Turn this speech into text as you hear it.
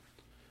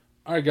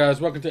All right,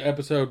 guys, welcome to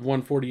episode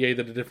 148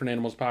 of the Different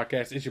Animals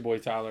Podcast. It's your boy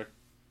Tyler.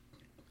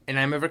 And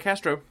I'm Ever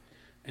Castro.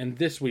 And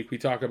this week we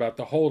talk about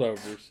the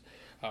holdovers.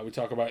 We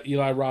talk about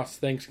Eli Roth's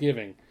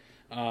Thanksgiving.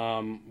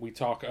 We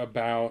talk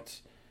about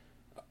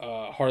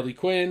Harley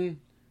Quinn,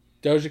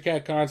 Doja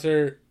Cat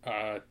concert,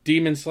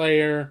 Demon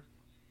Slayer,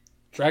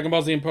 Dragon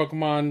Ball Z and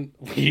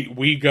Pokemon.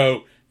 We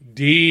go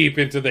deep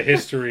into the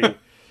history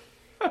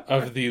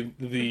of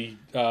the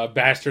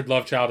bastard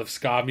love child of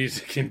ska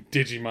music and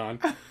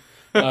Digimon.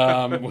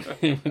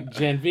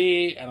 Gen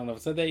V, I don't know if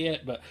I said that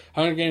yet, but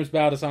Hunger Games,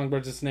 Battle of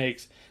Songbirds and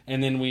Snakes,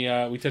 and then we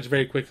touch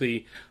very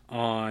quickly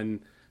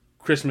on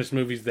Christmas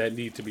movies that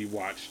need to be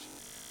watched.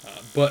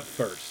 But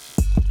first,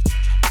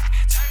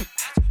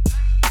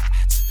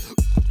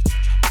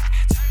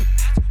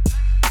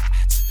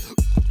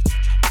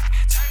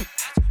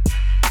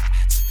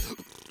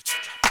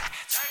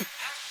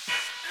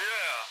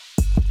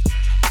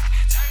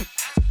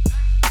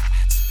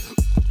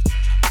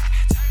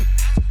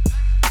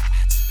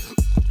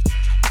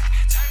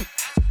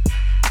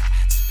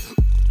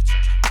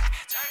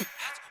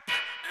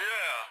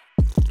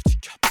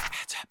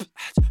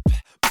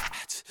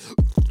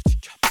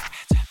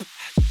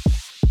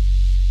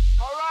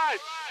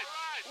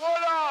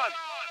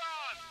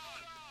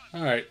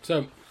 all right.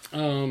 So,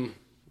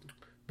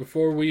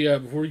 before we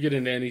get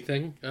into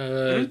anything,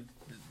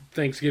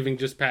 Thanksgiving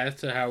just passed.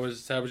 So how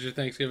was your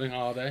Thanksgiving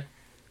holiday?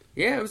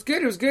 Yeah, it was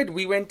good. It was good.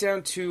 We went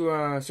down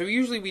to so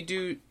usually we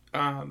do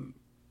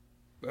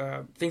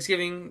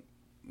Thanksgiving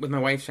with my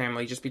wife's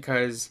family just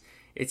because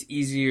it's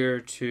easier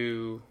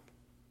to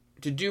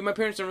do. My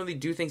parents don't really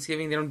do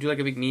Thanksgiving. They don't do like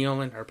a big meal,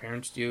 and our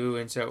parents do,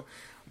 and so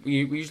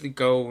we usually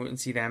go and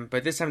see them.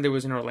 But this time there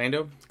was in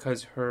Orlando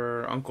because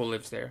her uncle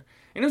lives there,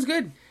 and it was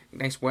good.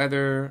 Nice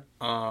weather.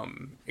 It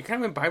kind of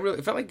went by real.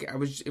 It felt like I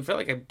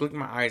blinked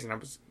my eyes and I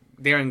was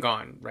there and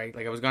gone. Right,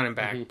 like I was gone and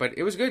back. Mm-hmm. But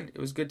it was good.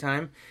 It was a good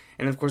time.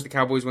 And of course, the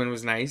Cowboys win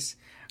was nice.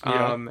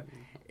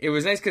 It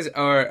was nice because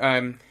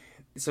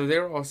so they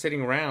were all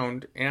sitting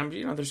around and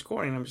they're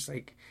scoring. And I'm just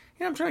like,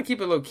 I'm trying to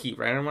keep it low key,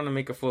 right? I don't want to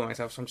make a fool of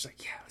myself. So I'm just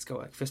like, yeah, let's go,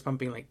 like fist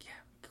pumping, like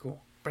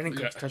cool. Brandon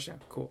Cooks touchdown,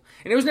 cool.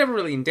 And it was never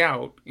really in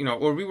doubt,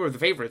 or we were the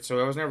favorites,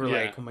 so I was never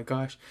like, oh my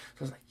gosh.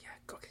 So I was like, yeah,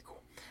 okay,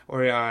 cool.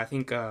 Or I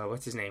think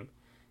what's his name?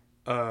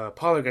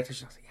 Pollard got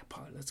touchdown. I was like, yeah,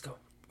 Pollard, let's go.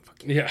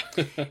 Fuck yeah.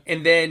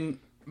 And then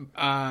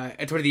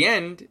toward the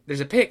end, there's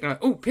a pick. And I'm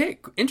like, oh,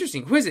 pick.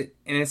 Interesting. Who is it?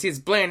 And I see it's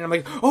Bland. And I'm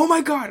like, oh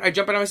my God. I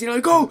jump out of my seat. I'm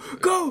like, go.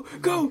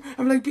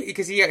 I'm like,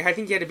 because I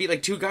think he had to beat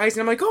like two guys.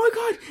 And I'm like, oh my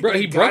God. Bro,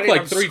 he broke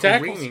like three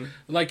tackles.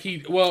 Like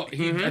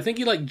I think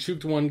he like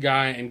juked one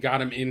guy and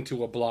got him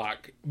into a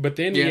block. But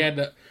then he had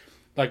to,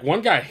 like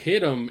one guy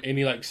hit him and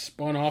he like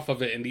spun off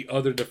of it and the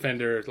other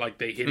defender, like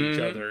they hit each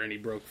other and he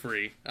broke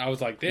free. I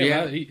was like,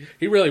 damn, he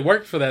really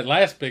worked for that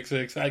last pick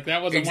six. Like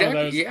that wasn't one of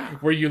those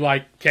where you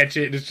like catch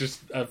it and it's just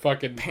a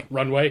fucking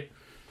runway.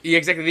 Yeah,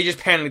 exactly. They just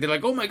panicked. They're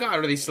like, oh my God,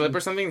 or they slip or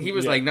something. He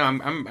was like, no,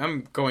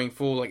 I'm going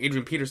full like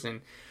Adrian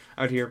Peterson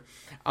out here.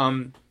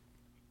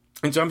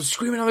 And so I'm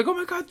screaming, I'm like, oh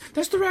my God,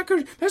 that's the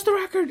record.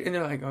 And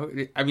they're like, oh,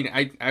 I mean,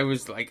 I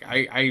was like,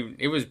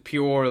 it was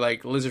pure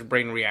like lizard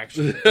brain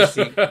reaction.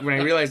 When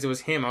I realized it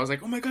was him, I was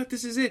like, oh my God,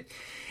 this is it.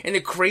 And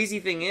the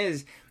crazy thing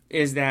is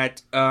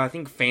that I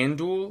think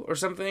FanDuel or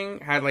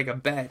something had like a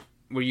bet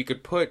where you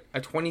could put a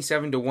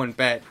 27-1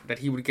 bet that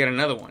he would get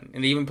another one.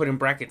 And they even put in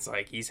brackets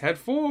like, he's had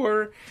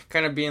 4,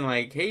 kind of being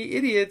like, hey,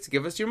 idiots,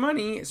 give us your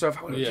money. So if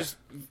I would have just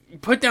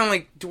put down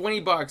like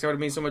 $20, I would have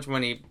made so much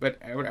money. But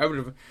I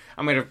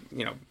might have,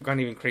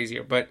 gone even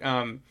crazier. But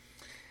yeah,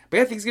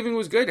 Thanksgiving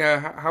was good.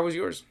 How was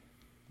yours?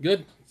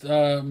 Good.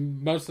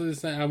 Most of the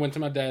time, I went to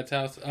my dad's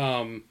house.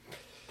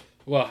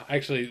 Well,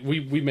 actually,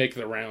 we make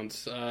the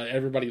rounds.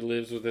 Everybody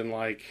lives within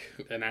like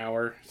an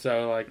hour.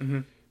 So like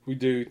we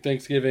do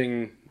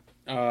Thanksgiving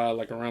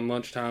like around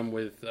lunchtime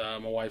with my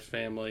wife's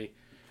family.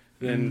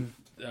 Then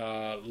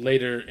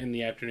later in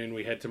the afternoon,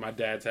 we head to my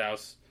dad's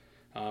house.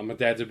 My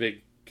dad's a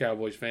big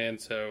Cowboys fan,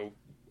 so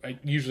it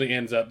usually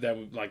ends up that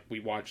we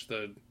watch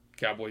the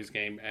Cowboys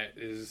game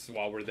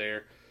while we're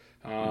there.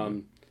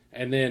 And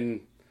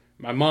then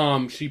my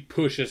mom, she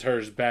pushes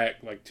hers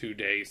back like 2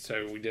 days,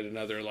 so we did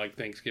another like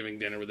Thanksgiving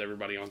dinner with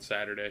everybody on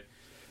Saturday.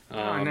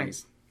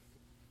 Nice.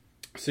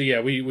 So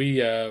yeah, we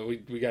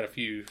got a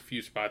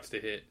few spots to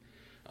hit.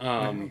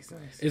 Nice.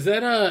 Is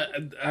that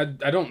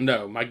I don't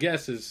know. My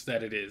guess is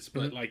that it is,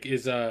 but like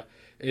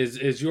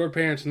is your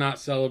parents not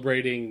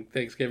celebrating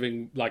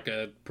Thanksgiving like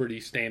a pretty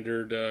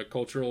standard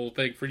cultural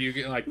thing for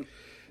you? Like,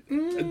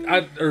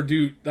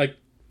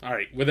 all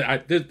right,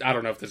 I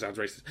don't know if this sounds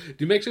racist.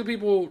 Do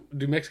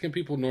Mexican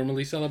people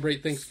normally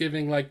celebrate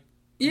Thanksgiving like?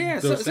 Yeah,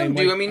 some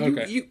do. I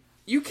mean,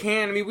 you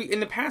can. I mean,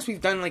 in the past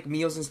we've done like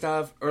meals and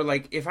stuff, or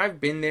like if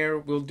I've been there,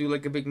 we'll do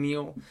like a big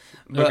meal,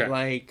 but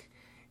like.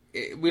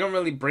 We don't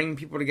really bring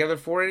people together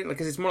for it,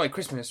 because it's more like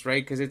Christmas,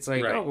 right? Because it's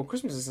like, oh, well,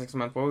 Christmas is next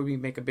month. Why would we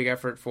make a big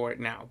effort for it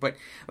now? But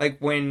like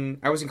when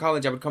I was in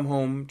college, I would come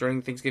home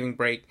during Thanksgiving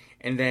break,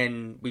 and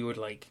then we would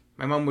like,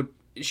 my mom would,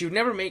 she would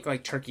never make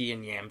like turkey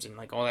and yams and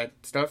like all that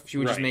stuff. She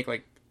would just make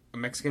like a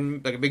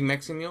Mexican, like a big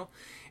Mexican meal.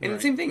 And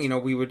the same thing,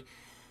 we would,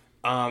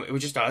 it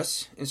was just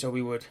us. And so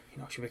we would,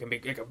 she'd make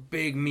a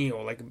big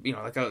meal, like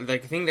a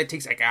thing that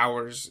takes like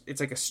hours. It's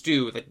like a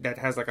stew that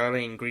has like a lot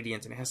of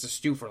ingredients and it has to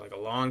stew for like a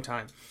long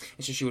time.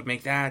 And so she would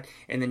make that.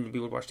 And then we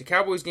would watch the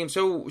Cowboys game.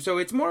 So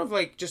it's more of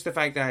like just the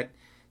fact that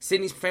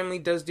Sydney's family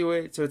does do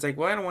it. So it's like,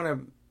 well, I don't want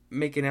to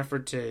make an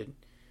effort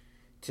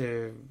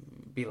to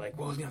be like,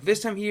 well,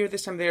 this time here,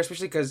 this time there,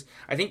 especially because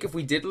I think if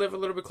we did live a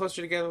little bit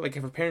closer together, like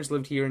if our parents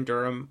lived here in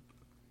Durham,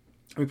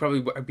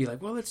 I'd be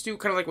like, well, let's do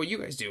kind of like what you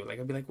guys do. Like,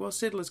 I'd be like, well,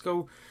 Sid, let's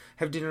go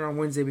have dinner on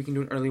Wednesday. We can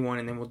do an early one,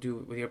 and then we'll do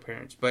it with your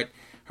parents. But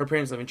her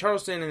parents live in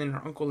Charleston, and then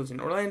her uncle lives in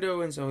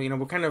Orlando, and so,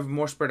 we're kind of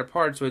more spread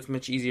apart, so it's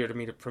much easier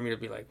for me to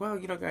be like, well,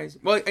 guys.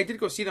 Well, I did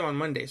go see them on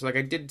Monday, so, like,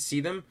 I did see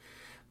them,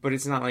 but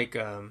it's not like,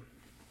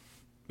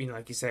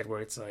 like you said, where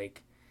it's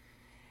like,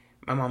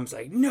 my mom's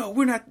like, no,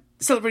 we're not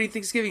celebrating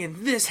Thanksgiving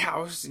in this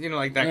house,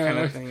 like that kind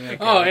of thing. Like,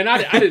 and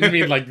I didn't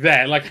mean like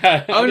that. Like,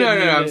 no,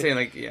 I'm saying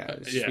like,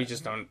 we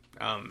just don't.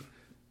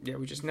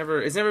 We just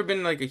never. It's never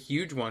been like a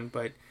huge one,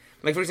 but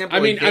like for example,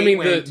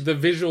 the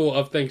visual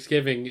of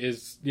Thanksgiving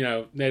is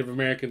Native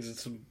Americans and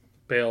some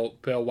pale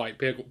white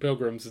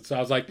pilgrims, and so I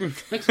was like,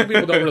 some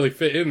people don't really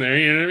fit in there.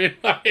 You know what I mean?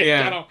 Like,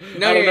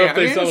 I don't know if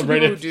they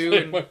celebrate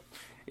it.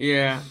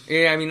 Yeah.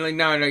 I mean, like,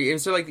 no. And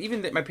so, like,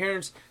 even my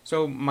parents...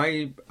 So,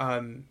 my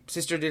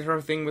sister did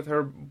her thing with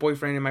her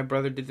boyfriend, and my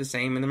brother did the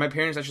same. And then my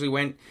parents actually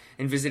went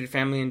and visited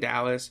family in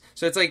Dallas.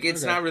 So, it's like,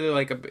 it's not really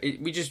like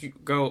we just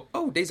go,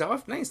 oh, days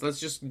off? Nice. Let's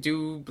just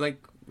do,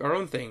 like, our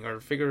own thing or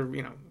figure,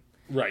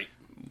 Right.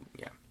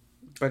 Yeah.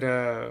 But,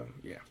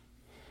 yeah.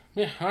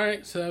 Yeah, all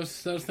right. So,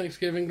 that was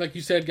Thanksgiving. Like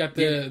you said, got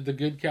the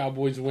good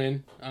Cowboys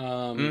win.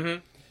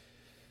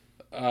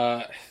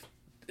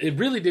 It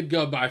really did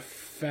go by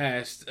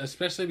fast,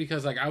 especially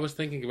because like I was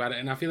thinking about it,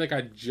 and I feel like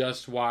I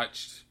just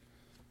watched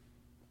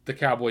the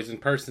Cowboys in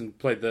person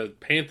play the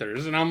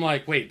Panthers, and I'm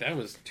like, wait, that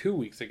was 2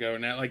 weeks ago,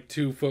 not like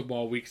 2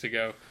 football weeks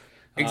ago.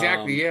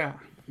 Exactly, yeah.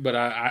 But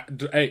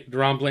hey,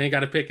 Deron Bland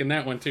got a pick in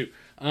that one too.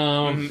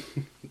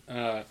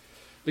 But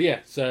yeah,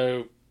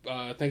 so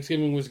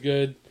Thanksgiving was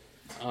good.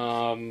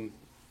 So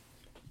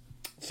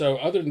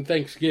other than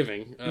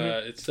Thanksgiving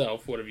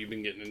itself, what have you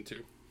been getting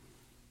into?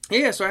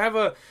 Yeah, so I have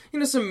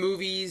some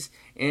movies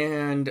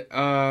and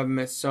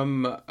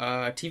some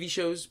TV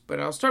shows, but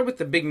I'll start with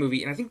the big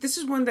movie, and I think this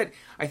is one that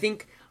I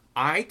think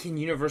I can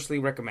universally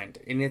recommend,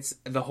 and it's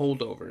The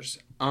Holdovers.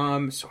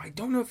 So I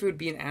don't know if it would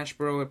be an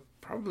Ashboro. It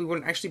probably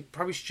wouldn't. Actually,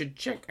 probably should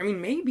check. I mean,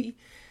 maybe.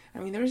 I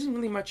mean, there isn't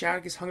really much out. I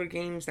guess Hunger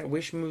Games, that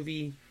Wish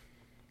movie,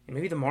 and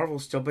maybe the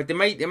Marvels still, but they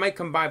might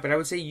come by. But I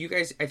would say you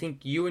guys, I think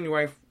you and your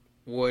wife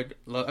would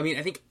love. I mean,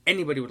 I think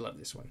anybody would love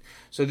this one.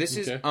 So this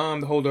is The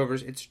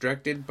Holdovers. It's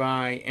directed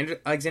by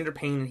Alexander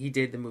Payne, and he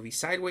did the movie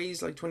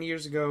Sideways like 20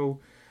 years ago.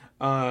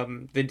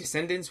 The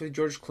Descendants with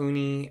George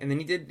Clooney, and then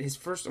he did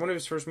one of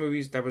his first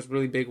movies that was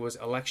really big was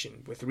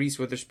Election with Reese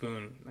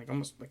Witherspoon, like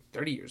almost like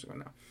 30 years ago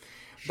now.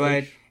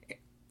 But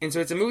and so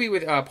it's a movie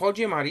with Paul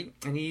Giamatti,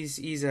 and he's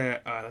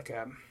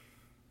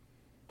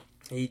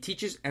he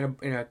teaches in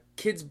a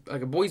kids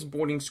like a boys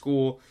boarding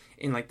school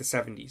in like the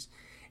 70s.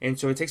 And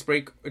so it takes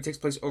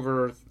place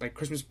over like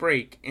Christmas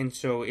break, and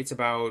so it's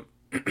about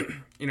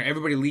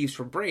everybody leaves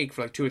for break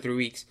for like 2 or 3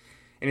 weeks,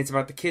 and it's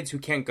about the kids who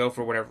can't go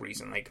for whatever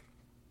reason, like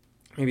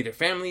maybe their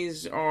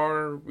families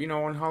are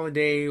on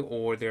holiday,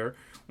 or they're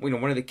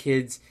one of the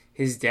kids,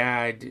 his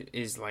dad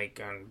is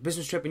like on a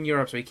business trip in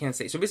Europe, so he can't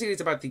stay. So basically,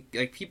 it's about the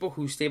like people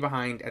who stay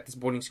behind at this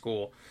boarding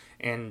school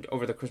and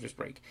over the Christmas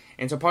break.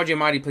 And so Paul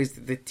Giamatti plays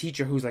the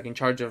teacher who's like in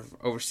charge of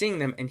overseeing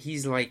them, and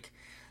he's like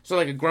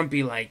a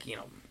grumpy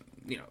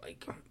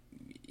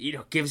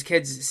gives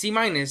kids C-.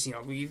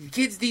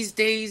 Kids these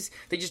days,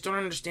 they just don't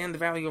understand the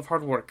value of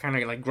hard work. Kind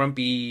of like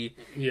grumpy,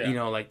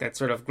 like that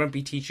sort of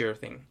grumpy teacher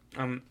thing.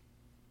 And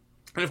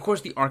of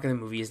course, the arc of the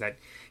movie is that,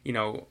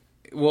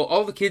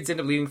 all the kids end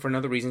up leaving for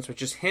another reason. So it's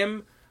just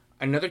him,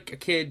 a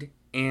kid,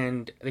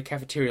 and the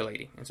cafeteria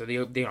lady. And so they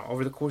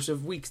over the course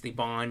of weeks, they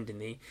bond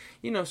and they,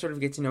 sort of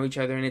get to know each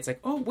other. And it's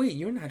like, oh, wait,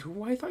 you're not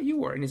who I thought you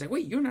were. And he's like,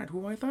 wait, you're not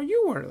who I thought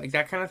you were. Like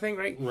that kind of thing,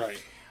 right?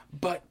 Right.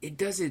 But it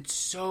does it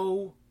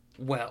so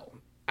well.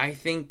 I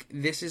think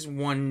this is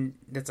one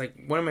that's like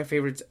one of my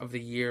favorites of the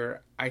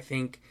year. I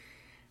think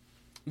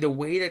the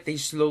way that they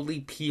slowly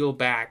peel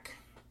back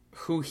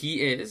who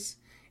he is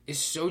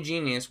so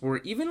genius, where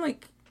even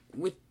like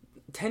with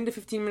 10 to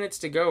 15 minutes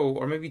to go,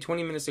 or maybe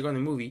 20 minutes to go in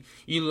the movie,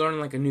 you learn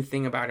like a new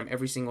thing about him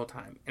every single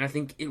time. And I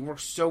think it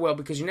works so well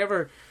because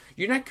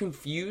you're not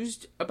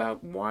confused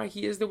about why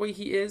he is the way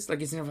he is.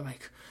 Like, it's never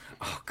like,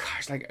 oh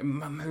gosh, like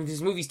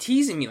this movie's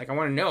teasing me, like I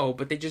want to know,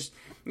 but they just,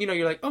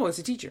 you're like, oh, it's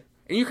a teacher.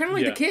 And you're kind of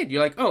like the kid.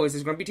 You're like, oh, it's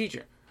this grumpy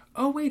teacher.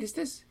 Oh, wait, is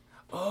this?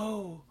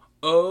 Oh,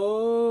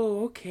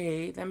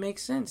 okay, that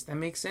makes sense.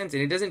 And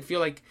it doesn't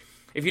feel like,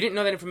 if you didn't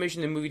know that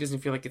information, the movie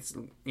doesn't feel like it's,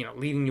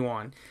 leading you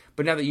on.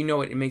 But now that you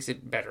know it, it makes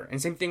it better.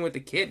 And same thing with the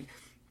kid.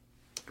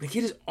 The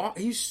kid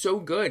he's so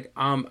good.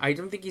 I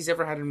don't think he's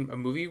ever had a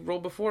movie role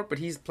before, but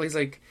he plays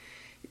like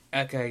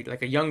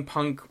a young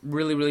punk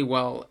really, really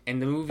well.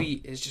 And the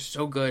movie is just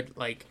so good.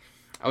 Like,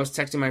 I was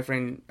texting my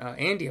friend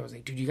Andy. I was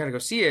like, dude, you gotta go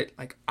see it.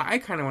 Like, I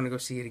kind of want to go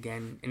see it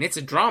again. And it's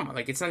a drama.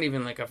 Like, it's not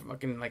even like a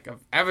fucking like a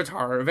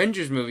Avatar or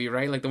Avengers movie,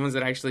 right? Like the ones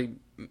that actually,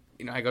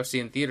 I go see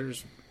in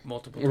theaters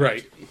multiple times.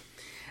 Right.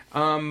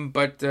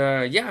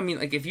 Yeah, I mean,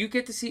 like if you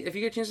get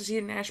a chance to see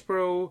it in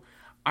Ashboro,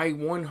 I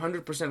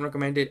 100%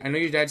 recommend it. I know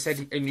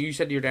you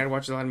said your dad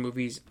watches a lot of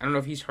movies. I don't know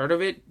if he's heard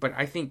of it, but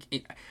I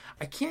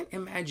can't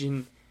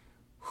imagine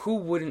who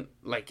wouldn't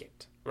like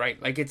it, right?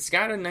 Like it's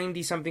got a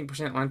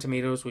 90-something% on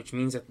Tomatoes, which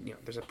means that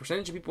there's a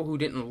percentage of people who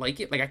didn't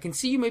like it. Like I can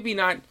see you maybe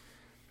not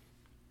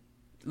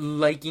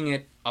liking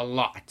it a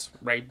lot,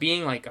 right?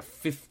 Being like a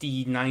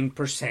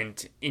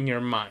 59% in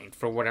your mind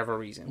for whatever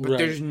reason. But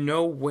there's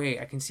no way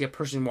I can see a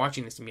person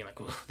watching this and being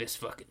like, oh, this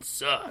fucking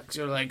sucks.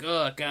 Or like,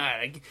 oh,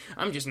 God,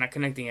 I'm just not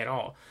connecting at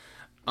all.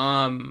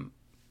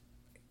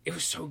 It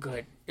was so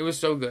good. It was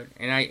so good.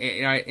 And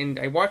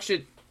I watched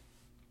it,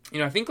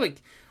 I think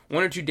like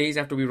 1 or 2 days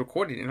after we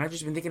recorded it. And I've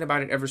just been thinking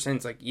about it ever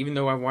since. Like, even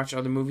though I've watched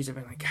other movies, I've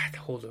been like, God, The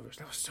Holdovers,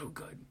 that was so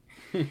good.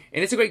 And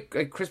it's a great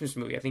Christmas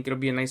movie. I think it'll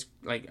be a nice,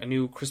 like, a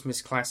new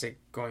Christmas classic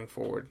going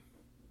forward.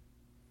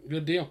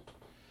 Good deal.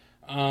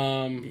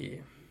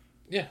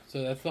 Yeah,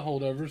 so that's The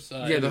Holdovers.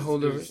 The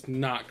Holdovers. It's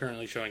not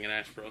currently showing in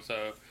Asheboro,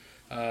 so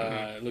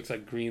it looks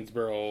like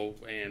Greensboro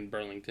and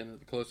Burlington are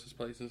the closest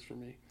places for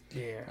me.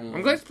 Yeah.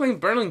 I'm glad it's playing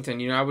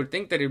Burlington. I would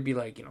think that it'd be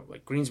like,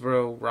 like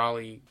Greensboro,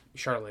 Raleigh,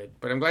 Charlotte.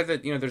 But I'm glad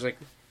that, there's like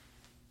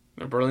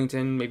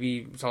Burlington,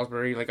 maybe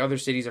Salisbury, like other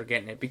cities are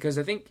getting it, because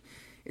I think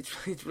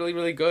it's really,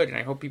 really good, and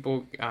I hope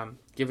people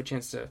give it a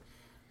chance to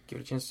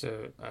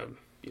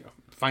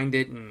find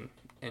it and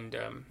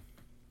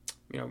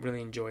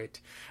really enjoy it.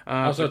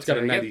 Also, it's got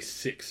a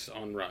 96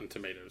 on Rotten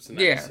Tomatoes. 96%.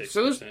 Yeah,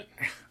 so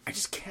I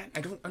just can't.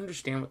 I don't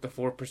understand what the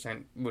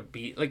 4% would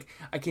be. Like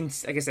I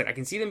said, I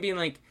can see them being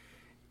like,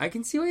 I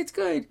can see why it's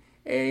good.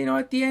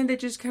 At the end, it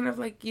just kind of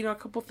like, a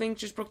couple things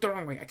just broke the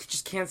wrong way. I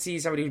just can't see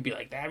somebody who'd be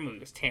like, that movie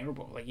was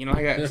terrible. Like,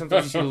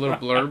 sometimes you see the little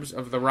blurbs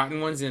of the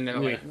rotten ones, and they're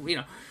like,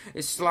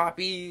 it's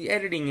sloppy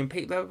editing and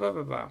blah, blah,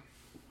 blah,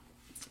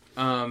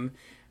 blah.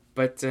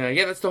 That's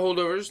The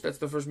Holdovers. That's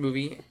the first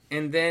movie.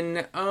 And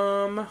then,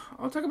 I'll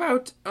talk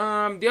about,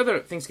 the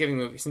other Thanksgiving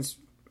movie, since,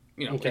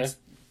 it's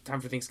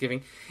time for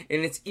Thanksgiving.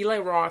 And it's Eli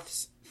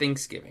Roth's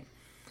Thanksgiving.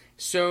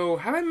 So,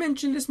 have I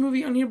mentioned this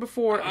movie on here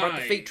before about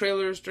the fake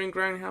trailers during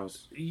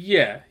Grindhouse?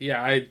 Yeah,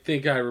 I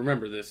think I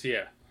remember this,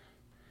 yeah.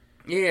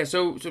 Yeah,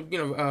 so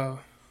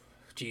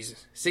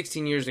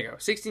 16 years ago,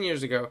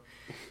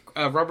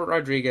 Robert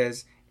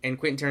Rodriguez and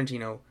Quentin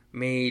Tarantino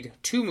made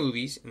 2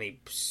 movies, and they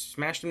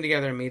smashed them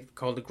together and made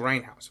called The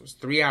Grindhouse. It was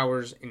 3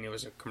 hours, and it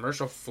was a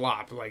commercial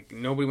flop. Like,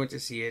 nobody went to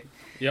see it.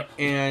 Yep.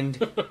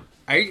 And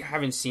I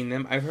haven't seen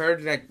them. I've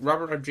heard that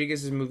Robert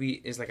Rodriguez's movie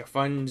is like a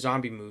fun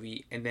zombie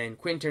movie, and then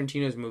Quentin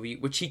Tarantino's movie,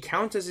 which he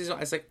counts as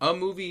like a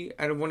movie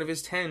out of one of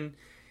his 10,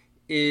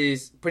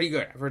 is pretty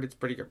good. I've heard it's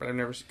pretty good, but I've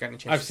never gotten a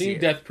chance to see it. I've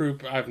seen Death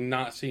Proof. I've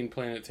not seen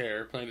Planet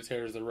Terror. Planet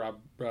Terror is the Robert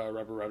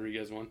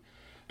Rodriguez one.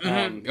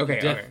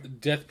 Okay.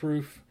 Death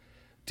Proof.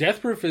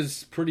 Death Proof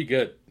is pretty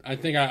good. I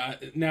think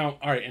now,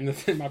 all right, and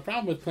my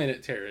problem with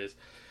Planet Terror is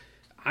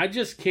I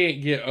just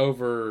can't get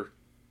over,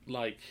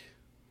 like,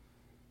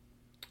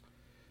 I'm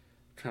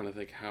trying to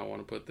think how I want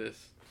to put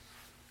this.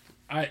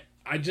 I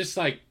just,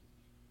 like,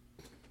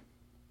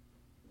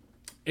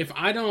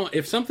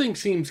 if something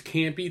seems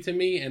campy to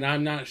me and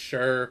I'm not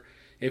sure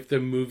if the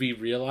movie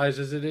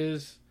realizes it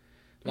is,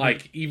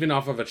 like, even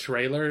off of a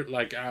trailer,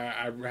 like,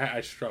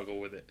 I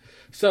struggle with it.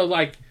 So,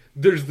 like,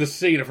 there's the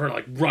scene of her,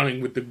 like,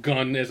 running with the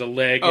gun as a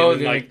leg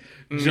and,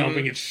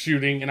 jumping and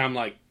shooting, and I'm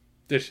like,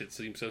 this shit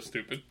seems so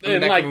stupid.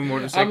 And, like, I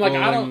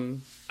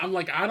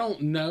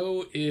don't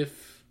know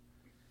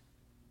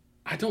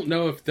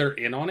if they're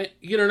in on it.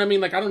 You know what I mean?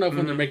 Like, I don't know if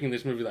when they're making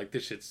this movie, like,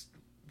 this shit's,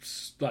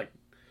 like,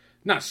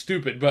 not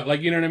stupid, but,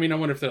 like, you know what I mean? I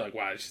wonder if they're like,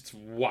 wow, this shit's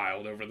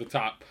wild over the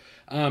top.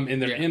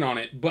 And they're in on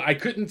it. But I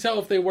couldn't tell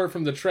if they were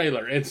from the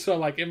trailer. And so,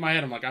 like, in my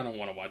head, I'm like, I don't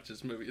want to watch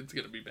this movie. It's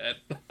going to be bad.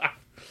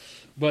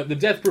 But the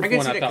Death Proof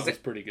one I thought was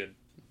pretty good.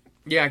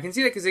 Yeah, I can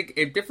see that because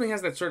it definitely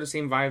has that sort of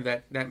same vibe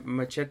that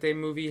Machete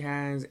movie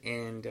has,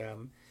 and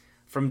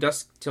From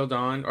Dusk Till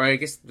Dawn, or I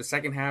guess the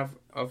second half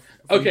of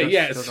From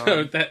Dusk Till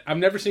Dawn. So I've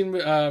never seen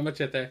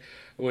Machete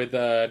with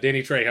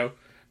Danny Trejo.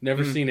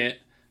 Never seen it.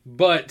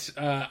 But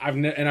I've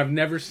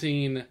never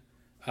seen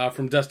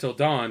From Dusk Till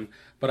Dawn,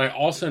 but I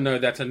also know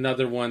that's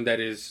another one that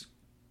is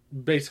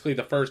basically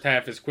the first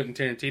half is Quentin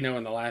Tarantino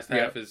and the last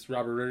half is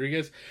Robert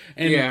Rodriguez.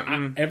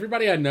 And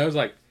everybody I know is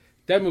like,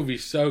 that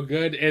movie's so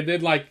good. And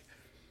then like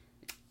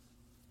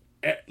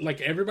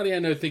everybody I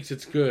know thinks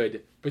it's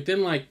good, but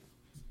then like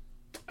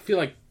I feel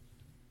like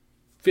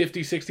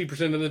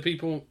 50-60% of the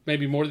people,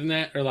 maybe more than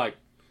that, are like,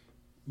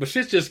 but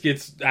shit just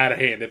gets out of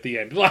hand at the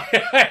end.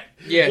 Like,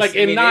 yes, like,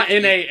 and not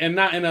in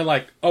a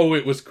like, oh,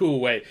 it was cool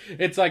way.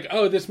 It's like,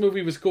 oh, this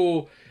movie was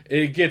cool.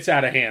 It gets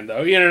out of hand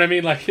though. You know what I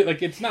mean? Like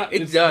it's not.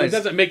 It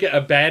doesn't make it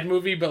a bad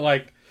movie, but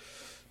like,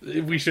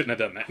 We shouldn't have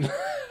done that.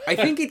 I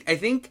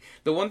think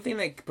the one thing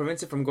that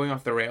prevents it from going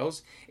off the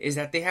rails is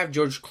that they have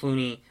George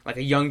Clooney, like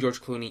a young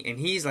George Clooney, and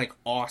he's like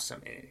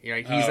awesome in it.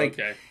 Right?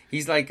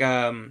 He's like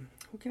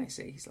what can I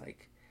say? He's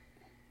like,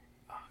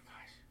 oh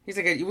gosh, he's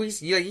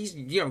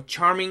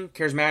charming,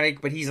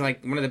 charismatic, but he's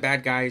like one of the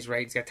bad guys,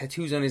 right? He's got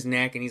tattoos on his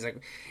neck, and he's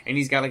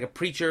got like a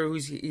preacher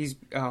who's he's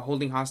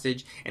holding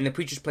hostage, and the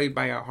preacher's played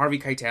by Harvey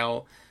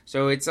Keitel.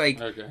 So it's like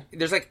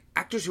there's like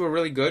actors who are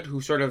really good who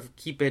sort of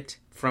keep it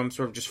from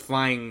sort of just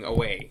flying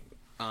away.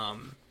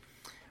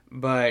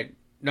 But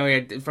no,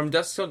 yeah, From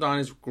Dusk Till Dawn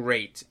is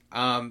great.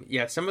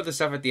 Yeah, some of the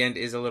stuff at the end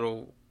is a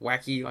little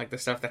wacky, like the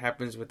stuff that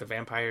happens with the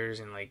vampires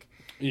and like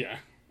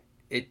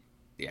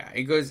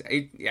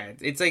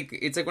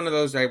it's like one of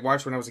those I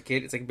watched when I was a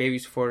kid. It's like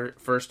baby's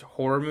first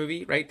horror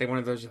movie, right? Like one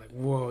of those you're like,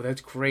 whoa,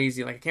 that's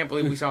crazy. Like I can't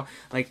believe we saw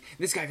like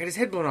this guy got his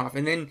head blown off,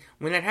 and then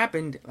when that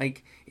happened,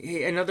 like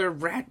another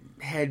rat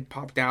head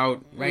popped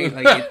out, right?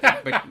 Like,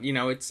 but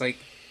it's like.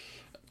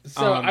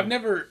 So I've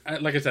never,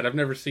 like I said, I've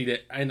never seen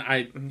it, and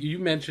you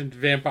mentioned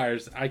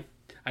vampires. I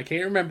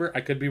can't remember. I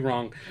could be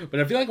wrong,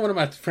 but I feel like one of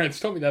my friends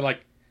told me that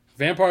like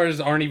vampires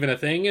aren't even a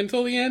thing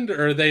until the end,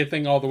 or are they a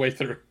thing all the way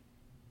through?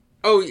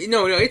 Oh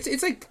no!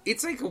 It's like I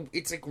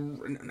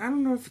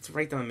don't know if it's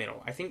right down the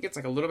middle. I think it's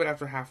like a little bit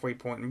after halfway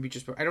point. Maybe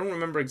just I don't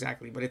remember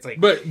exactly, but it's like.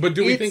 But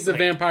do we think the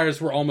vampires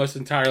were almost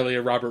entirely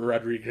a Robert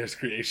Rodriguez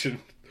creation?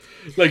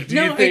 Like, do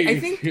you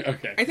think?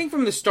 I think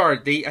from the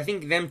start, I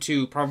think them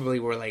two probably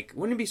were like,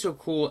 wouldn't it be so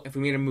cool if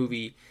we made a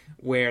movie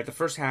where the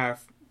first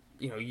half,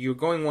 you're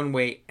going one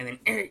way, and then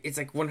it's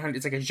like 100.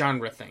 It's like a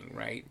genre thing,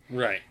 right?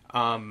 Right.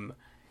 I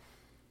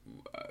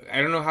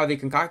don't know how they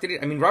concocted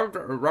it. I mean,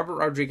 Robert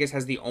Rodriguez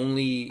has the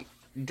only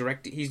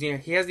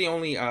he has the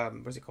only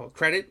what's it called,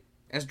 credit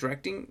as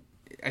directing.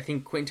 I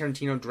think Quentin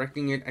Tarantino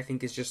directing it, I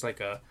think is just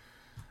like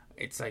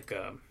it's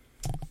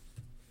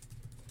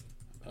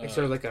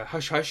sort of like a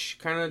hush hush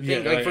kind of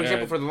thing. Like for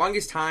example, for the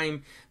longest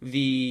time,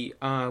 the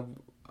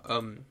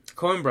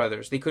Coen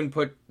brothers, they couldn't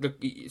put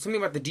something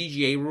about the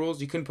DGA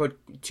rules. You couldn't put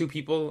two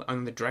people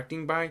on the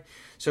directing by,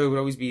 so it would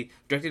always be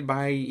directed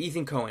by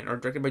Ethan Coen or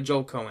directed by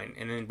Joel Coen,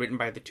 and then written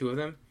by the two of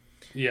them.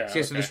 Yeah.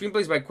 So the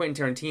screenplay is by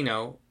Quentin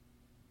Tarantino,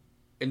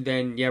 and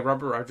then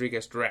Robert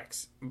Rodriguez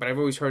directs. But I've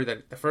always heard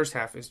that the first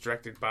half is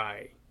directed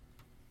by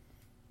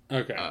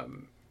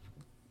Tarantino.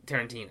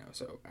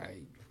 So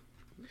I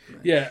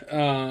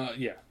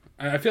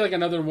feel like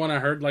another one I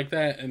heard like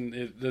that, and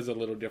it is a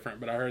little different,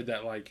 but I heard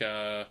that like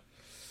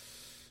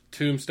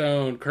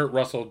Tombstone, Kurt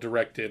Russell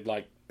directed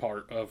like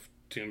part of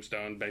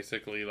Tombstone,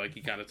 basically. Like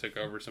he kind of took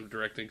over some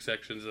directing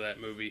sections of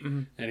that movie,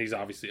 and he's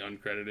obviously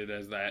uncredited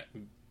as that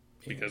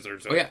because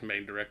there's a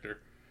main director.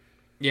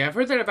 Yeah, I've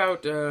heard that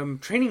about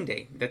Training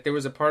Day, that there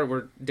was a part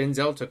where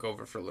Denzel took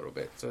over for a little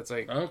bit. So it's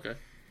like,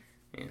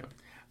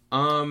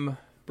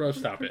 Bro,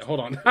 stop it. Hold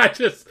on.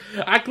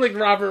 I clicked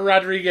Robert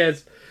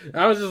Rodriguez.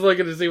 I was just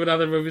looking to see what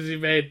other movies he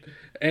made.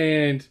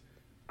 And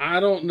I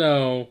don't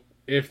know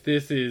if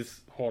this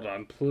is... Hold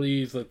on.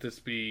 Please let this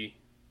be...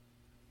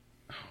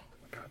 Oh,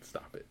 my God.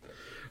 Stop it.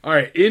 All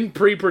right. In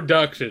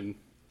pre-production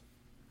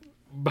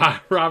by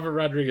Robert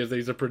Rodriguez, that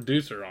he's a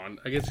producer on.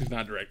 I guess he's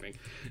not directing.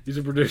 He's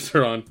a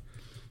producer on.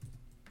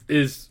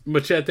 Is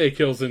Machete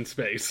Kills in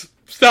Space.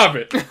 Stop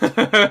it.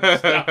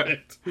 Stop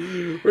it.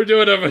 We're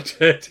doing a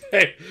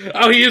Machete.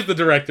 Oh, he is the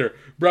director.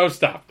 Bro,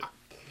 stop it.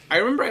 I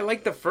remember I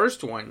liked the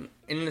first one,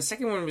 and the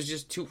second one was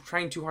just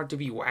trying too hard to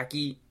be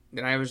wacky,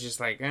 that I was just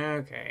like,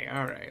 okay,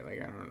 alright.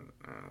 Like, I don't know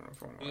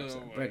if I want to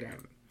watch that.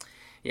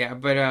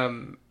 But,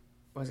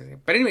 what was I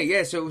saying? But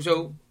anyway,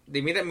 so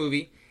they made that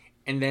movie,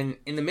 and then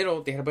in the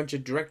middle, they had a bunch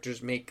of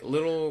directors make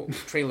little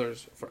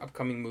trailers for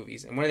upcoming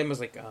movies, and one of them was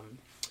like,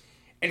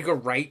 Edgar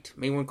Wright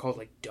made one called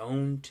like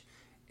Don't,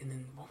 and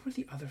then what were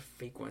the other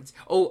fake ones?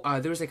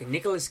 There was like a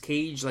Nicolas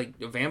Cage like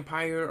a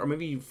vampire or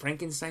maybe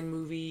Frankenstein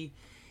movie,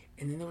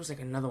 and then there was like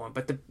another one.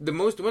 But the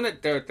one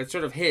that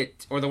sort of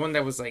hit, or the one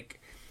that was like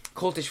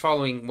cultish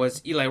following,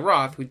 was Eli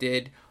Roth, who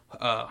did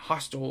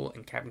Hostel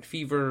and Cabin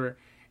Fever,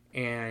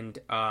 and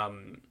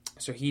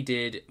so he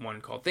did one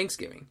called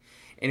Thanksgiving,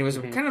 and it was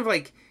kind of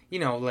like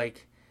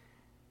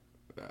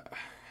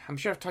I'm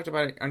sure I've talked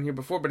about it on here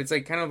before, but it's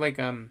like kind of like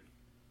a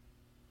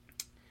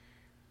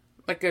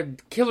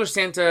Killer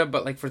Santa,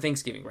 but like for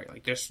Thanksgiving, right?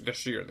 Like this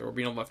year there will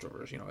be no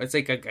leftovers. It's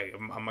like a guy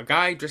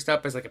dressed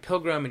up as like a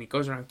pilgrim, and he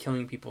goes around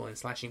killing people and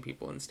slashing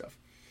people and stuff.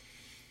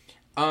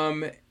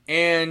 And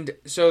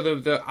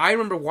so I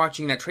remember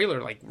watching that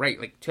trailer like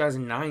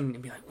 2009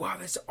 and be like, wow,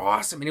 that's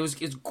awesome. And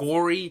it's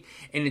gory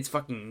and it's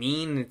fucking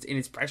mean, and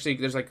it's actually,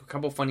 there's like a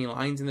couple funny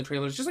lines in the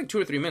trailer. It's just like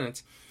 2 or 3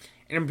 minutes.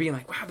 And I'm being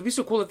like, wow, that'd be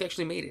so cool if they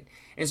actually made it.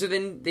 And so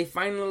then they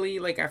finally,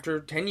 like after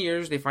 10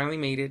 years, they finally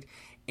made it.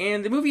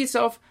 And the movie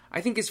itself, I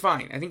think, is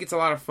fine. I think it's a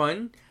lot of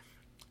fun.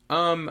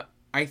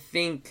 I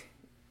think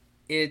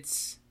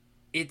it's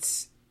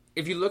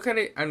if you look at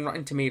it on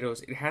Rotten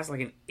Tomatoes, it has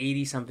like an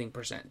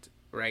 80-something%,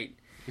 right?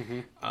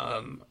 Mm-hmm.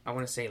 I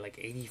want to say like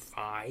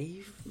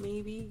 85,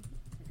 maybe.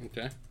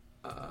 Okay.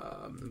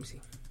 Let me see.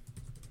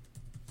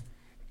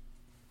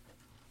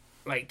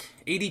 Like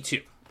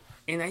 82.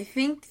 And I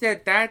think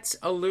that that's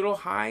a little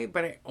high,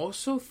 but I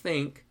also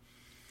think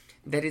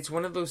that it's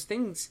one of those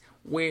things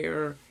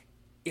where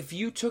if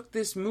you took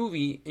this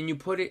movie and you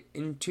put it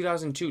in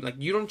 2002, like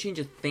you don't change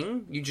a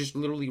thing, you just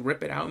literally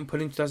rip it out and put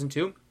it in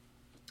 2002,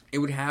 it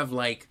would have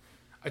like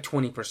a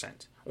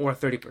 20% or a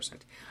 30%.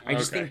 I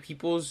just think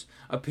people's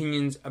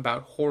opinions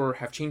about horror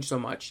have changed so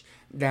much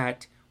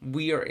that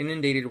we are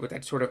inundated with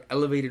that sort of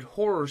elevated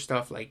horror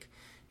stuff, like,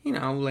 you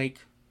know, like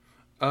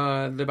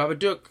the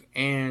Babadook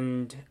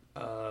and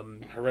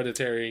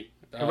Hereditary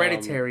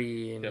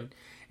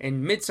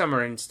and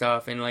Midsummer and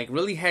stuff, and like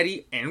really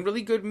heady and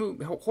really good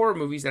horror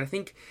movies that I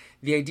think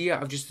the idea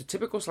of just a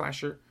typical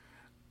slasher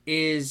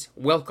is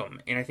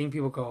welcome, and I think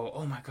people go,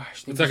 "Oh my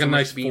gosh, it's like a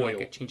nice foil like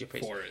a change of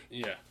pace for it."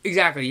 Yeah,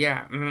 exactly.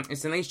 Yeah,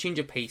 it's a nice change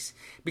of pace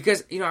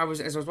because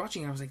as I was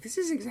watching, I was like, "This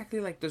is exactly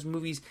like those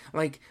movies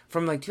like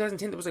from like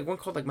 2010." There was like one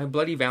called like My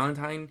Bloody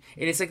Valentine,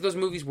 and it's like those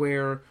movies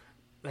where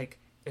like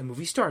a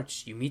movie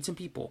starts, you meet some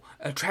people,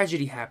 a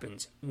tragedy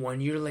happens, 1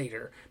 year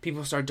later,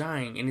 people start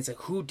dying, and it's like,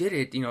 who did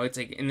it? You know, it's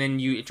like, and then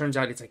it turns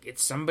out it's like,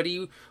 it's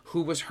somebody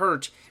who was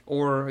hurt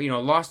or, you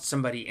know, lost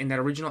somebody in that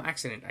original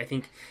accident. I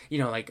think, you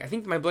know, like, I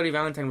think My Bloody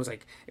Valentine was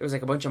like, it was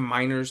like a bunch of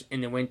miners,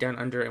 and they went down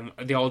under, and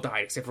they all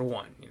died except for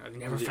one. You know, they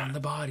never found the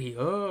body.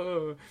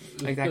 Oh,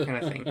 like that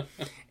kind of thing.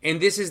 And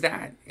this is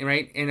that,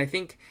 right? And I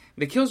think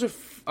the kills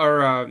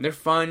are they're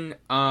fun.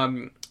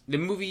 The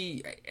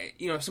movie,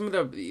 you know, some of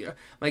the,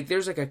 like,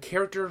 there's like a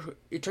character,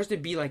 it tries to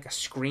be like a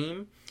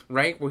Scream,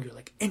 right? Where you're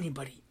like,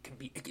 anybody can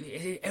be,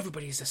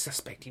 everybody is a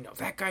suspect, you know,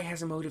 that guy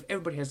has a motive,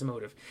 everybody has a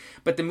motive.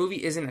 But the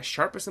movie isn't as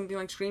sharp as something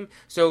like Scream.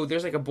 So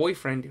there's like a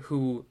boyfriend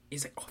who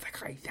is like, oh, that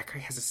guy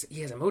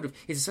he has a motive,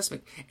 he's a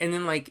suspect. And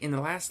then like in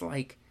the last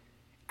like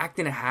act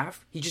and a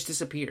half, he just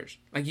disappears.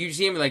 Like you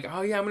see him like,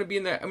 oh yeah, I'm gonna be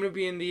in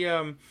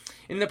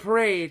the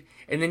parade,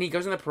 and then he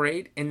goes in the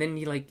parade, and then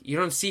you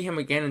don't see him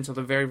again until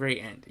the very,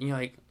 very end, and you're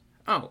like,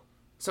 oh,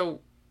 so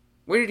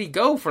where did he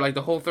go for like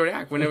the whole third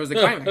act when it was the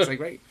climax? Like,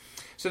 right.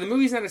 So the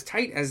movie's not as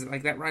tight as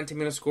like that Rotten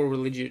Tomatoes score would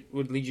lead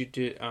you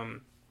to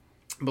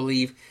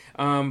believe.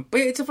 But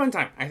yeah, it's a fun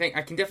time. I think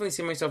I can definitely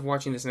see myself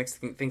watching this next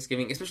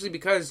Thanksgiving, especially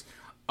because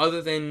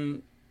other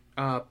than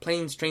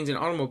planes, trains, and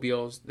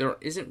automobiles, there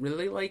isn't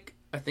really like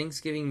a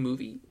Thanksgiving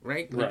movie,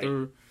 right? Like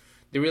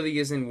there really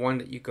isn't one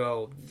that you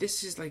go,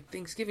 this is like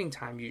Thanksgiving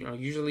time. You know,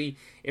 usually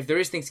if there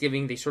is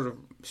Thanksgiving, they sort of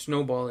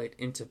snowball it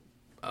into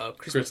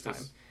Christmas time.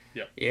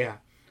 Yeah.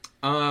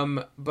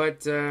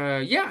 But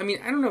yeah, I mean,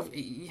 I don't know.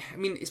 I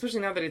mean,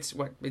 especially now that it's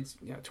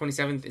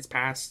 27th, it's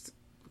past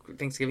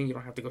Thanksgiving, you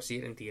don't have to go see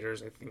it in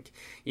theaters. I think,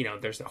 you know,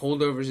 there's the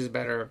Holdovers is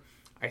better.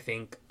 I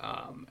think, you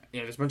know,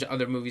 there's a bunch of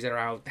other movies that are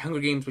out. Hunger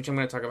Games, which I'm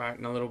going to talk about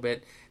in a little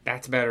bit,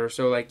 that's better.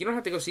 So, like, you don't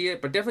have to go see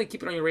it, but definitely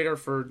keep it on your radar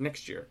for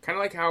next year. Kind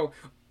of like how,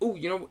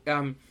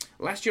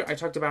 last year I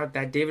talked about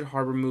that David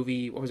Harbour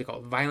movie, what was it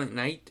called? Violent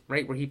Night,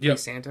 right? Where he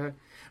plays Santa,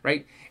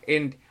 right?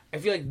 And I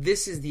feel like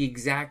this is the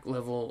exact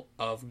level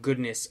of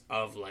goodness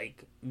of,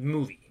 like,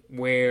 movie,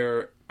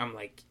 where I'm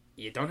like,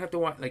 you don't have to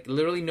watch, like,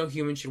 literally no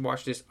human should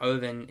watch this other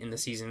than in the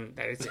season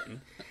that it's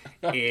in.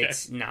 Okay.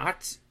 It's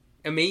not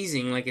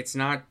amazing. Like, it's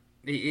not,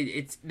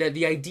 it's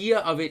the idea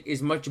of it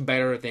is much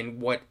better than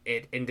what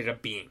it ended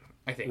up being,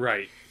 I think.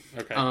 Right.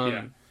 Okay.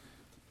 Yeah.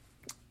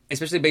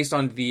 Especially based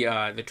on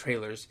the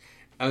trailers,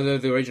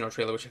 the original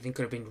trailer, which I think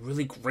could have been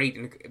really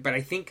great. But I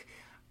think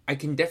I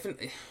can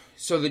definitely.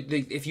 So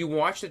if you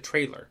watch the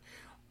trailer,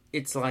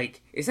 it's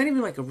like it's not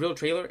even like a real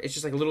trailer. It's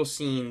just like little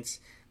scenes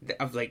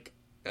of like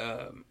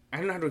I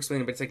don't know how to explain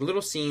it, but it's like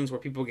little scenes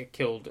where people get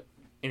killed,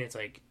 and it's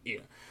like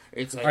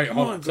it's like, all right, come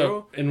on, girl.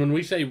 So, and when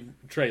we say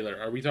trailer,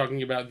 are we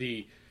talking about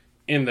the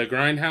in the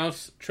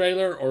Grindhouse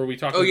trailer, or are we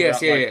talking? Oh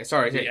yes, about, yeah.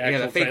 Sorry, the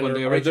the fake trailer? one.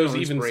 The original. Are those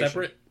even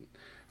separate?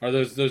 Are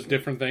those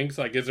different things?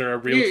 Like, is there a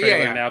real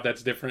trailer now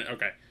that's different?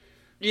 Okay.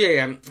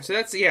 Yeah. So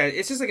that's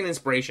it's just like an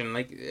inspiration.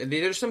 Like,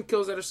 there's some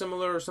kills that are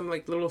similar, or some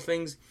like little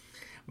things,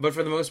 but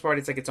for the most part,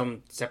 it's like its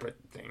own separate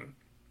thing.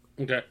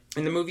 Okay.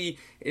 And the movie,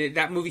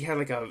 that movie had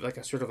like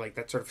a sort of like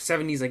that sort of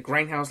 70s like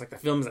Grindhouse, like the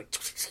film is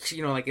like,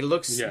 you know, like it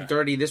looks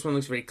dirty. This one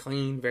looks very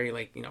clean, very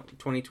like, you know,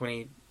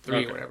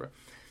 2023 or whatever.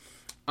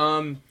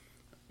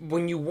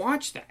 When you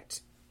watch that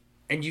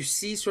and you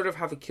see sort of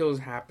how the kills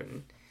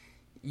happen,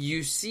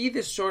 you see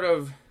this sort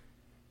of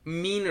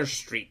meaner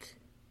streak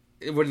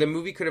where the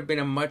movie could have been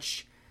a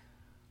much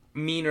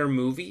meaner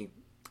movie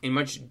and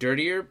much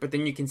dirtier, but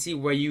then you can see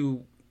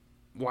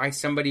why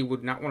somebody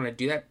would not want to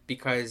do that,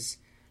 because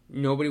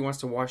nobody wants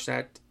to watch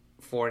that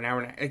for an hour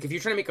and a half. Like, if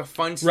you're trying to make a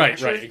fun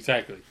slasher, right,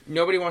 exactly.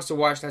 Nobody wants to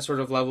watch that sort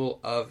of level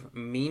of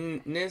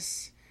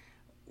meanness.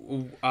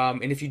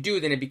 And if you do,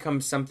 then it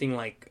becomes something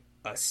like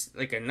not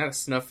a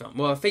snuff film,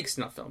 well, a fake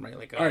snuff film, right?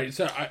 Like, all right,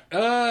 so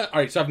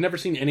I've never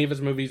seen any of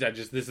his movies.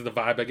 This is the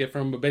vibe I get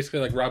from him, but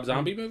basically like Rob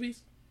Zombie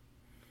movies.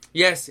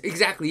 Yes,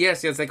 exactly.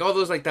 Yes, like all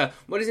those, like the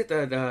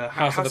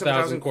House of a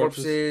Thousand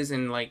Corpses,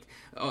 and like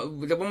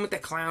the one with the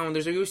clown.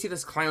 You always see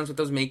those clowns with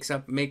those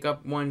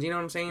makeup ones. You know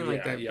what I'm saying?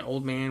 Like the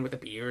old man with the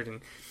beard,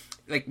 and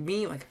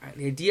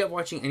the idea of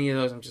watching any of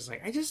those, I'm just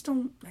like,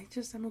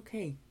 I'm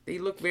okay. They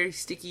look very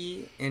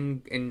sticky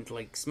and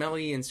like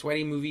smelly and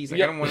sweaty movies. Like,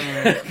 yep. I don't want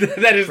to.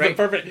 That is the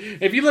perfect.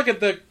 If you look at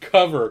the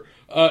cover,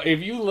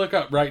 if you look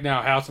up right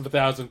now, House of a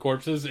Thousand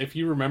Corpses, if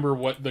you remember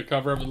what the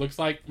cover of it looks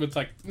like, it's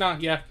like,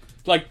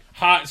 like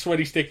hot,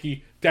 sweaty,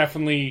 sticky.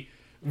 Definitely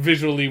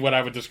visually what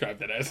I would describe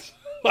that as.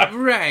 Like,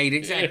 right,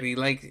 exactly.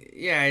 Like,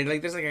 yeah,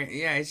 like there's like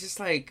it's just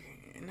like,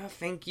 no,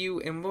 thank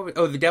you. And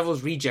The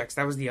Devil's Rejects.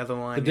 That was the other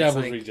one. The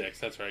Devil's Rejects.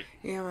 That's right.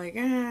 Yeah, I'm like,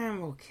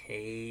 I'm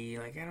okay.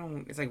 Like, I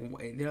don't. It's like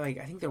they're like,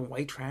 I think they're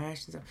white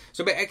trash and stuff.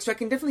 So I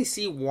can definitely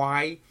see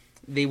why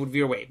they would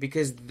veer away,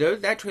 because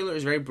that trailer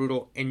is very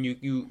brutal,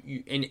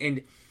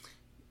 and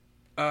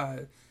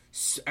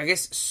I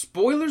guess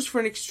spoilers for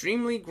an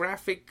extremely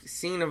graphic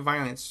scene of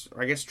violence,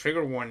 or I guess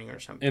trigger warning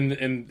or something.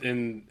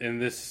 In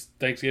this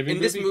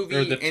Thanksgiving this movie,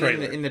 or the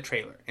trailer? In the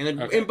trailer,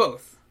 in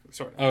both,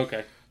 sort of. Oh,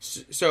 okay.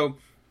 So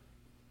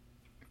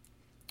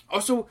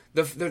also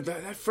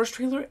that first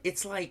trailer,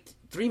 it's like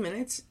 3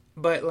 minutes,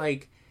 but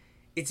like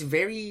it's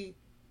very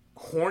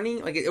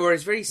horny, like or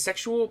it's very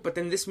sexual. But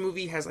then this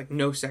movie has like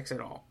no sex at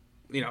all.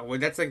 You know,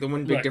 that's like the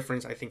one big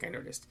difference I think I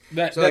noticed.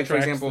 That like, tracks, for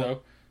example,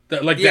 though.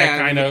 That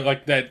kind of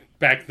like that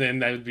back then,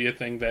 that would be a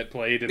thing that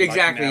played. And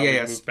exactly. Like now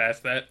we moved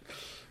past that.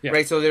 Yeah.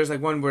 Right. So there's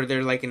like one where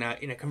they're like in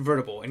a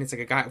convertible, and it's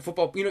like a guy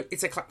football. You know,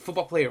 it's a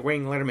football player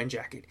wearing a Letterman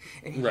jacket,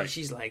 and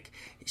she's like,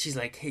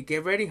 hey,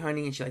 get ready,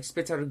 honey, and she like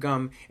spits out her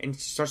gum, and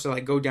she starts to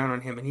like go down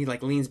on him, and he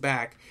like leans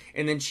back,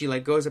 and then she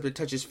like goes up to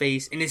touch his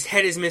face, and his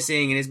head is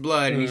missing, and his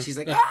blood, and she's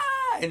like,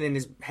 ah, and then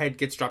his head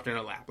gets dropped in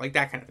her lap, like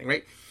that kind of thing,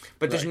 right?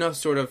 But there's no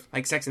sort of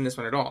like sex in this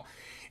one at all,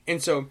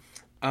 and so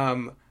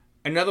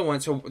another one.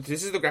 So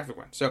this is the graphic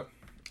one. So.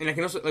 And I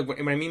can also, like, what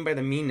I mean by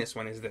the meanness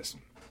one is this.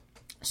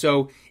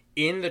 So,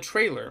 in the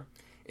trailer,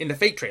 in the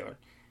fake trailer,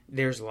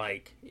 there's,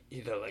 like,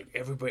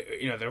 everybody,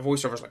 you know, their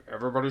voiceover's like,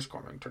 everybody's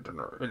coming to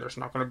dinner, and there's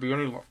not going to be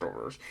any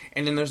leftovers.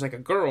 And then there's, like, a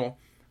girl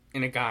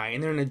and a guy,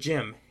 and they're in a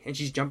gym, and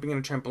she's jumping on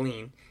a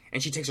trampoline,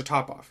 and she takes her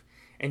top off.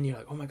 And you're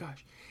like, oh my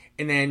gosh.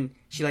 And then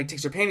she, like,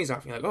 takes her panties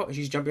off, and you're like, oh,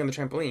 she's jumping on the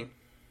trampoline.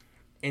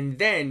 And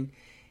then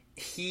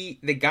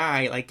the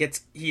guy, like,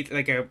 gets,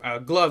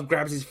 a glove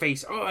grabs his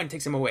face, and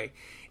takes him away.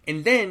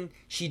 And then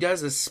she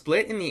does a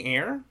split in the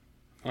air,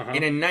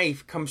 and a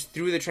knife comes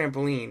through the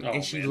trampoline,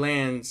 and she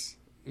lands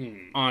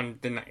on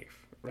the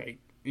knife, right?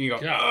 You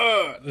go,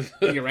 God.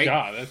 You're right?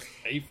 God, that's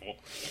hateful.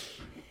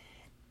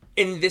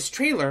 In this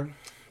trailer,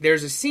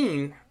 there's a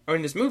scene, or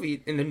in this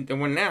movie, in the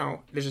one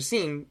now, there's a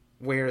scene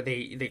where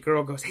the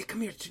girl goes, hey,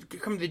 come here,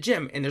 come to the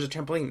gym, and there's a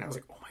trampoline. And I was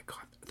like, oh my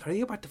God, are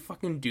they about to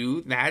fucking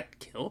do that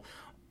kill?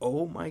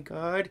 Oh my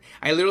God.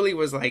 I literally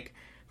was like,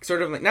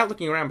 sort of like, not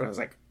looking around, but I was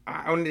like,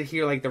 I wanted to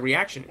hear, like, the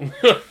reaction.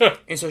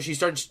 And so she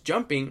starts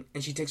jumping,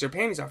 and she takes her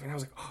panties off, and I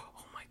was like, oh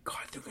my God,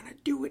 they're gonna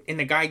do it. And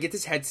the guy gets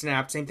his head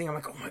snapped, same thing. I'm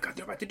like, oh my God,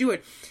 they're about to do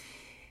it.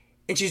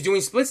 And she's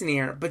doing splits in the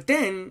air, but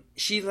then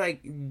she,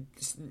 like, you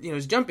know,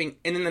 is jumping,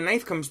 and then the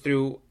knife comes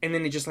through, and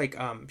then it just, like,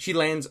 she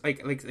lands,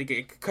 like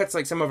it cuts,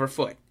 like, some of her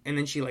foot, and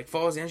then she, like,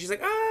 falls down, she's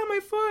like, my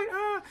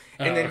foot,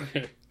 and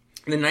then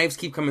the knives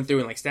keep coming through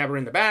and, like, stab her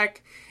in the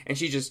back, and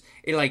she just,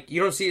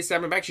 you don't see it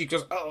stab her back, she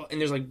goes, and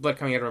there's, like, blood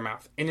coming out of her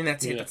mouth, and then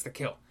that's it, that's the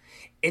kill.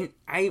 And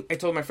I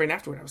told my friend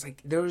afterward, I was like,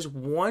 there's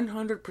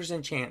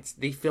 100% chance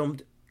they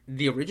filmed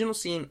the original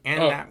scene and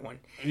that one.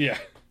 Yeah.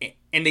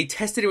 And they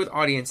tested it with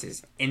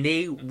audiences, and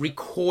they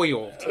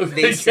recoiled.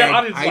 They said,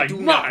 I do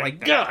not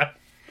like that. God.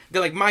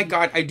 They're like, my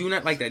God, I do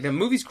not like that. The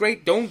movie's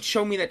great. Don't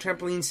show me that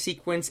trampoline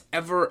sequence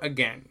ever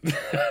again.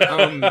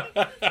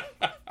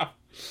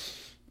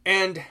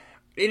 And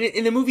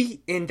in the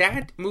movie, in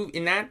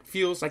that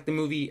feels like the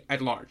movie at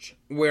large,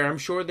 where I'm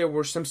sure there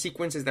were some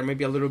sequences that may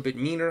be a little bit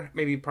meaner,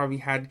 maybe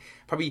probably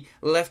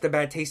left a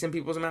bad taste in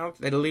people's mouth,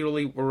 that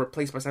literally were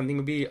replaced by something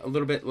maybe a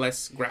little bit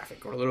less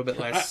graphic or a little bit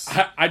less.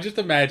 I just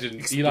imagine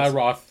explicit. Eli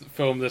Roth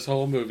filmed this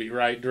whole movie,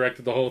 right?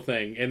 Directed the whole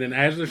thing, and then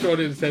as they're showing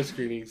it in test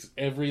screenings,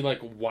 every like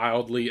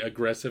wildly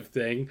aggressive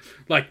thing,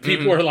 like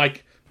people are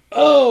like,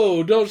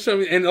 "Oh, don't show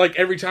me!" And like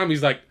every time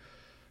he's like.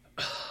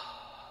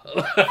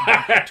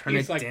 Turn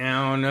it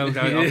down. No,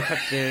 I'll cut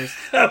this.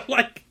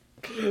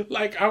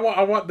 like I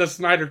want the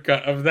Snyder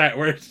cut of that,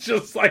 where it's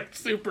just like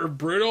super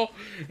brutal.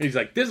 And he's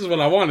like, "This is what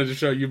I wanted to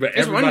show you," but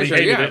everybody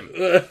hated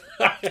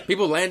it.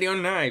 People landing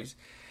on knives.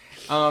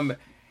 And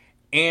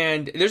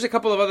there's a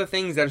couple of other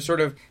things that are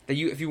sort of that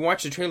if you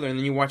watch the trailer and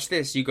then you watch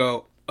this, you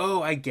go,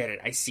 "Oh, I get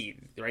it. I see."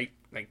 Right?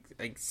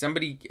 Like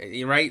somebody,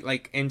 right?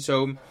 Like, and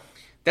so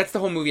that's the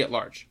whole movie at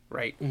large,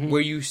 right? Mm-hmm.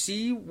 Where you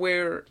see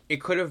where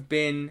it could have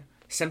been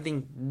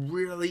something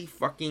really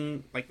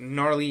fucking like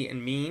gnarly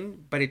and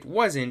mean, but it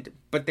wasn't.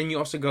 But then you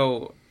also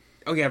go,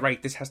 oh yeah,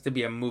 right, this has to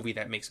be a movie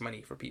that makes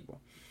money for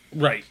people,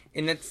 right?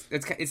 And it's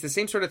the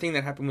same sort of thing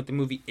that happened with the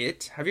movie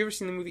It. Have you ever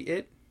seen the movie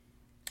It?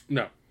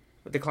 No.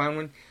 With the clown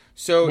one.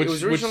 So it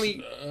was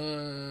originally.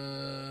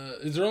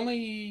 Is there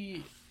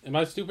only? Am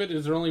I stupid?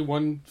 Is there only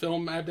one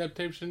film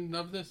adaptation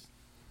of this?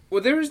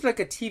 Well, there was like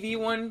a TV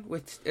one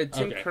with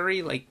Tim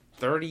Curry like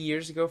 30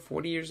 years ago,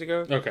 40 years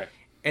ago. Okay.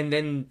 And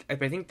then I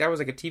think that was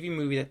like a TV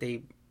movie that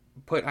they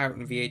put out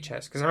in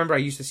VHS, because I remember I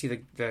used to see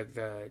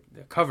the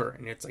cover,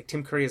 and it's like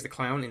Tim Curry as the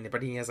clown,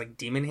 but he has like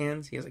demon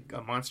hands. He has like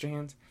monster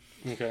hands.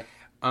 Okay.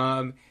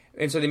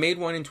 And so they made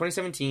one in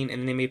 2017, and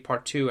then they made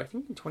part 2, I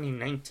think, in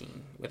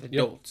 2019 with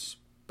adults.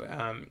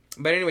 Yep.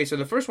 But anyway, so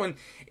the first one,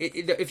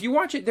 if you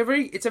watch it,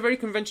 it's a very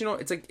conventional.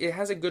 It's like it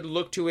has a good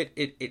look to it.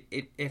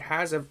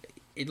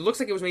 It looks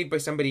like it was made by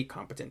somebody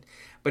competent,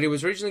 but it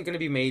was originally going to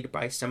be made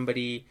by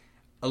somebody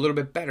a little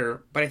bit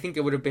better. But I think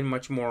it would have been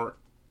much more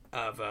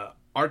of a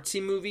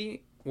artsy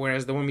movie,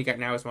 whereas the one we got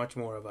now is much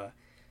more of a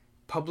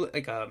public,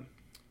 like a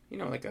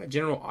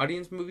general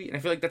audience movie. And I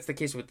feel like that's the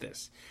case with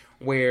this,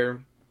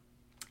 where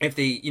if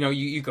they,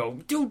 you go,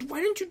 dude, why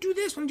didn't you do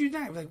this? Why didn't you do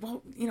that? I'm like,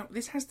 well,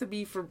 this has to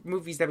be for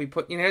movies that we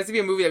put, it has to be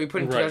a movie that we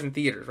put in 2,000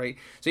 theaters, right?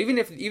 So even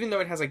though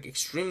it has like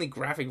extremely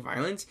graphic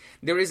violence,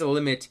 there is a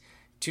limit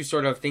to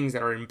sort of things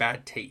that are in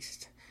bad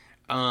taste.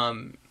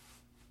 Real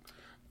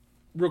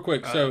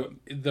quick, so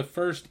the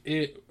first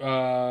who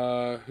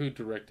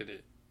directed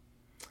it?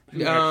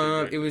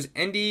 It was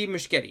Andy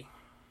Muschietti.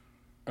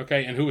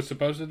 Okay, and who was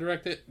supposed to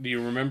direct it? Do you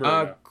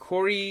remember?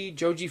 Corey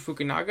Joji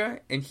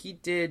Fukunaga, and he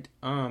did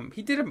a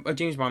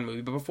James Bond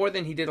movie, but before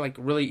then he did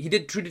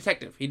True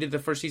Detective. He did the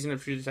first season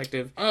of True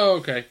Detective. Oh,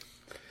 okay.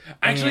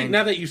 Actually,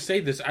 now that you say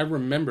this, I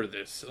remember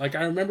this. Like,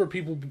 I remember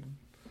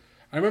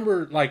I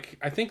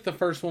think the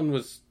first one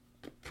was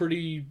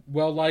pretty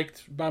well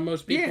liked by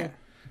most people. Yeah.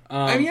 But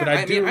I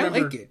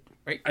like it.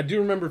 Right? I do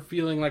remember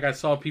feeling like I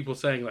saw people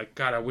saying, like,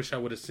 God, I wish I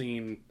would have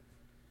seen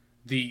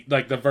the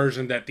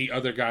version that the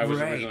other guy was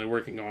originally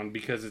working on,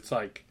 because it's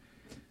like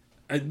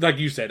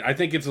you said, I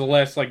think it's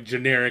less like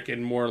generic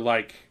and more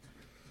like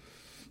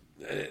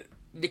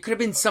it could have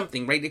been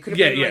something, right? It could have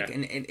been like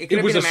it could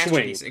have been a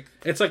masterpiece. Swing.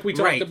 It's like we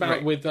talked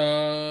about with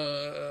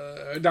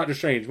Doctor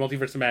Strange,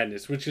 Multiverse of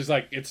Madness, which is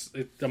like it's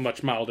a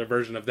much milder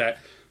version of that.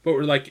 But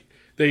we're like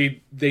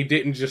they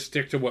didn't just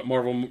stick to what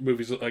Marvel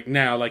movies look like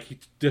now. Like, he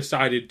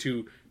decided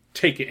to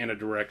take it in a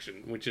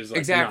direction, which is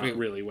like not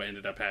really what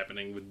ended up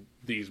happening with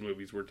these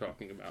movies we're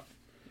talking about.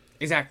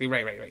 Exactly,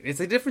 right. It's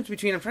the difference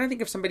between, I'm trying to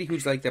think of somebody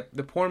who's like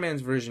the poor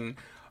man's version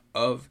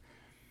of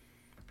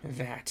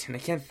that, and I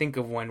can't think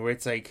of one where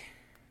it's like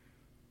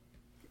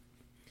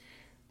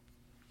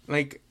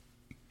I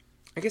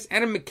guess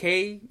Adam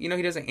McKay, he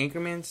does like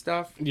Anchorman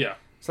stuff. Yeah.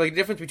 So like the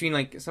difference between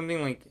like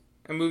something like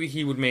a movie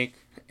he would make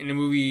and a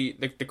movie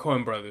like the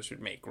Coen brothers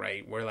would make,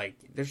 right? Where like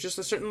there's just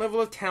a certain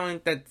level of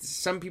talent that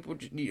some people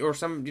or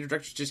some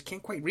directors just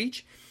can't quite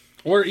reach.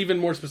 Or even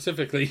more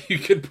specifically, you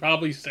could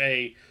probably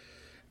say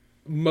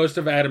most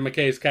of Adam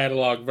McKay's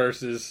catalog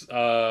versus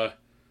The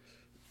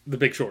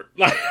Big Short.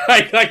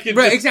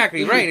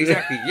 Exactly.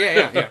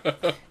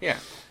 Yeah.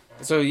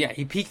 So yeah,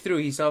 he peeked through.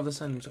 He saw the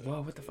sun. He's like,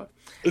 "Whoa, what the fuck?"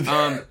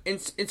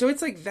 And so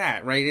it's like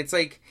that, right? It's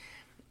like,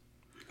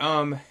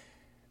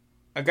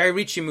 a Guy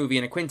Ritchie movie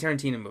and a Quentin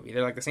Tarantino movie.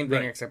 They're like the same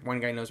thing, except one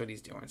guy knows what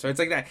he's doing. So it's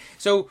like that.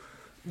 So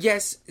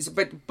yes,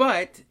 but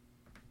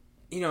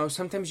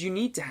sometimes you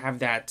need to have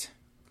that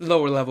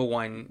lower level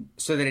one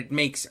so that it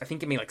makes, I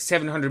think it made like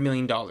 $700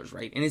 million,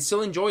 right? And it's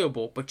still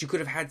enjoyable, but you could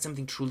have had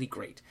something truly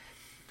great.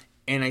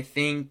 And I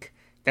think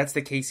that's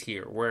the case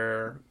here,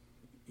 where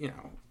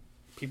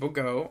people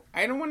go,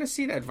 I don't want to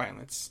see that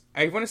violence.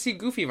 I want to see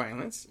goofy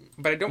violence,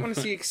 but I don't want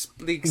to see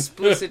the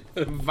explicit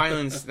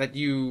violence that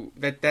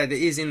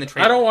is in the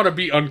trailer. I don't want to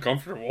be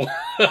uncomfortable.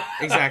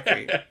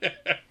 Exactly.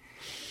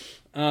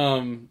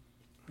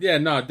 Yeah,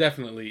 no,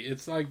 definitely.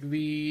 It's like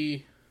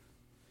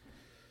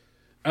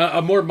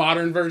a more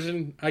modern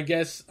version, I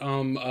guess,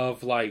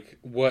 of like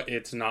what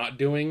it's not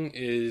doing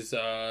is,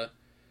 I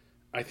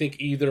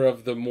think either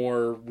of the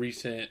more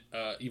recent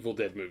Evil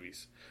Dead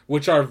movies,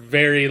 which are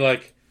very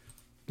like,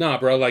 nah,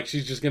 bro, like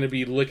she's just going to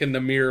be licking the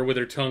mirror with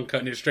her tongue,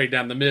 cutting it straight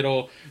down the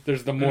middle.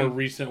 There's the more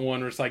recent one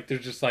where it's like,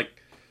 there's just like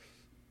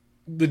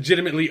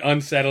legitimately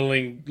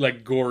unsettling,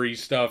 like gory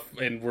stuff,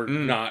 and we're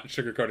not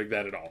sugarcoating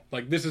that at all.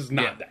 Like, this is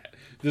not that.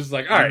 This is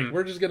like, all right,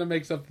 we're just going to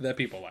make something that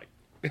people like.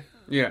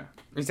 Yeah,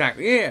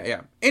 exactly.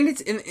 Yeah.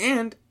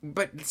 And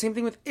but the same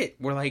thing with it,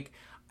 where like,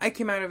 I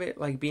came out of it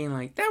like being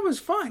like, that was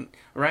fun,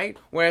 right?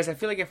 Whereas I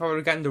feel like if I would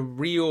have gotten the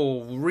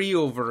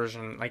real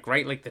version, like,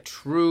 right, like the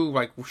true,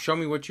 like, show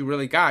me what you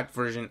really got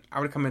version, I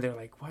would have come in there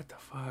like, what the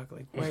fuck?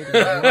 Like, why did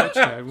I watch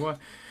that?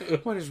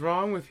 What is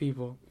wrong with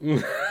people?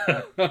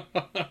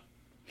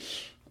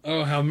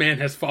 Oh, how man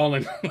has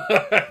fallen.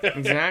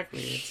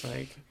 Exactly. It's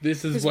like,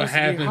 this is what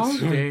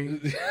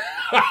happens.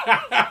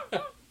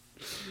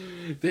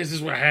 This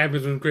is what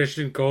happens when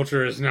Christian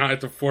culture is not at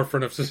the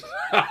forefront of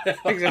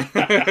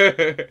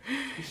society.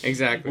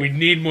 Exactly. We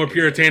need more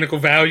puritanical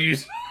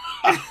values.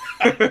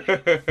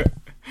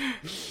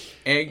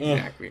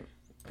 Exactly.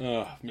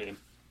 Oh, man.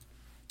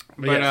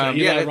 But that's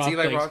Eli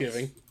Roth.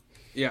 Thanksgiving.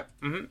 Yeah.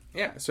 Mm-hmm.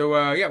 Yeah. So,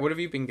 what have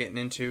you been getting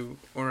into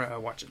or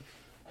watching?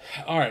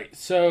 All right.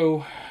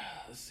 So,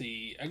 let's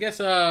see. I guess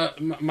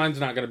mine's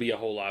not going to be a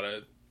whole lot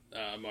of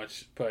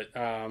much, but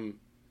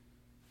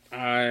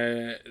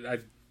I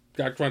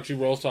got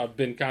Crunchyroll, so I've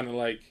been kind of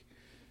like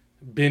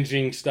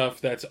binging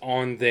stuff that's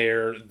on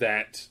there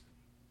that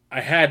I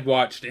had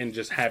watched and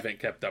just haven't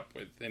kept up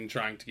with, and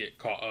trying to get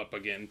caught up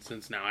again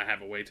since now I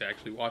have a way to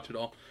actually watch it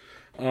all.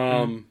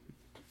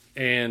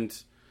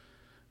 And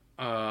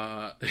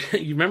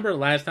you remember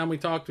last time we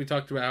talked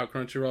about how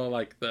Crunchyroll,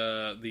 like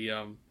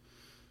the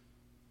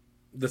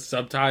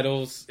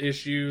subtitles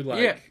issue,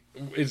 like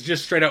it's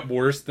just straight up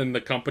worse than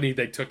the company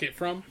they took it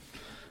from.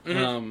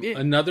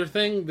 Another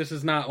thing, this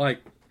is not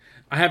like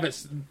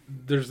it's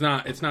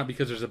not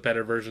because there's a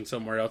better version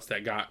somewhere else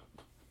that got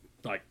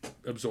like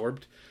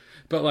absorbed,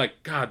 but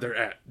like, God, their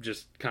app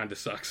just kind of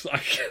sucks.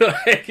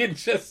 Like it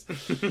just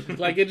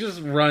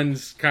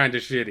runs kind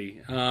of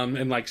shitty,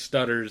 and like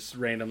stutters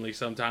randomly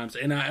sometimes.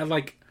 And I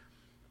like,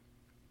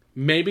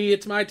 maybe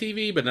it's my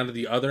TV, but none of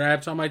the other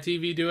apps on my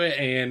TV do it.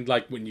 And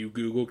like when you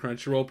Google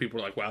Crunchyroll,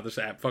 people are like, "Wow, this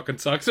app fucking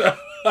sucks."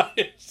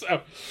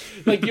 So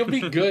like, you'll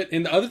be good.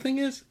 And the other thing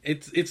is,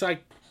 it's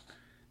like,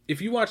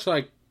 if you watch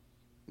like,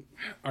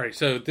 all right,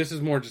 so this is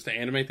more just an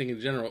anime thing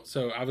in general.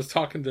 So I was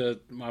talking to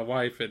my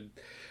wife, and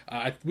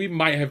we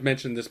might have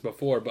mentioned this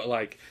before, but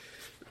like,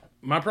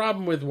 my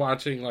problem with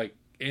watching like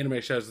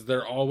anime shows is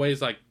they're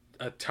always like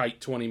a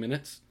tight 20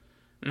 minutes.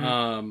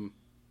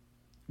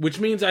 Which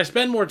means I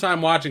spend more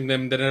time watching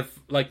them than if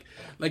like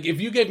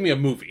if you gave me a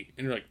movie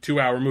and you're like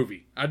 2-hour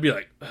movie, I'd be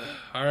like,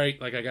 all right,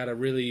 like I gotta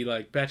really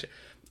like batch it.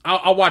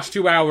 I'll watch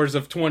 2 hours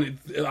of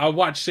 20. I'll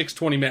watch 6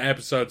 20-minute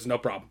episodes, no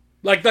problem.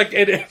 Like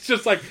it's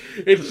just like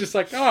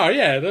oh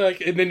yeah,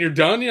 like, and then you're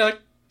done. You're like,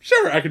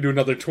 sure, I can do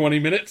another 20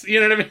 minutes.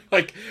 You know what I mean?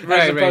 Like,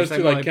 as opposed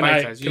to like, can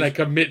I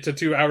commit to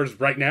 2 hours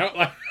right now?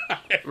 Like,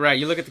 right.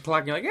 You look at the clock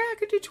and you're like, yeah, I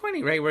could do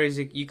 20. Right. Whereas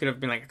you could have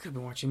been like, I could have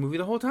been watching a movie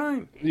the whole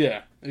time.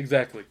 Yeah,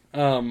 exactly.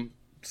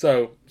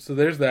 So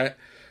there's that.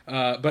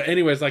 But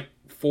anyways, like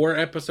 4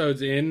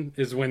 episodes in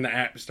is when the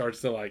app starts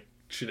to like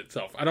shit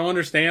itself. I don't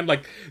understand.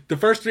 Like, the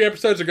first 3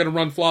 episodes are going to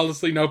run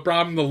flawlessly, no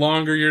problem. The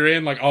longer you're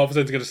in, like, all of a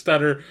sudden it's going to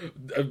stutter.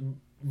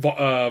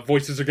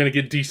 Voices are going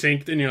to get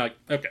desynced, and you're like,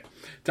 okay,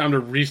 time to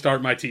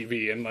restart my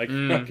TV and like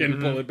fucking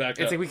pull it back up.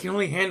 It's like, we can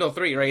only handle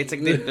 3, right? It's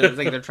like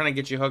they're trying to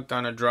get you hooked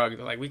on a drug.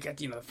 They're like, we got,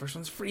 the first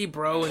one's free,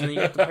 bro, and then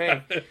you have to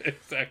pay.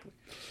 Exactly.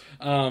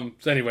 So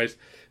anyways,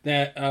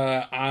 that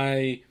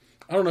I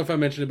don't know if I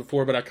mentioned it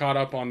before, but I caught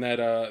up on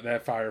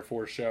that Fire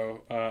Force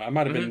show. I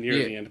might have been near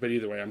the end, but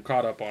either way, I'm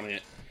caught up on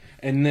it.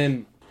 And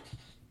then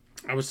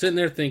I was sitting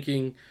there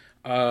thinking,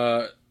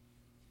 I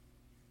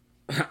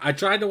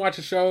tried to watch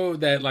a show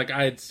that like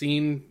I had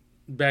seen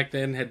back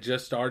then, had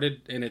just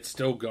started, and it's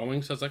still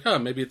going. So I was like, oh,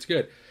 maybe it's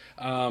good.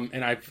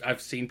 And I've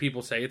seen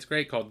people say it's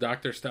great, called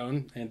Dr.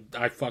 Stone, and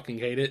I fucking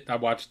hate it. I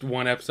watched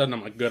 1 episode and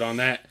I'm like, good on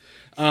that.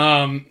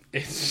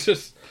 It's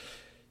just,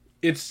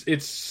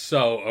 it's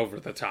so over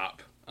the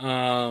top.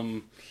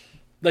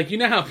 Like, you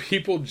know how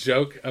people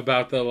joke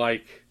about the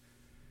like,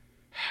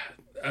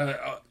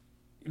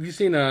 have you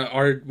seen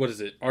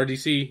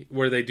RDC,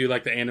 where they do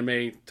like the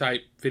anime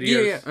type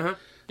videos?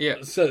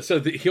 Yeah. So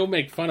he'll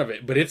make fun of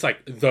it, but it's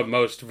like the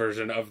most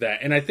version of that,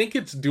 and I think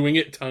it's doing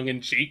it tongue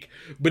in cheek,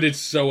 but it's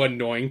so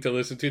annoying to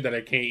listen to that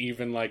I can't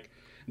even like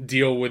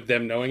deal with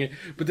them knowing it.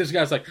 But this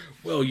guy's like,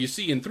 well, you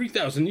see, in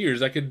 3,000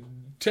 years, I could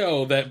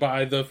tell that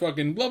by the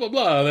fucking blah blah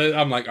blah.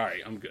 I'm like, all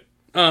right, I'm good.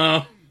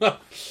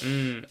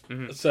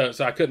 So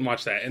I couldn't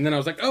watch that, and then I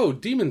was like, oh,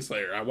 Demon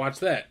Slayer. I watched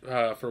that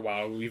for a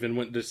while. We even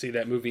went to see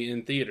that movie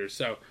in theaters.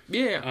 So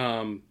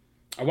yeah,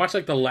 I watched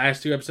like the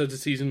last 2 episodes of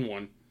season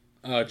 1,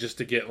 just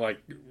to get like,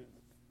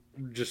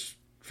 just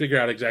figure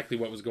out exactly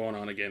what was going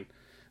on again.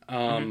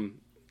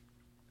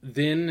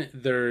 Then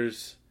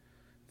there's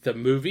the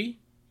movie,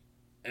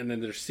 and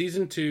then there's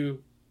season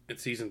 2 and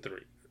season 3,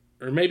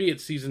 or maybe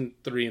it's season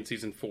 3 and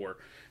season 4.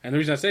 And the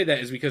reason I say that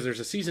is because there's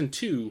a season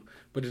 2,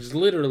 but it's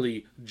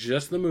literally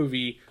just the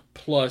movie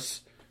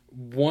plus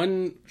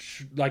 1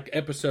 like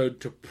episode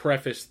to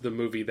preface the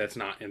movie that's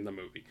not in the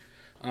movie.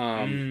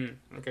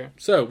 Okay.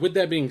 So with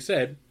that being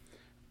said,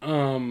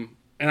 and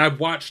I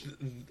watched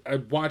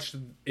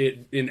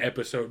it in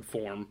episode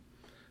form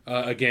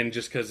again,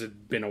 just because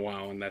it'd been a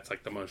while, and that's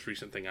like the most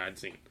recent thing I'd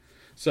seen.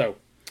 So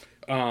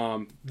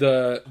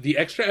the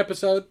extra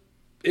episode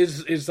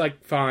is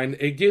like fine.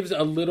 It gives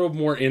a little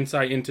more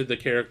insight into the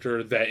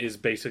character that is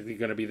basically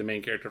going to be the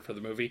main character for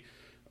the movie,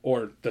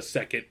 or the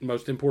second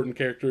most important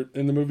character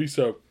in the movie.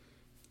 So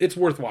it's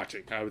worth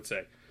watching, I would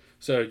say.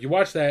 So you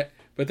watch that,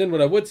 but then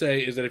what I would say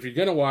is that if you're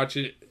going to watch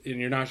it and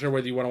you're not sure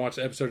whether you want to watch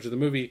the episodes of the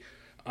movie,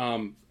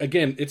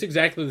 again, it's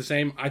exactly the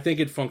same. I think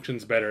it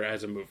functions better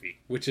as a movie,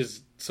 which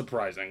is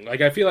surprising.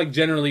 Like, I feel like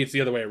generally it's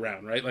the other way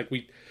around, right? Like,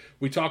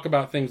 we talk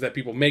about things that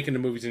people make into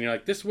movies, and you're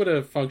like, this would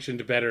have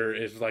functioned better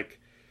if like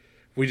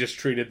we just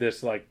treated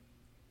this like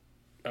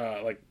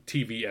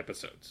TV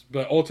episodes.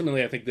 But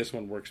ultimately, I think this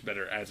one works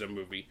better as a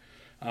movie.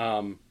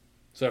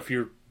 So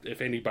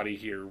if anybody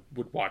here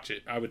would watch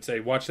it, I would say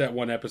watch that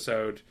 1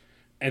 episode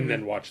and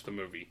then watch the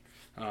movie,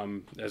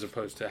 as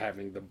opposed to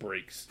having the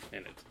breaks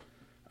in it.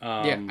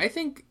 I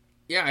think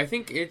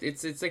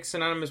it's like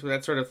synonymous with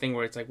that sort of thing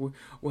where it's like,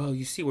 well,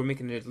 you see, we're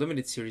making a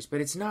limited series,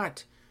 but it's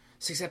not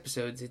 6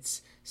 episodes.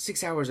 It's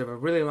 6 hours of a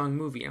really long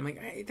movie. I'm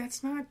like,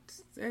 that's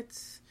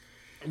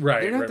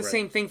Right. They're not right, the right.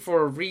 same thing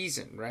for a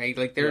reason, right?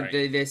 Like Right.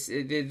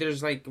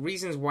 there's like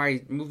reasons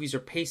why movies are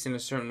paced in a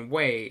certain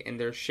way and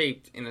they're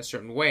shaped in a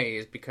certain way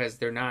is because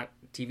they're not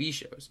TV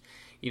shows.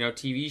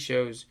 TV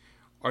shows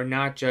are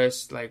not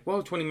just like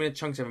 20-minute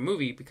chunks of a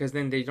movie, because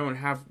then they don't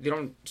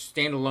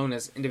stand alone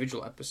as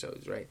individual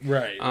episodes, right?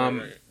 Right.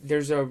 Right.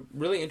 There's a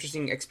really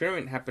interesting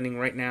experiment happening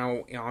right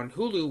now on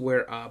Hulu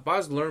where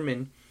Baz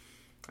Luhrmann,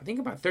 I think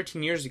about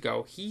 13 years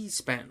ago, he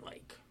spent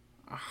like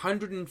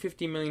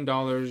 $150 million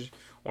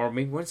or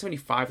maybe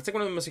 175. It's like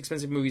one of the most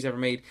expensive movies ever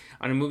made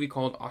on a movie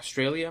called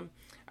Australia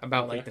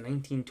about like the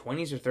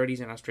 1920s or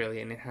 30s in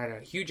Australia, and it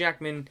had Hugh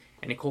Jackman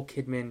and Nicole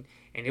Kidman,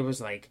 and it was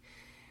like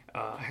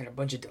had a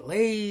bunch of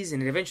delays,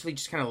 and it eventually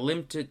just kind of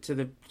limped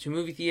to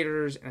movie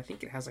theaters, and I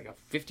think it has like a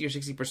 50 or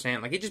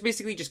 60%. Like it just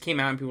basically just came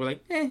out, and people were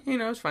like,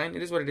 it's fine.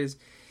 It is what it is.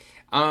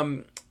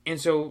 And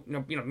so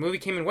the movie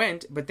came and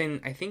went, but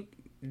then I think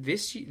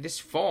this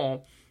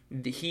fall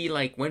he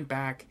like went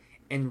back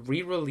and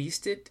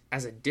re-released it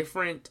as a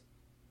different.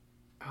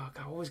 Oh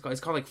God, what was it called?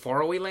 It's called like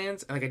Faraway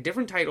Lands, like a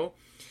different title,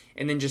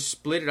 and then just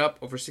split it up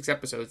over 6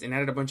 episodes and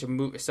added a bunch of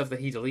stuff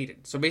that he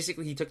deleted. So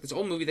basically, he took this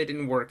old movie that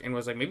didn't work and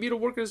was like, maybe it'll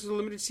work as a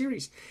limited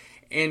series.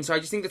 And so I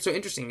just think that's so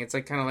interesting. It's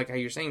like kind of like how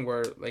you're saying,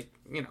 where like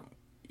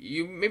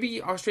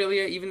maybe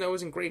Australia, even though it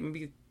wasn't great,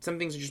 maybe some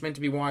things are just meant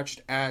to be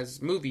watched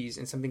as movies,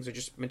 and some things are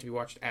just meant to be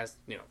watched as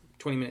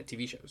 20-minute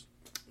TV shows.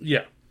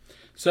 Yeah.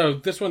 So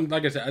this one,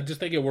 like I said, I just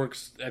think it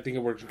works. I think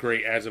it works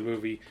great as a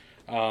movie,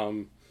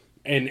 and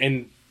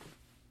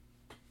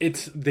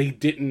they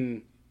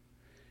didn't.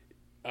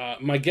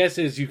 My guess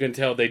is you can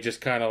tell they just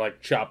kind of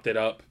like chopped it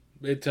up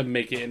to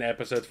make it in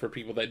episodes for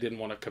people that didn't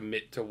want to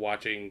commit to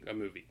watching a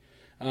movie.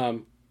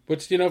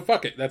 Which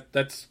fuck it,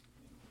 that's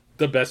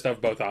the best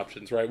of both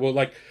options, right? Well,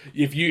 like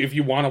if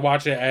you want to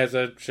watch it as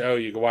a show,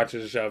 you can watch it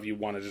as a show. If you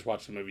want to just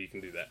watch the movie, you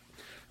can do that.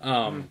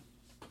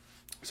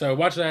 So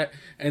watch that,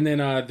 and then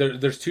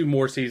there's 2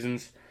 more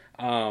seasons.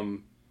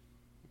 One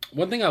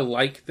thing I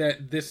like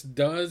that this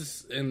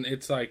does, and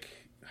it's like,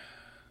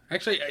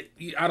 actually,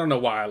 I don't know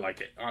why I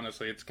like it.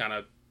 Honestly, it's kind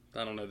of,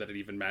 I don't know that it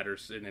even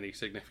matters in any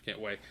significant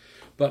way,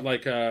 but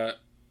like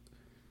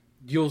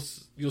you'll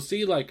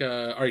see like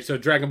all right, so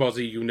Dragon Ball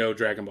Z,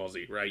 Dragon Ball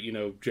Z, right?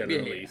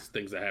 Generally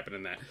things that happen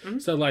in that. Mm-hmm.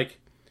 So like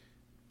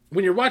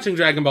when you're watching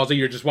Dragon Ball Z,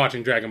 you're just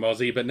watching Dragon Ball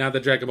Z, but now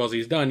that Dragon Ball Z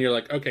is done, you're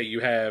like, okay,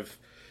 you have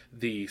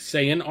the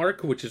Saiyan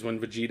arc, which is when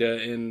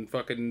Vegeta and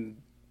and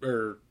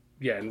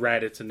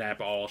Raditz and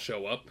Nappa all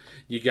show up.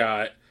 You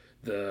got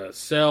the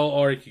Cell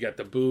arc, you got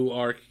the Buu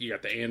arc, you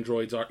got the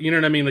Androids arc. You know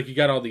what I mean? Like you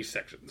got all these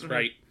sections, mm-hmm.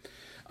 right?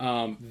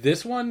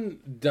 This one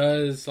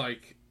does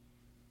like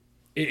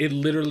it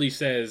literally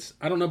says,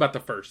 I don't know about the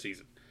first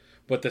season,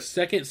 but the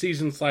second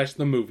season /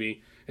 the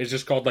movie is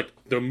just called like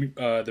the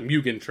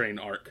Mugen Train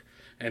arc,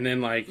 and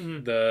then like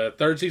mm-hmm. the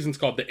third season's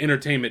called the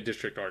Entertainment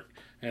District arc,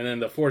 and then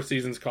the fourth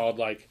season's called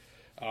like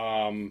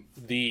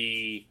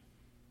the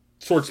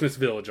Swordsmith's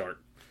Village arc.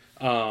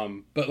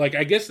 But like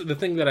I guess the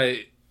thing that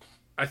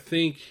I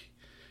think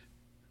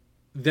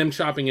them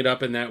chopping it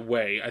up in that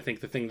way, I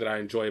think the thing that I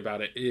enjoy about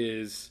it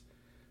is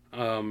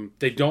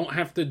they don't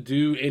have to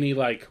do any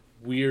like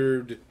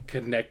weird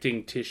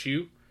connecting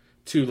tissue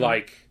to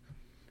like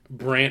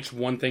branch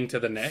one thing to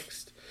the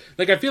next.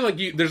 Like I feel like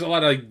there's a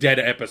lot of like dead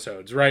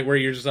episodes, right, where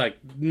you're just like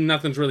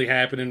nothing's really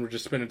happening. We're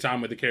just spending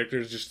time with the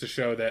characters just to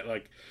show that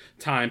like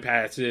time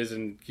passes,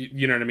 and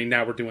you know what I mean.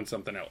 Now we're doing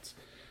something else.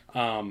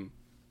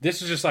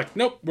 This is just like,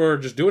 nope, we're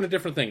just doing a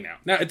different thing now.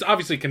 Now it's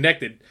obviously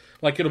connected.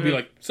 Like it'll be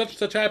like such and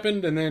such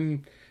happened, and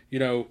then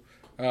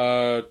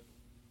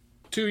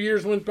 2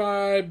 years went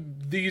by,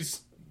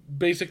 these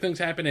basic things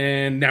happen,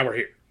 and now we're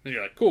here. And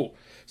you're like, cool.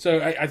 So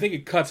I think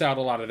it cuts out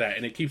a lot of that,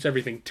 and it keeps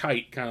everything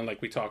tight, kind of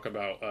like we talk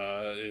about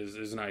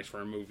is nice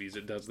for movies.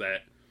 It does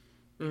that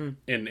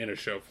in a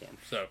show form.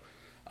 So,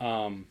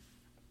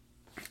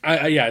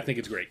 I think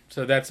it's great.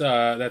 So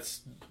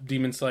that's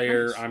Demon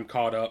Slayer. Nice. I'm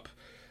caught up.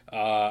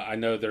 I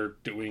know they're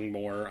doing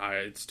more.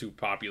 It's too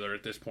popular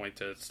at this point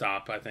to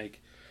stop, I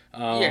think.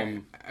 Yeah,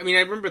 I mean,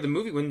 I remember the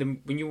movie when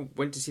you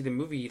went to see the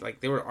movie.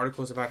 Like there were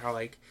articles about how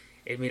like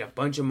it made a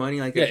bunch of money.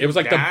 Like it was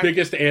like the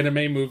biggest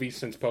anime movie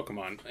since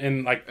Pokemon.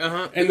 And like,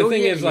 and the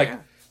thing is, like,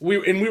 we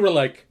were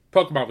like,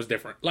 Pokemon was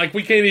different. Like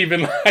we can't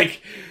even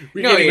like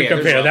can't even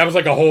compare. That was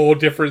like a whole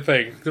different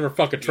thing. There were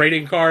fucking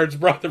trading cards,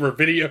 bro. There were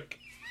video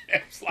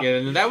games. Like,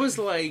 yeah, that was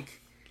like.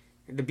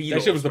 The Beatles,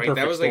 that shit was the perfect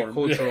That was like a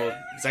storm. cultural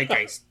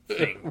zeitgeist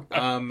thing.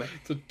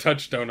 It's a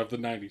touchstone of the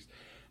 90s.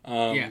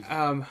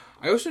 I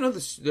also know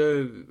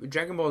the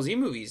Dragon Ball Z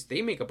movies,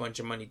 they make a bunch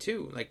of money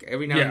too. Like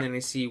every now and then I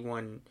see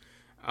one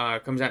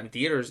comes out in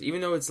theaters,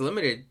 even though it's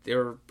limited,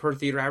 their per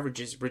theater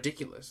average is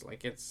ridiculous.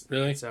 Like it's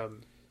a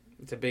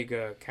big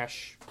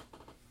cash.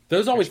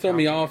 Those always throw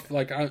me off,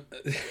 like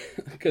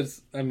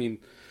because I mean,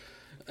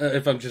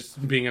 if I'm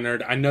just being a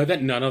nerd, I know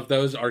that none of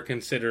those are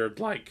considered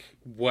like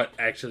what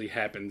actually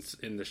happens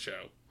in the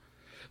show.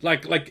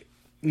 Like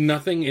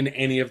nothing in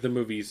any of the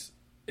movies,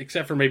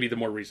 except for maybe the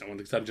more recent ones,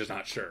 because I'm just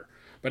not sure.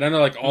 But I know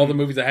like all the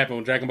movies that happened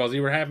when Dragon Ball Z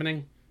were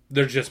happening,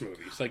 they're just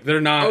movies. Like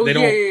they're not. Oh, they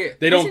don't. yeah.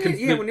 They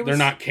don't. They're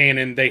not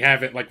canon. They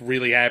haven't like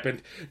really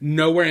happened.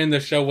 Nowhere in the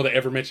show will they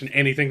ever mention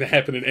anything that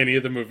happened in any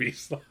of the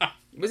movies.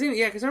 Wasn't it?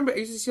 Yeah, because I remember I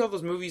used to see all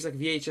those movies like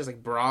VHS,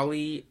 like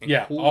Brawley and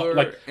yeah, Cooler.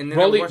 like and then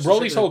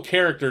Broly's whole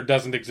character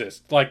doesn't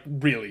exist. Like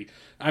really.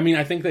 I mean,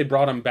 I think they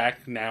brought him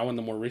back now in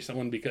the more recent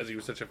one because he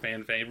was such a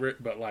fan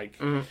favorite. But like,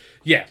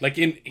 yeah, like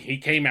he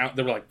came out.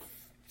 There were like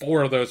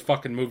 4 of those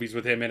fucking movies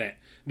with him in it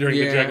during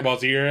the Dragon Ball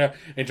Z era,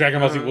 and Dragon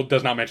Ball Z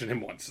does not mention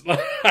him once.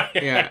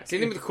 Yeah, same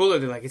thing with Cooler.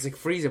 They're like, it's like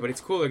Frieza, but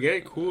it's Cooler. Get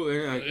it,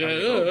 Cooler.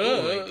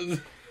 Like,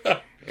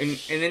 and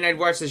then I'd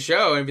watch the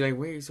show and be like,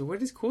 wait, so where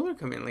does Cooler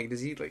come in? Like, does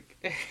he like?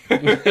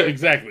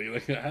 Exactly.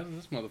 Like, how's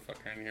this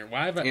motherfucker in here?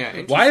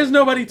 Why is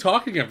nobody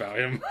talking about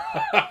him?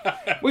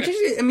 Which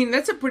is, I mean,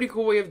 that's a pretty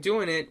cool way of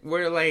doing it.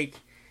 Where like,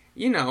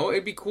 you know,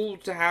 it'd be cool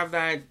to have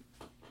that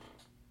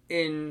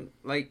in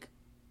like.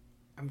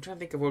 I'm trying to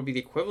think of what would be the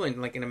equivalent,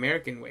 like in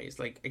American ways.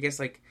 Like, I guess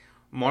like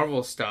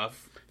Marvel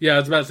stuff. Yeah, I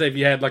was about to say if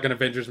you had like an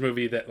Avengers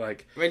movie that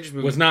like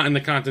was not in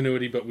the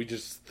continuity, but we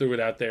just threw it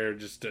out there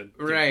just to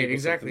right,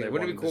 exactly.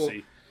 Wouldn't it be cool?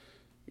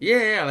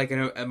 Yeah, like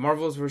a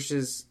Marvels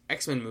versus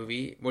X-Men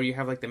movie where you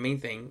have like the main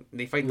thing,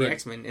 they fight the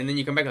X-Men, and then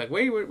you come back like,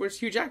 wait, where's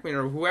Hugh Jackman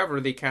or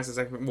whoever they cast as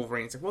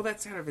Wolverine? It's like, well,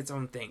 that's kind of its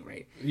own thing,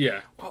 right?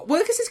 Yeah.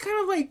 Well, I guess it's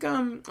kind of like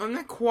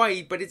not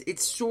quite, but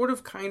it's sort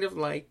of kind of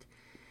like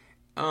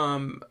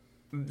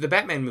the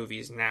Batman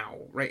movies now,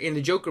 right? In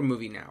the Joker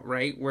movie now,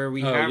 right? Where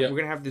we're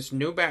gonna have this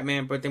new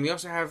Batman, but then we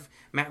also have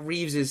Matt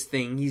Reeves'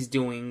 thing he's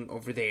doing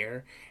over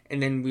there,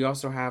 and then we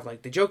also have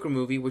like the Joker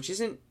movie, which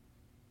isn't,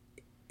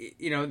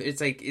 you know, it's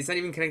like it's not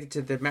even connected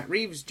to the Matt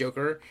Reeves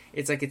Joker.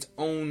 It's like its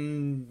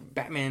own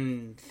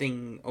Batman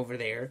thing over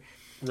there,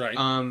 right?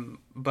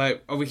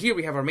 But over here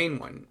we have our main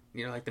one,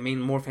 you know, like the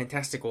main more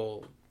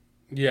fantastical,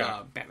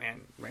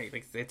 Batman, right?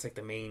 Like it's like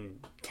the main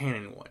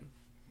canon one.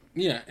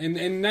 Yeah,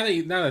 and now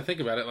that I think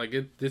about it, like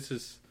this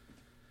is,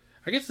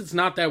 I guess it's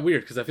not that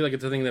weird because I feel like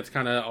it's a thing that's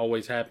kind of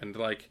always happened.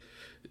 Like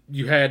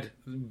you had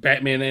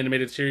Batman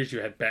animated series, you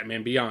had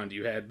Batman Beyond,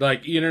 you had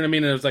like, you know what I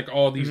mean? It was like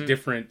all these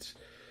different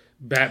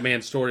Batman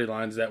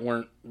storylines that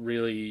weren't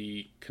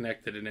really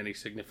connected in any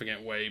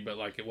significant way, but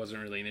like it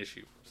wasn't really an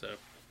issue. So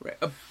right.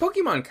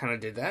 Pokemon kind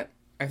of did that.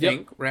 I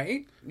think,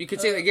 right? You could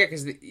say that, yeah,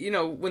 because, you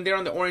know, when they're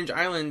on the Orange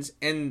Islands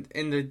and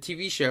in the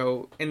TV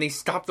show, and they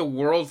stop the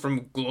world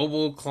from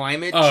global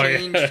climate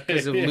change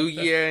because of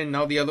Lugia and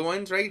all the other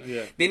ones, right?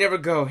 Yeah. They never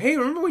go, hey,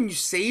 remember when you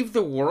saved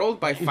the world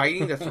by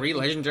fighting the 3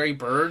 legendary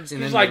birds?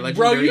 And then like,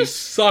 legendary... bro, you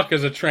suck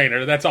as a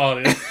trainer. That's all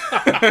it is.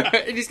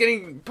 And just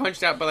getting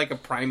punched out by like a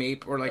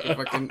primate or like a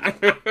fucking...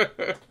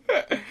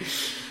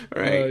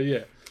 right?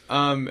 Yeah.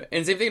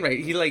 And same thing, right?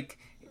 He like...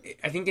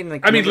 I think in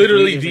like... I mean,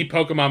 literally the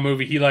Pokemon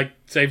movie, he like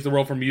saves the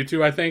world from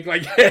Mewtwo, I think.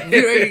 Like,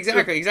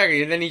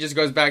 exactly. And then he just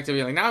goes back to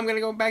being like, now I'm going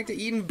to go back to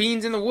eating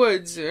beans in the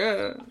woods.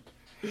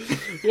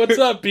 What's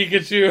up,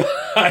 Pikachu?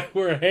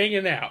 We're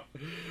hanging out.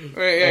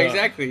 Right, yeah,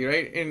 exactly,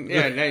 right? And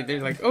yeah, they're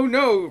like, oh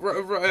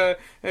no,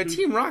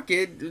 Team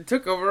Rocket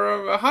took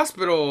over a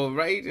hospital,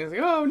 right? And it's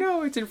like, oh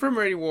no, it's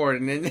infirmary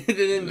ward. And then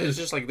there's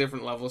just like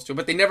different levels to it.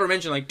 But they never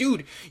mention like,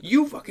 dude,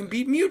 you fucking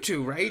beat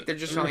Mewtwo, right? They're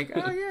just like,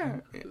 oh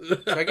yeah.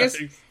 So I guess,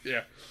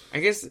 I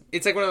guess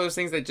it's like one of those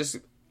things that just,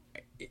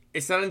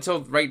 it's not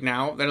until right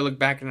now that I look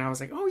back and I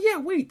was like, oh yeah,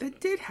 wait, that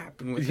did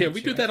happen with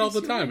we do that all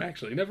the time,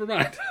 actually. Never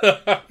mind.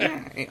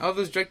 Yeah, all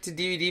those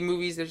direct-to-DVD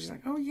movies, they're just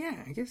like, oh yeah,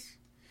 I guess.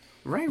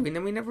 Right, and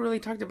then we never really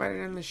talked about it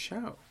in the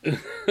show. And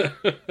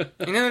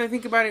now that I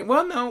think about it,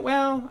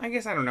 I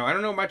guess I don't know. I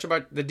don't know much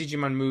about the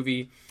Digimon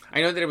movie.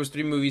 I know that it was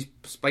 3 movies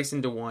spliced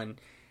into one.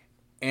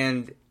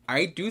 And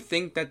I do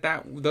think that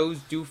those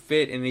do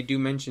fit, and they do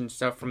mention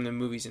stuff from the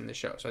movies in the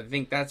show. So I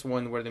think that's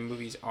one where the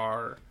movies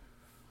are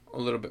a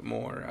little bit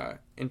more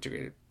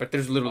integrated. But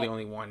there's literally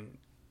only one.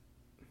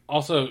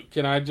 Also,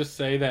 can I just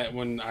say that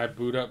when I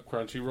boot up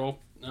Crunchyroll,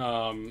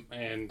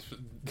 and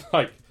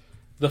like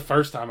the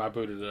first time I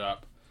booted it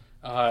up,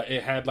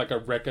 it had like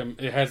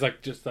it has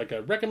like just like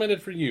a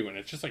recommended for you, and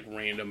it's just like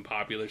random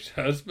popular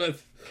shows, but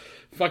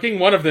fucking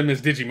one of them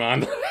is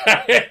Digimon.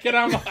 And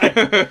I'm like,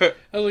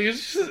 I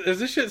was like, is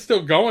this shit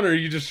still going, or are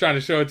you just trying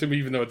to show it to me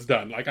even though it's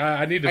done? Like,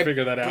 I need to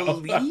figure that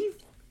out.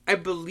 I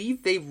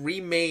believe they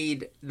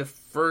remade the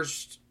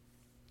first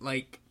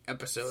like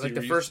episode, series? Like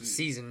the first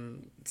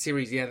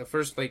series, yeah, the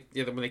first like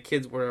when the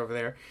kids were over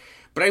there.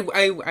 But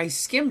I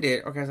skimmed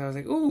it because I was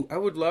like, ooh, I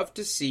would love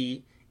to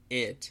see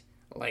it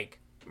like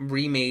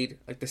remade,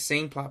 like the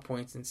same plot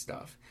points and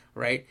stuff,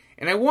 right?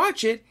 And I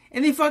watch it,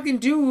 and they fucking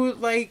do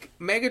like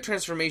mega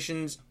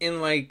transformations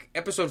in like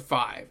episode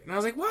 5, and I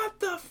was like, what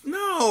the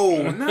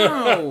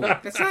no,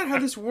 that's not how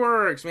this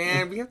works,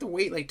 man. We have to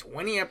wait like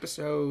 20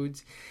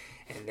 episodes,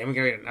 and then we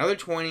gotta wait another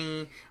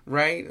 20,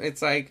 right?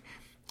 It's like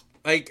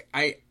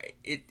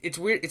it's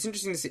weird. It's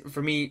interesting to see,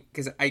 for me,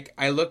 because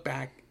I look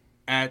back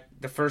at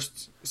the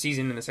first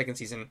season and the second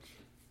season,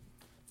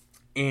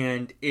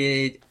 and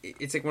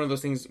it's like one of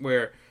those things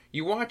where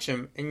you watch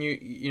them and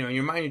you know in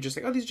your mind you're just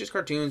like, oh, these are just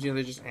cartoons, you know,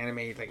 they're just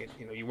animated, like,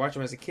 you know, you watch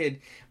them as a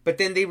kid. But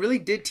then they really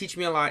did teach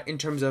me a lot in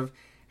terms of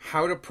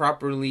how to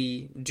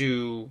properly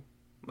do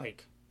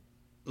like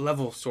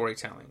level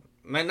storytelling.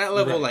 Not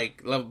level Right.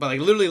 like level, but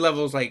like literally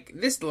levels. Like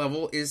this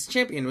level is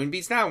champion when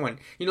beats that one.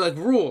 You know, like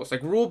rules,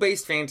 like rule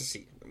based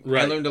fantasy.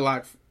 Right. I learned a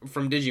lot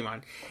from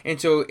Digimon, and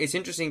so it's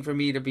interesting for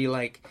me to be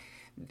like,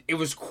 it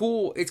was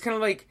cool. It's kind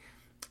of like,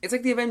 it's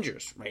like the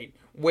Avengers, right?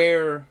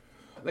 Where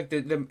like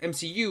the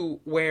MCU,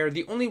 where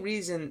the only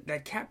reason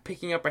that Cap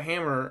picking up a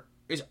hammer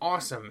is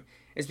awesome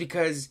is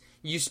because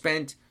you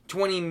spent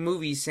 20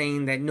 movies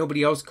saying that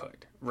nobody else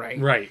could, right?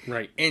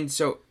 Right. And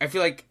so I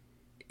feel like,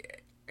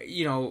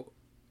 you know,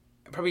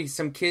 probably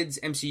some kids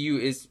MCU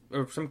is,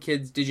 or some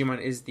kids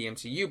Digimon is the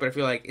MCU, but I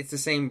feel like it's the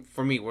same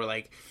for me, where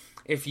like,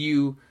 if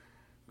you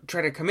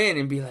try to come in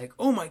and be like,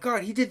 oh my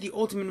god, he did the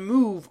ultimate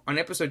move on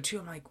episode 2,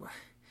 I'm like,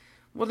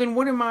 well then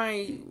what am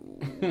I,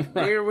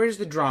 where's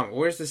the drama,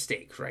 where's the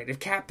stakes, right? If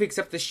Cap picks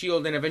up the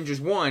shield in Avengers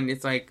 1,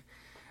 it's like,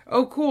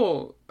 oh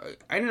cool,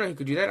 I didn't know he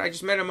could do that, I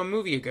just met him a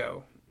movie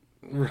ago.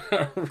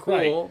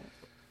 Cool.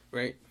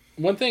 Right.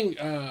 One thing,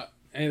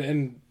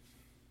 and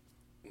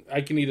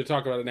I can either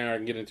talk about it now or I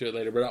can get into it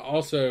later, but I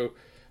also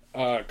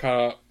caught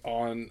up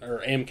on,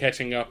 or am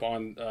catching up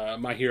on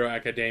My Hero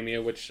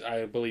Academia, which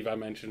I believe I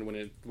mentioned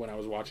when I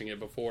was watching it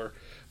before.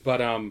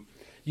 But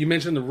you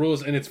mentioned the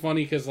rules, and it's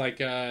funny because like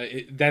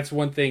that's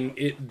one thing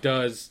it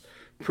does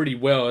pretty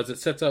well, is it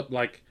sets up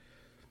like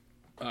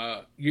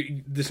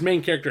this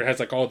main character has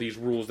like all these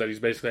rules that he's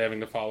basically having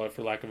to follow,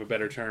 for lack of a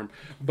better term.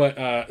 But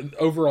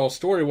overall,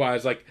 story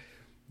wise, like,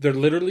 they're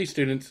literally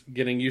students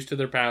getting used to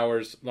their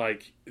powers.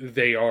 Like,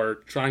 they are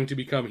trying to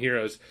become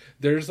heroes.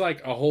 There's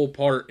like a whole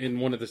part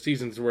in one of the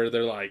seasons where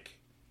they're like,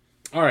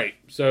 all right,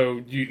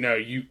 so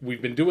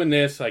we've been doing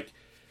this, like,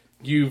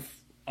 you've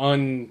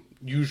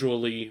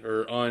unusually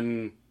or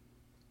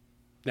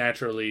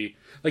unnaturally,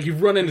 like,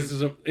 you've run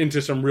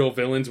into some real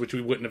villains, which we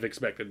wouldn't have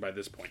expected by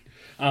this point.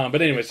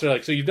 But anyway, so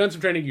you've done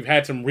some training, you've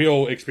had some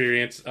real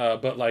experience,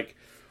 but like,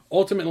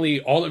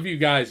 ultimately, all of you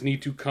guys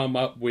need to come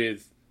up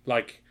with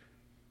like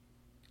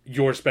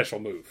your special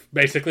move.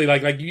 Basically,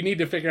 like you need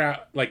to figure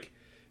out like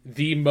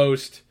the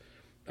most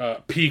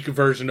peak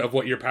version of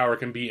what your power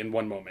can be in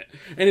one moment.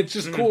 And it's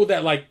just cool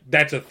that like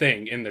that's a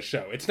thing in the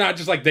show. It's not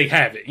just like they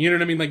have it. You know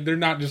what I mean? Like, they're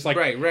not just like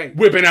right.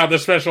 whipping out the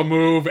special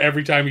move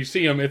every time you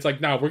see them. It's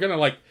like, no, we're gonna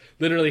like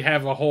literally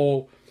have a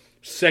whole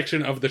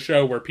section of the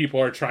show where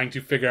people are trying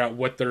to figure out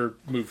what their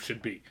move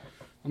should be.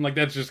 I'm like,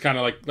 that's just kind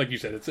of like you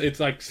said, it's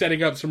like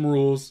setting up some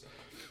rules,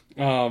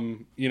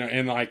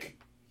 and like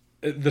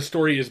the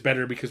story is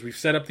better because we've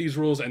set up these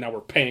rules and now we're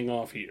paying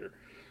off here.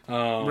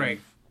 Right.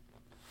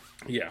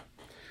 Yeah.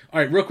 All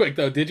right, real quick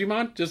though,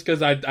 Digimon, just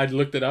because I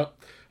looked it up.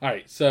 All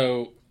right,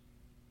 so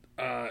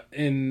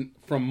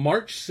from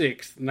March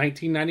 6th,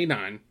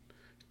 1999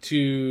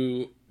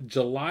 to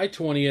July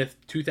 20th,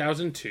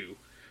 2002,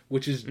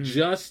 which is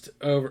just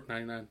over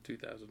 99,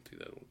 2000,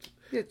 2001.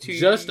 Yeah,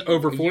 just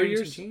over 4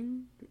 years.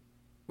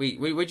 Wait,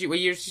 what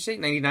years did you say?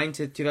 99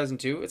 to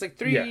 2002? It's like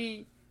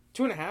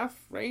 2.5,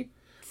 right?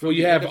 Well,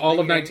 you have all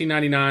of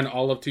 1999,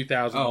 all of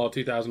 2000, all of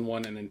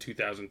 2001, and then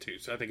 2002.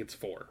 So I think it's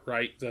 4,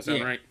 right? Does that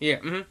sound right? Yeah.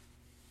 Mm-hmm.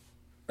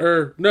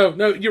 Or no,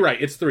 you're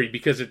right. It's 3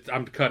 because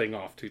I'm cutting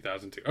off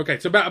 2002. Okay,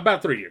 so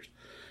about 3 years.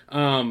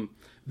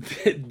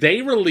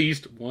 They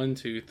released 1,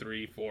 2,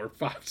 3, 4,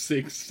 5,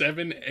 6,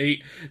 7,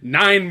 8,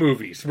 9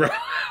 movies, bro.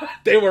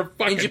 They were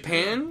fucking in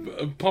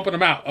Japan pumping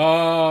them out.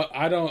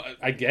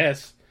 I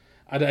guess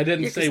I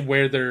didn't say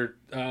where they're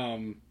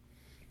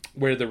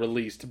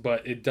released,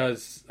 but it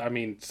does. I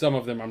mean, some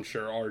of them I'm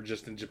sure are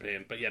just in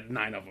Japan, but yeah,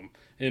 9 of them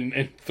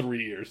in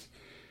 3 years.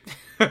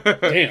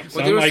 Damn.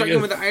 Well, they were starting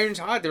with the irons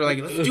hot. They were like,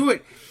 let's do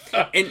it.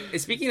 And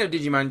speaking of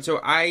Digimon,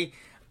 I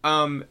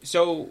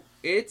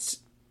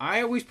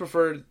always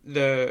preferred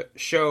the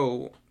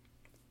show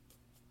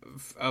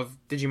of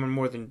Digimon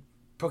more than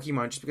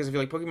Pokemon, just because I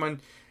feel like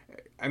Pokemon,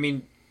 I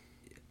mean,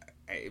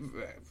 I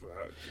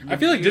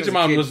feel like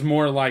Digimon was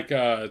more like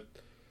I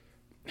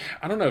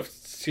don't know if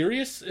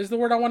serious is the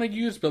word I want to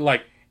use, but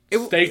like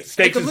stakes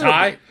is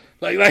high.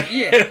 Like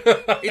yeah,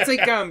 it's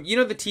like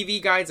the TV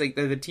guides, like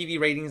the TV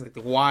ratings, like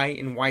the Y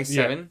and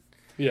Y7.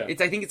 Yeah. I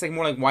think it's like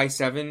more like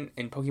Y7,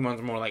 and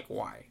Pokemon's more like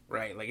Y,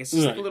 right? Like it's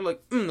just like a little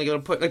like a little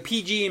put like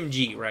PG and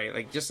G, right?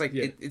 Like just like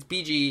it's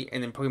PG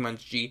and then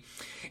Pokemon's G.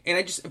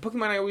 And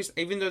Pokemon, I always,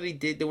 even though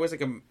there was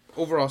like a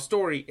overall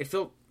story, it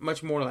felt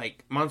much more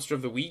like Monster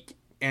of the Week,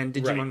 and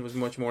Digimon was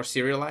much more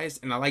serialized,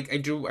 and I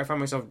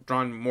found myself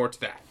drawn more to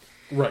that.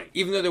 Right.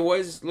 Even though there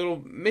was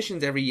little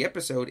missions every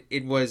episode,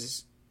 it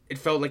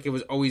felt like it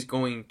was always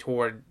going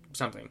toward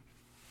something.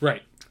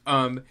 Right.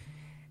 And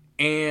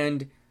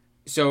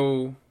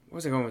so where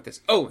was I going with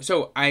this? Oh,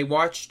 so I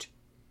watched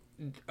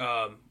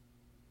as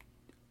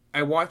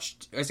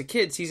a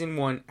kid season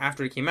 1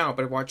 after it came out,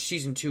 but I watched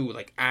season 2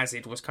 like as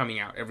it was coming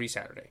out every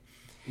Saturday.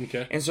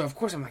 Okay. And so of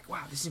course I'm like,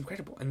 wow, this is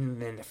incredible.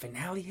 And then the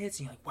finale hits,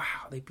 and you're like,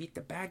 wow, they beat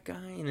the bad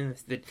guy. And then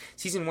the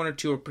season 1 or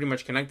 2 are pretty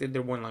much connected.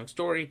 They're one long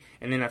story.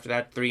 And then after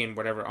that, 3 and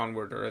whatever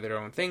onward are their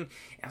own thing. And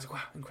I was like,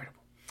 wow, incredible.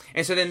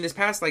 And so then this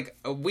past like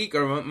a week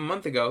or a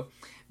month ago,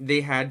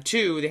 they had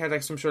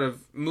like some sort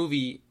of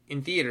movie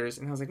in theaters,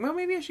 and I was like, well,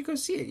 maybe I should go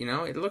see it.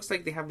 It looks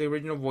like they have the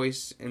original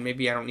voice, and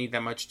maybe I don't need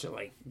that much to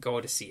like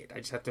go to see it. I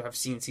just have to have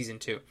seen season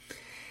 2.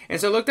 And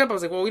so I looked up, I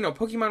was like, well,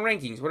 Pokemon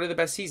rankings, what are the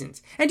best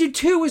seasons? And dude,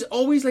 2 is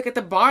always like at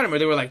the bottom, or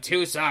they were like,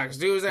 2 sucks,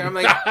 2 is there. I'm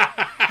like,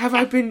 have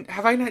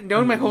I not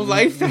known my whole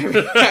life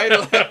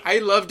that I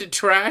loved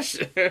trash?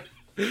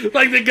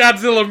 Like the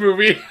Godzilla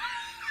movie.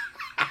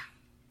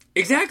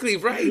 Exactly,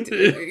 right.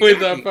 Exactly.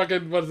 With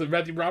fucking, what is it,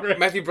 Matthew Broderick?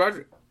 Matthew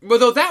Broderick. Well,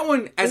 though that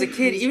one, as a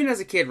kid, right?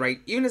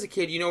 Even as a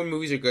kid, when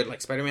movies are good, like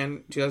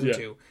Spider-Man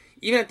 2002. Yeah.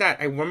 Even at that,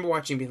 I remember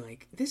watching, and being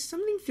like,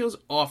 something feels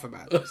off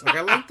about this. Like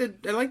I like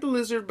the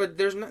lizard, but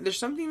there's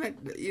something that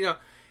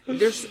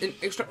there's an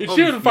extra. It's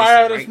shooting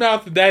fire out of his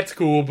mouth. That's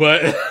cool,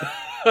 but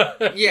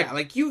yeah,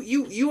 like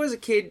you as a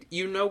kid,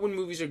 when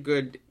movies are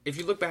good. If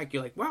you look back,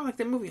 you're like, wow, I like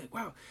that movie. Like,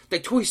 wow,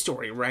 like Toy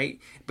Story,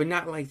 right? But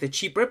not like the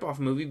cheap ripoff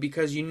movie,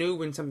 because you knew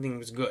when something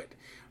was good.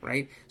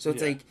 Right, so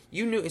it's like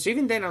you knew. So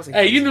even then, I was like,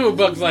 "Hey, you knew A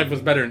Bug's Life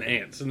was better than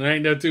Ants, and there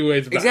ain't no two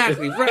ways about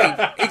exactly, it."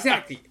 Right,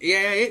 exactly,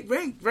 yeah,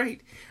 right.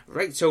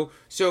 So,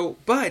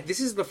 but this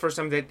is the first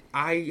time that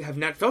I have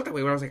not felt that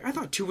way. Where I was like, I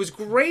thought 2 was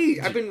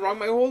great. I've been wrong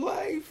my whole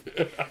life.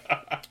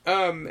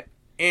 And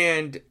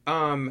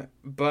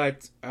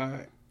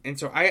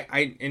so I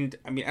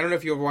mean, I don't know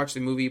if you ever watched the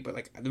movie, but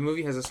like the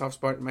movie has a soft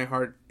spot in my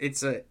heart.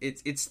 It's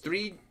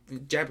 3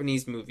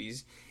 Japanese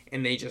movies,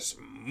 and they just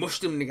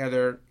mushed them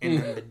together, and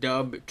then the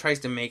dub tries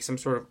to make some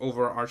sort of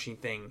overarching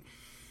thing.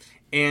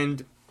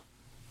 And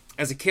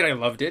as a kid, I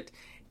loved it.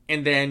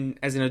 And then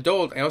as an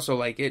adult, I also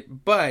like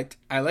it. But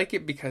I like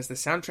it because the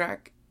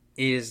soundtrack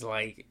is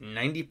like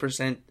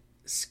 90%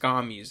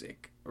 ska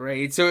music,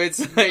 right? So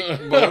it's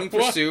like Bowling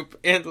for Soup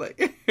and like...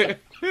 what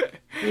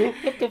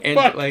the and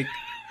fuck? Like...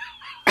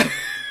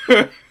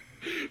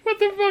 What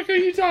the fuck are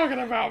you talking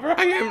about, bro?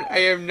 I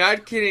am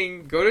not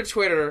kidding. Go to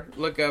Twitter,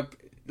 look up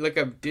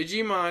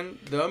Digimon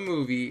the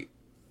movie,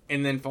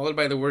 and then followed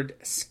by the word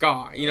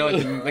ska.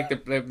 Like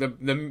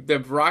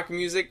the rock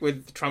music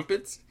with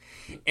trumpets.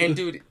 And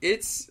dude,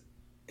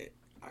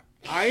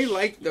 I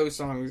like those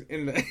songs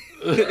in the.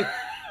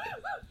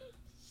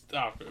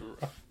 Stop it,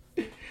 bro.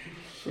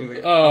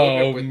 Like,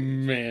 oh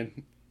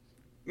man.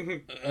 Oh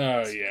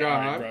yeah, ska. all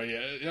right, bro.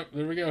 Yeah, yep.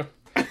 There we go.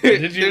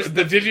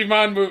 The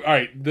Digimon movie. All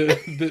right,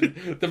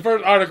 the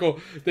first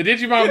article. The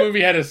Digimon movie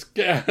had a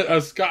ska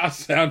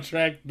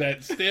soundtrack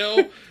that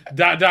still ...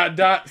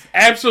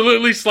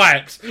 absolutely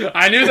slaps.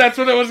 I knew that's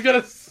what it was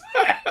gonna say.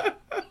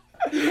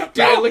 Dude,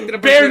 I looked it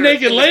up. Bare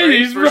naked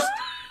ladies, bro.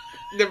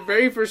 The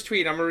very first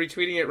tweet. I'm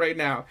retweeting it right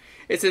now.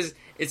 It says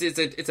it's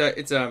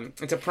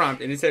a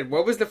prompt, and it said,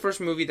 "What was the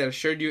first movie that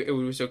assured you it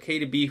was okay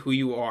to be who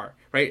you are?"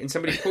 Right, and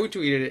somebody quote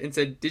tweeted it and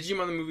said,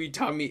 "Digimon the movie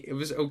taught me it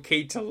was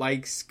okay to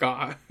like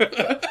ska."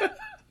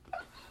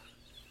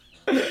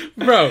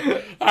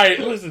 Bro, all right,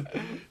 listen.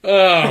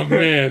 Oh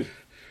man.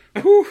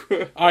 Whew.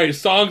 All right,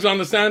 songs on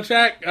the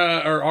soundtrack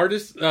or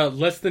artists: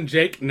 Less Than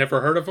Jake,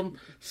 never heard of them.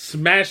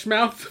 Smash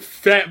Mouth,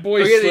 Fat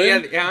Boy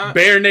Slim,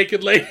 Bare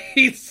Naked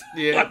Ladies.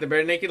 Yeah, the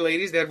Bare Naked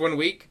Ladies. They had 1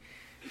 week.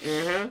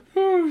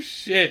 Oh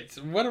shit!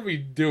 What are we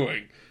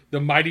doing?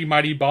 The Mighty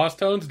Mighty Boss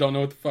Tones. Don't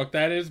know what the fuck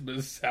that is, but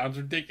it sounds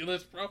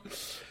ridiculous, bro.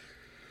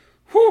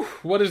 Whew.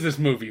 What is this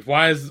movie?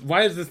 Why is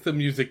this the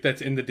music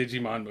that's in the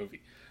Digimon movie?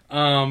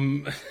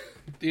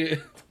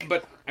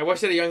 But I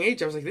watched it at a young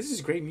age. I was like, this is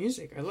great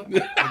music.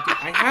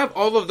 I have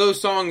all of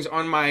those songs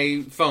on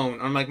my phone,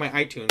 on like my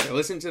iTunes. I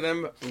listen to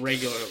them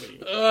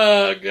regularly.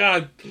 Oh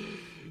god,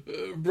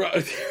 bro!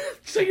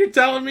 So you're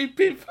telling me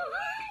people?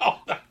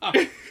 Hold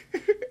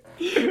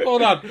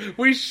on.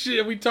 We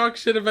talk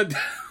shit about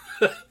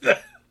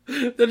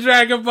the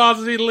Dragon Ball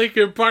Z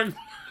Linkin Park.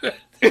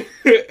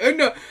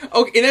 No,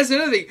 okay, and that's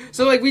another thing.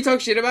 So, like, we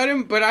talk shit about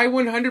him, but I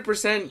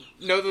 100%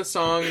 know the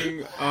song.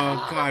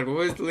 Oh God, what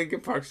was the Linkin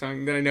Park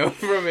song that I know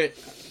from it?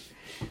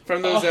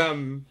 From those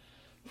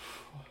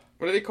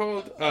what are they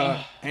called?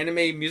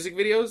 Anime music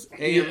videos,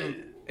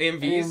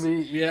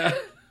 AMVs. Yeah.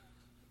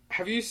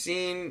 Have you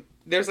seen?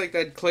 There's like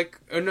that click.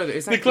 Oh no,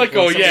 it's not the click.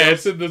 Oh yeah,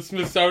 it's in the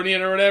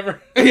Smithsonian or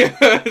whatever.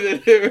 Yeah,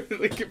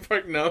 Linkin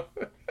Park. No.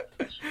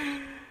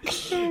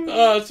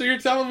 So you're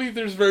telling me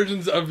there's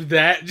versions of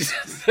that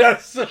just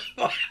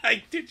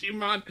like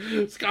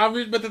Digimon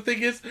ska, but the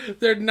thing is,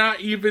 they're not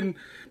even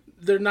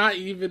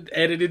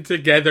edited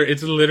together.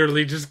 It's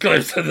literally just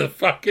clips of the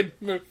fucking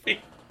movie.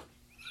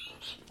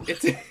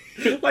 It's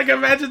like,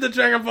 imagine the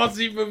Dragon Ball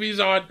Z movies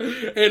on,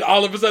 and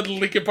all of a sudden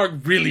Linkin Park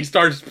really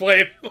starts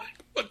playing.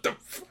 Like, what the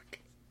fuck?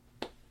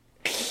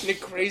 The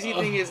crazy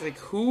thing is, like,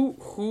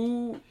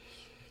 who,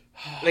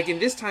 like, in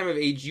this time of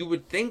age, you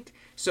would think.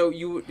 So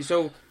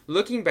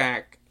looking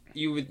back,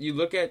 you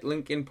look at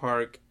Linkin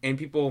Park, and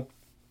people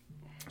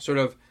sort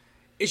of,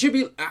 it should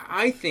be,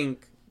 I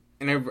think,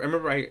 and I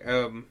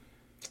remember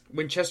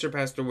when Chester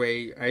passed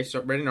away, I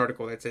read an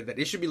article that said that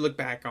it should be looked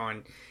back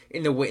on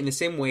in the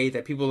same way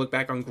that people look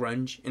back on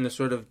grunge, in the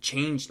sort of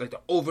change, like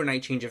the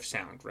overnight change of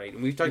sound, right?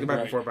 And we've talked about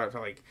it before about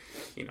how, like,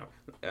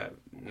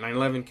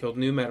 9/11 killed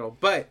nu metal,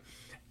 but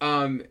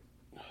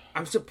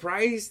I'm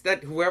surprised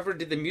that whoever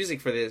did the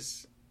music for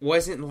this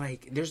wasn't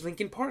like, there's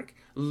Linkin Park.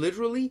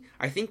 Literally,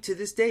 I think to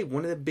this day,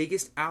 one of the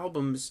biggest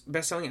albums,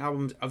 best-selling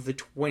albums of the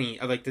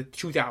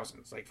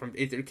 2000s. Like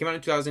it came out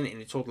in 2000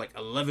 and it sold like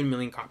 11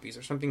 million copies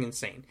or something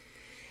insane.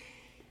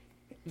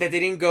 That they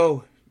didn't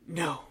go,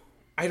 no,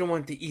 I don't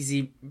want the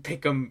easy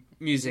pick'em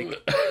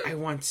music. I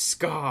want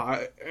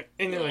ska.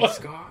 And they're like,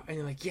 ska? And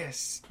you're like,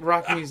 yes,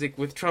 rock music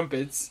with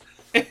trumpets.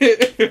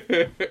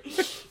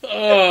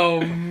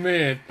 Oh,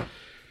 man.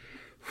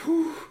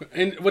 Whew.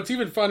 And what's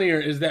even funnier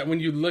is that when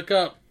you look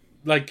up,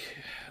 like,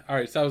 all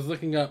right, so I was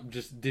looking up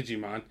just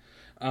Digimon,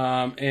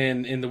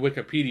 and in the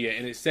Wikipedia,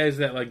 and it says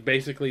that, like,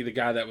 basically the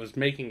guy that was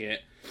making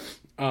it,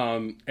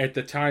 at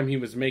the time he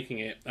was making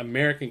it,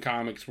 American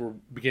comics were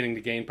beginning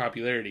to gain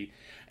popularity,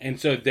 and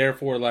so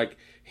therefore, like,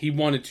 he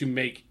wanted to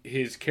make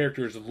his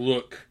characters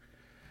look,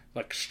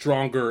 like,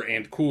 stronger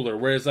and cooler,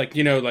 whereas, like,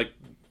 you know, like,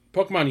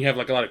 Pokemon, you have,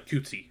 like, a lot of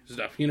cutesy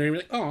stuff. You know, you're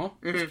like, oh,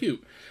 it's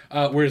cute.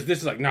 Whereas this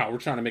is like, no, we're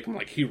trying to make them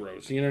like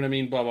heroes. You know what I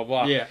mean? Blah, blah,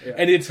 blah. Yeah.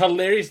 And it's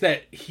hilarious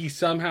that he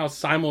somehow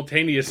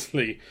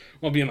simultaneously,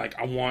 while being like,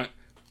 I want,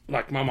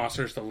 like, my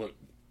monsters to look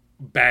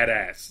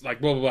badass. Like,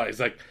 blah, blah, blah.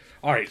 He's like,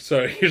 all right,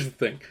 so here's the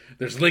thing.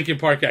 There's Linkin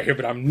Park out here,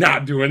 but I'm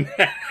not doing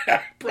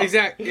that.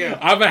 Exactly, yeah.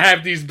 I'm going to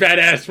have these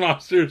badass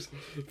monsters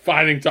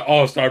fighting to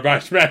All-Star by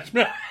Smash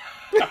Mouth.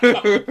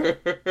 The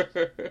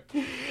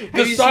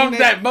song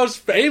that most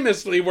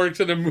famously works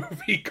in a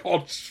movie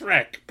called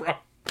Shrek, bro.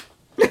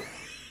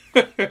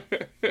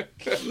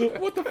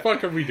 What the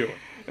fuck are we doing?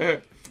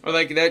 Or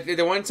like that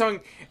the one song,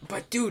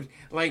 but dude,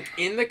 like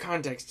in the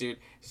context, dude,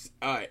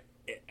 as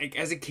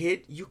a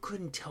kid, you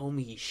couldn't tell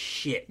me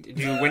shit,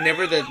 dude.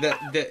 Whenever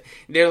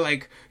they're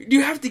like,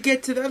 you have to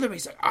get to the other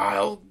base. Like,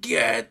 I'll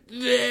get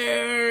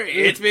there.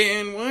 It's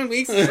been 1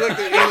 week since you're like,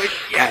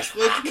 yes,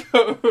 let's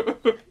go.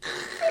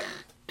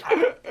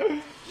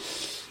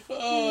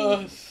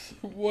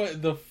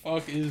 What the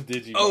fuck is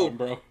Digimon,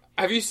 bro?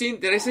 Have you seen?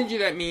 Did I send you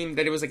that meme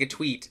that it was like a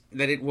tweet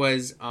that it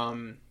was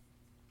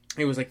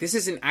like, this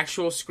is an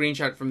actual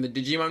screenshot from the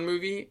Digimon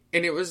movie,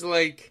 and it was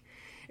like,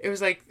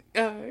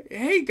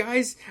 hey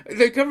guys,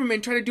 the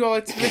government tried to do all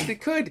its best they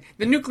could.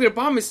 The nuclear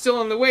bomb is still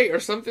on the way, or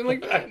something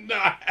like that. No,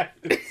 I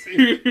haven't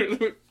seen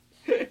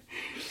it.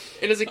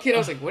 And as a kid, I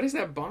was like, "What is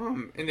that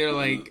bomb?" And they're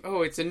like,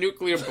 "Oh, it's a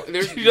nuclear bomb."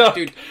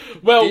 Dude,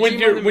 well, when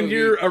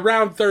you're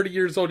around 30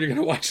 years old, you're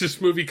gonna watch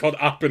this movie called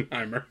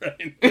Oppenheimer,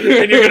 and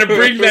you're gonna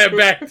bring that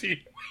back to you.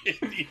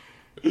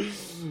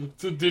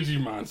 To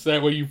Digimon, so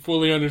that way you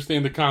fully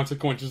understand the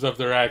consequences of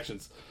their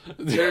actions.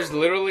 There's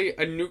literally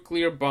a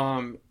nuclear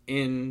bomb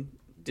in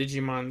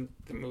Digimon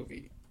the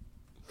movie.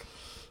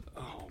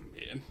 Oh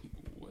man,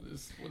 what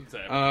is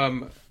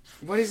that?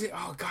 What is it?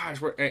 Oh gosh,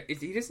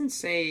 he doesn't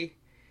say.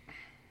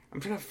 I'm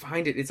trying to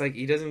find it. It's like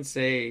he doesn't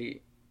say.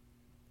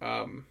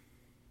 God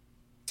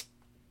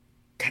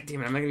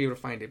damn it! I'm not gonna be able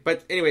to find it.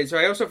 But anyway, so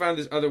I also found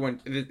this other one.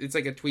 It's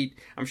like a tweet.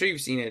 I'm sure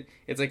you've seen it.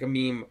 It's like a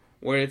meme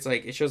where it's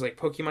like it shows like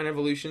Pokemon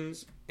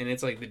evolutions, and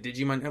it's like the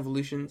Digimon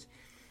evolutions.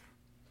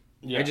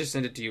 Yeah. I just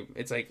sent it to you.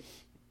 It's like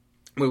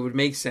what would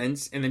make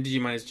sense, and then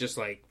Digimon is just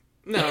like,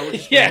 no.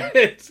 Yeah,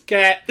 it's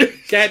cat the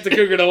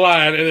cougar, the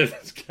lion, and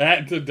it's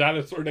cat the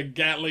dinosaur, the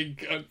Gatling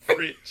gun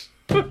fridge.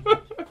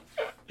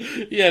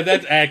 Yeah,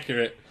 that's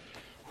accurate.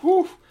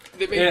 Whew.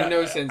 That makes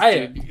no sense.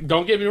 Dude.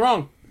 Don't get me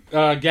wrong.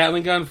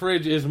 Gatling gun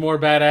fridge is more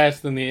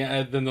badass than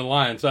the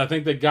lion, so I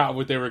think they got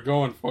what they were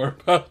going for.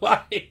 But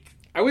like,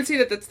 I would say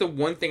that that's the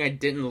one thing I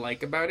didn't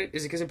like about it,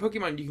 is because in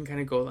Pokemon you can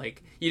kind of go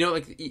like, you know,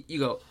 like you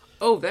go,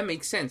 oh, that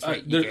makes sense,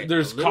 right?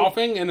 There's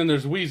coughing and then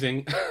there's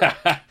wheezing.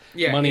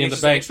 Yeah, money in the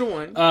bank. Extra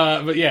one.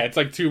 But yeah, it's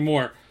like two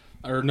more.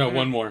 Or no,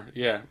 one more.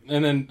 Yeah.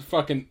 And then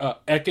fucking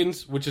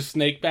Ekans, which is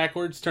snake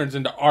backwards, turns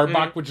into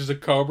Arbok, which is a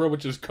cobra,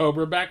 which is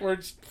cobra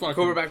backwards.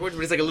 Cobra backwards,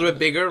 but it's like a little bit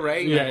bigger,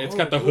 right? Yeah, it's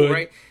got the hood.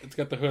 Right? It's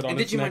got the hood on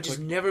its neck. And Digimon just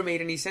never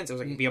made any sense. It was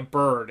like, it'd be a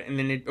bird, and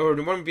then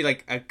one would be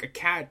like a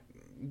cat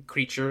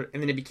creature,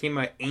 and then it became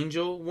an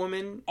angel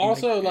woman.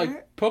 Also,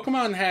 like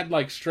Pokemon had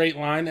like straight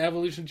line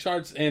evolution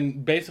charts,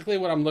 and basically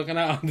what I'm looking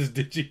at on this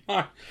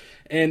Digimon,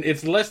 and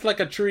it's less like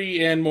a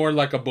tree and more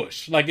like a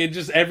bush. Like it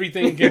just,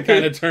 everything can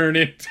kind of turn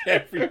into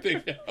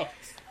everything else.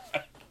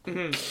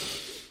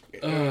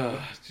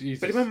 Jesus.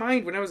 But in my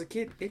mind, when I was a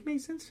kid, it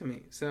made sense to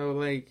me. So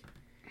like,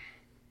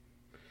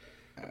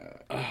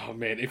 oh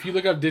man, if you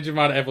look up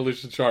Digimon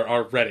evolution chart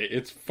on Reddit,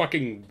 it's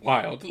fucking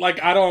wild.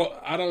 Like I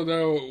don't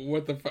know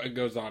what the fuck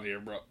goes on here,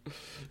 bro.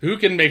 Who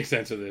can make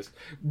sense of this,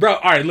 bro?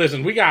 All right,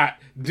 listen, we got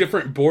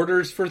different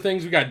borders for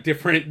things. We got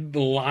different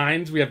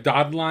lines. We have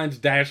dotted lines,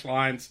 dash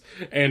lines,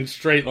 and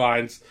straight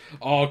lines,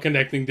 all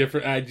connecting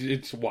different.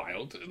 It's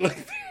wild.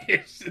 Like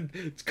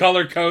it's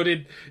color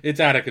coded.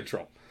 It's out of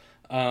control.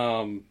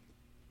 Oh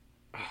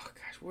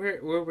gosh, where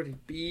would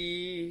it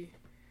be?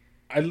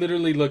 I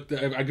literally looked.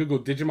 I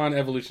googled Digimon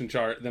evolution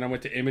chart. Then I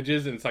went to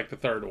images, and it's like the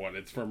third one.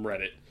 It's from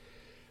Reddit.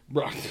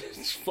 Bro,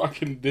 it's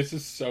fucking. This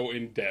is so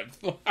in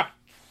depth.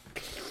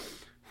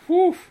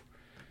 Whew.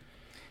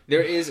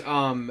 There is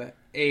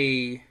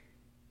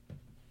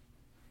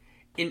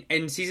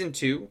in season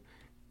 2,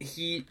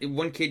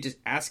 one kid just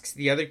asks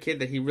the other kid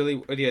that he really,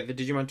 or the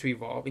Digimon to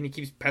evolve, and he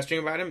keeps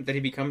pestering about him that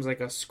he becomes like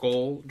a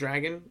skull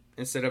dragon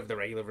instead of the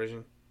regular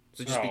version.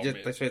 So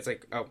that's why it's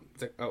like,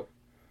 oh,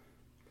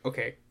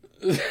 okay.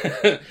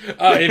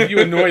 If you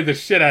annoy the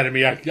shit out of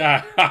me,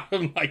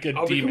 I'm like a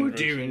demon.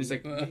 It's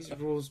like, these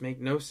rules make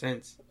no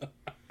sense.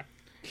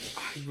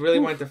 I really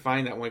wanted to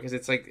find that one because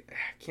it's like,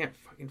 I can't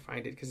fucking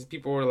find it because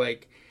people were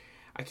like,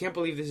 I can't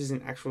believe this is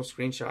an actual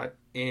screenshot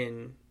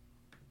in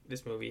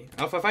this movie.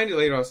 If I find it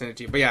later, I'll send it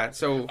to you. But yeah,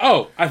 so...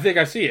 Oh, I think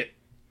I see it.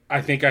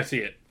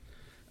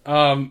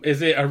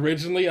 Is it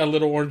originally a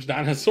little orange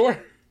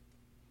dinosaur?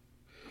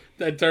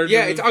 That turns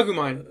it's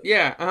Agumon.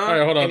 Yeah, uh-huh. All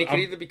right, hold on. And it could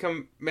either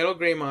become Metal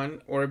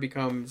Greymon or it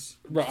becomes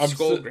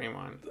Skull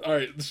Greymon. All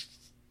right.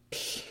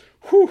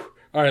 Whew.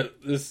 All right,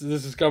 this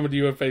is coming to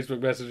you in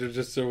Facebook Messenger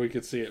just so we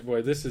can see it.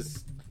 Boy, this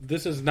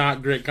is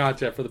not great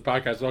content for the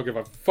podcast. So I don't give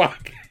a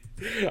fuck.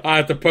 I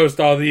have to post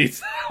all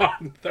these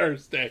on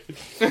Thursday.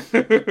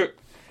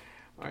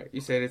 All right,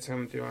 you said it's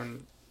coming through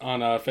on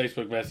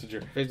Facebook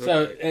Messenger.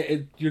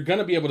 You're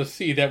gonna be able to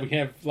see that we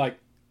have like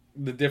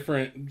the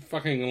different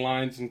fucking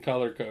lines and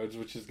color codes,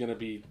 which is gonna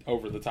be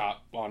over the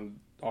top on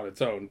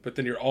its own. But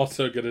then you're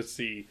also gonna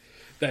see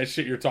that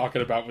shit you're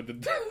talking about with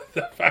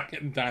the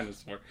fucking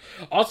dinosaur.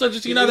 Also,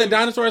 just that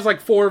dinosaur has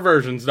like 4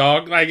 versions,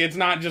 dog. Like it's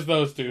not just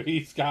those 2.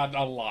 He's got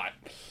a lot.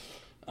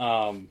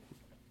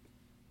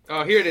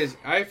 Oh, here it is.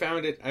 I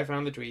found it. I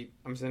found the tweet.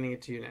 I'm sending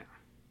it to you now.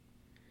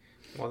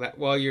 While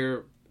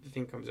the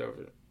thing comes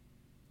over.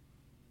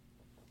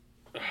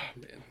 Oh,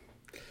 man.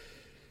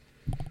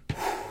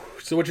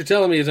 So what you're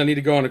telling me is I need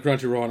to go on a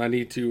Crunchyroll and I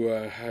need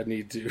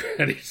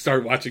to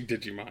start watching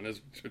Digimon. Is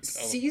what you're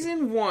telling me.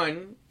 Season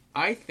 1,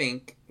 I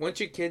think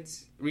once your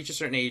kids reach a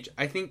certain age,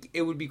 I think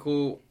it would be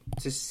cool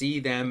to see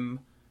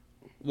them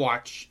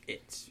watch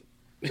it.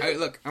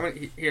 Look, I'm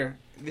gonna here.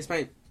 This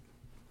might,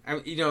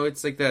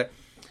 it's like the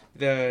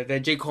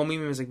J. Cole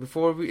meme was like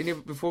before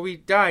we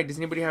die, does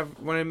anybody want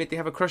to admit they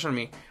have a crush on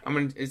me?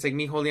 It's like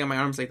me holding out my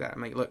arms like that.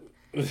 I'm like, look,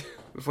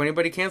 before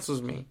anybody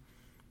cancels me,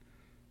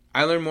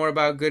 I learned more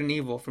about good and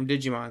evil from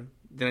Digimon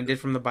than I did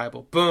from the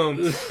Bible.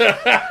 Boom.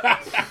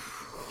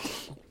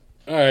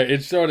 All right,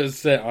 it's showing it's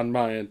set on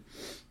my end.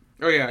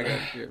 Oh yeah, I got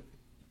it. Yeah.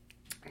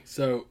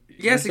 So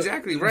yes,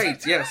 exactly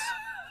right. Yes.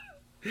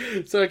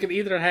 So it can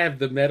either have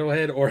the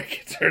metalhead or it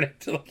can turn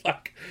into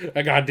like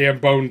a goddamn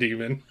bone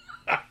demon.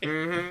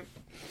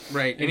 Mm-hmm.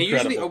 Right, and he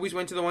usually always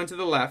went to the one to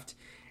the left,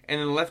 and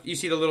then the left you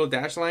see the little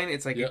dash line.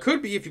 It's like it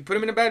could be if you put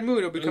him in a bad mood,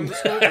 it'll become the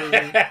skull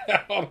version.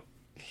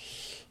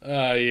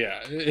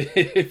 Yeah.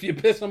 If you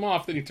piss him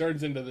off, then he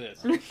turns into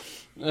this.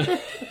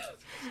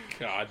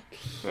 God.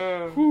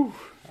 All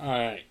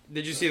right.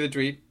 Did you see the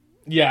tweet?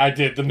 Yeah, I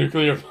did. The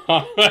nuclear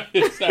bomb.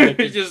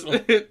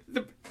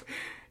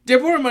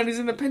 Deborahman is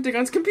in the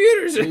Pentagon's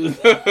computers.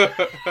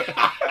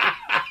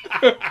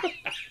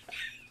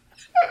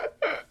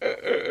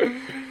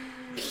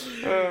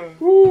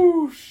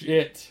 Whoo,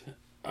 shit.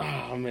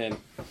 Oh, man.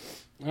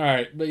 All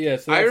right, but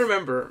yes. I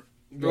remember.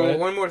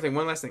 One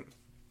last thing.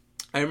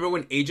 I remember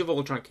when Age of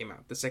Ultron came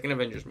out, the second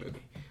Avengers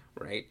movie,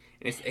 right?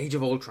 And it's Age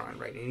of Ultron,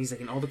 right? And he's like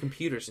in all the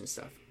computers and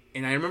stuff.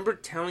 And I remember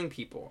telling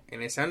people,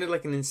 and I sounded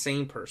like an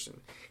insane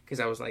person,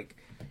 because I was like,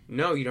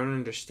 no, you don't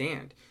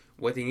understand.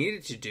 What they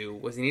needed to do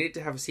was they needed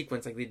to have a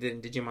sequence like they did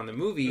in Digimon the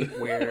movie,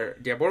 where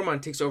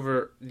Diaboromon takes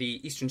over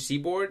the Eastern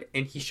Seaboard,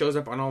 and he shows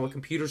up on all the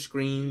computer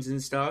screens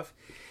and stuff.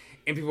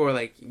 And people were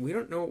like, we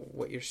don't know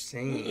what you're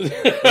saying.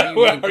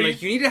 What do you mean?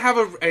 You need to have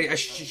a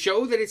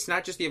show that it's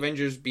not just the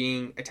Avengers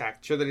being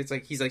attacked. Show that it's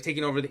like he's like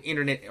taking over the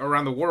internet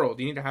around the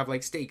world. You need to have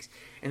like stakes.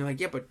 And they're like,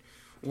 yeah, but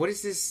what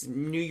is this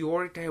New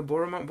York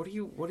Diaboromon? What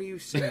are you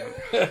saying?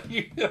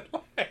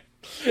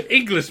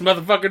 English,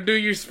 motherfucker, do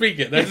you speak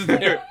it? That's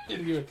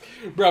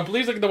Bro,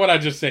 please look at the one I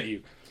just sent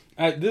you.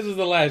 This is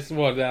the last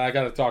one that I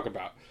got to talk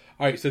about.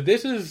 All right, so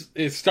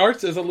it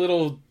starts as a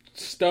little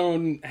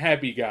stone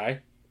happy guy,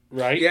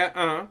 right? Yeah,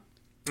 uh-huh.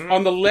 Mm-hmm.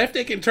 On the left,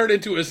 it can turn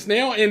into a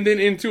snail and then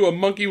into a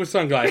monkey with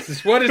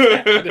sunglasses. What is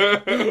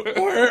happening?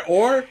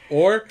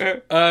 or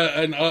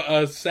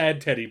a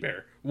sad teddy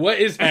bear. What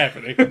is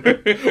happening?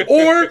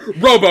 Or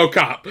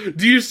RoboCop.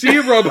 Do you see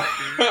a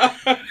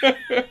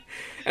RoboCop?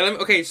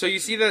 Okay, so you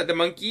see the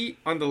monkey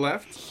on the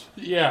left?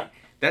 Yeah.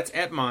 That's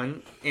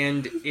Etmon,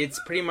 and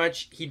it's pretty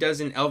much, he does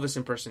an Elvis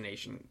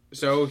impersonation.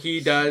 So he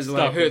does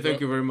hey,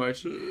 thank you very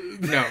much.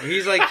 No,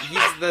 he's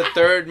the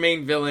third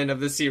main villain of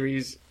the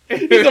series.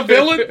 He's a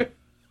villain?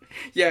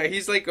 Yeah,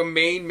 he's like a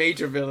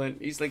major villain.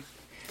 He's like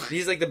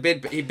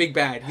the big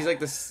bad. He's like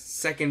the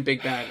second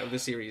big bad of the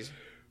series.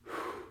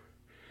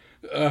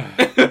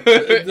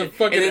 The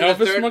fucking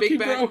Elvis monkey,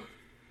 bro?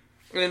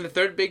 And then the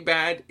third big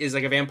bad is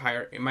like a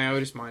vampire,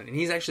 RoboElvisMon, and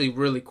he's actually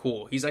really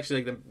cool. He's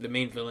actually like the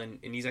main villain,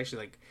 and he's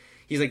actually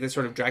like the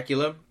sort of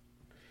Dracula.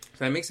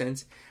 So that makes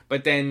sense.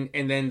 But then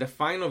the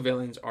final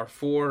villains are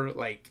 4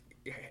 like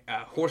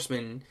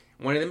horsemen.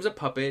 One of them's a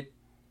puppet.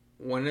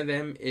 One of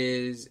them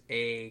is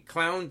a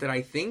clown that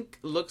I think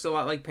looks a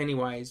lot like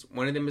Pennywise.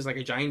 One of them is like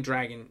a giant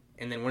dragon,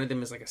 and then one of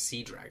them is like a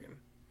sea dragon.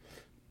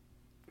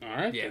 All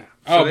right. Yeah.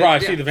 Oh, So bro, I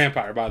see the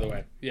vampire, by the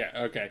way. Yeah,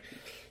 okay.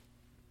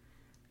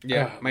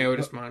 Yeah, my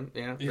RoboElvisMon.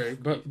 Yeah, very.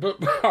 But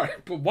all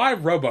right, but why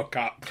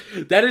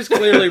RoboCop? That is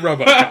clearly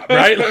RoboCop,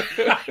 right?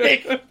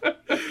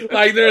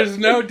 Like, there's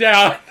no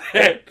doubt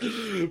that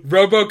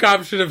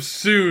RoboCop should have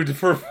sued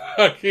for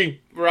fucking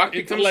Rock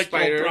becomes intellectual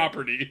Spider.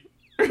 property.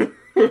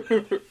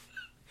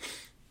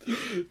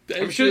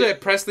 I'm sure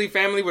that Presley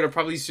family would have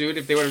probably sued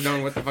if they would have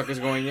known what the fuck is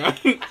going on.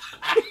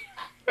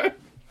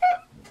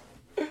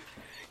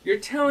 You're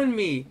telling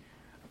me,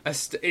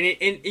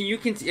 and you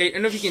can. I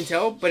don't know if you can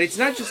tell, but it's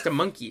not just a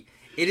monkey.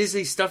 It is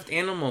a stuffed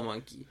animal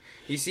monkey.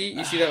 You see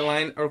that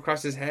line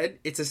across his head?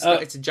 It's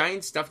a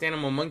giant stuffed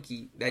animal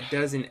monkey that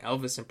does an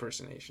Elvis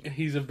impersonation.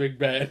 He's a big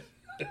bad,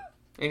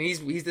 and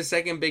he's the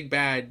second big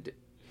bad.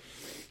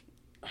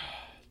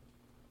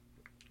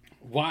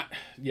 What?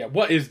 Yeah,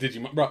 what is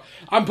Digimon, bro?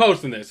 I'm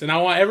posting this, and I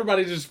want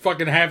everybody to just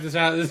fucking have this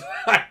out. This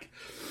like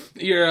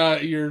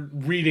your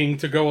reading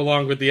to go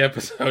along with the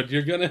episode.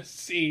 You're gonna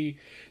see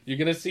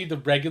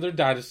the regular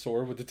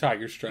dinosaur with the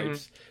tiger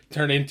stripes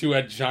turn into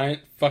a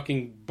giant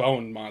fucking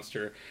bone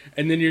monster,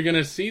 and then you're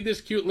gonna see this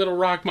cute little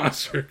rock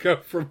monster go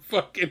from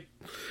fucking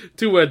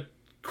to a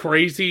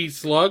crazy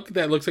slug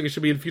that looks like it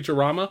should be in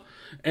Futurama,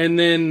 and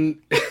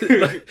then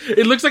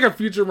it looks like a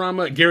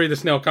Futurama Gary the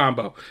Snail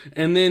combo,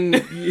 and then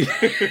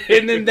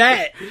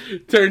that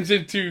turns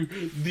into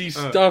the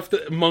stuffed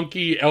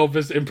monkey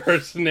Elvis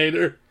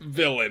impersonator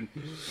villain,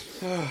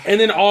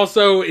 and then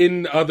also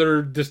in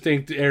other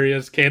distinct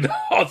areas can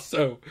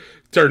also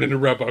turn into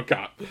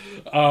RoboCop.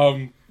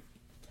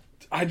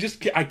 I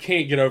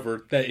can't get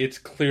over that it's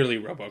clearly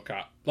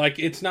RoboCop. Like,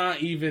 it's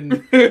not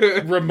even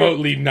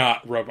remotely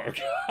not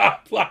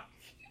RoboCop. Like,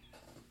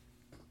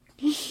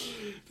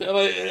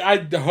 I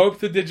hope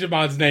the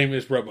Digimon's name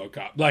is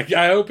RoboCop. Like,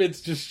 I hope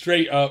it's just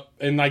straight up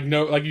and like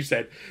no, like you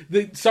said,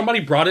 somebody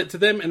brought it to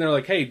them and they're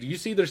like, "Hey, do you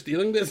see they're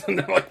stealing this?" And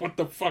they're like, "What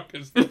the fuck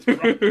is this,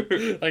 bro?"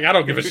 Like, I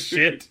don't give a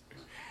shit.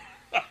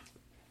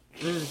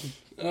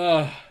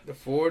 The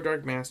Four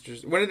Dark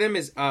Masters. One of them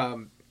is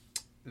one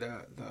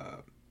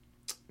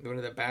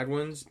of the bad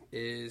ones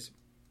is,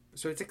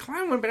 so it's a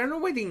clown one, but I don't know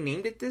why they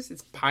named it this.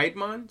 It's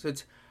Piedmon, so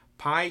it's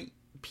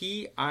Piedmon.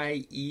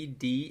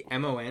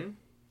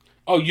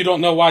 Oh, you don't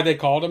know why they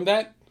called him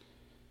that?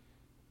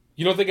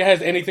 You don't think it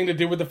has anything to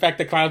do with the fact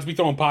that clowns be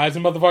throwing pies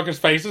in motherfuckers'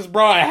 faces,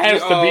 bro? It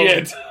has to be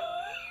it.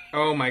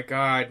 Oh my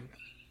god.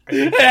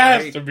 It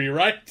has to be,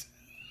 right?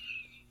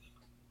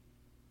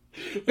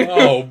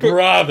 Oh,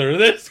 brother,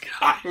 this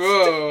guy.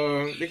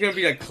 Whoa, they're gonna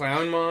be like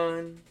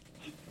Clownmon.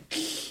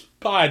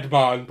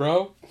 Piedmon,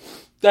 bro.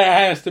 That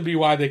has to be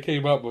why they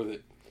came up with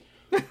it.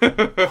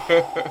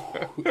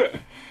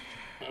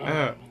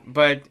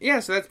 But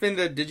yeah, so that's been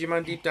the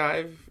Digimon deep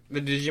dive,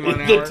 the Digimon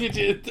hour.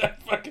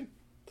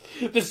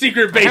 The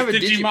secret base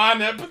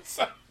Digimon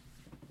episode.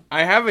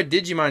 I have a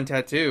Digimon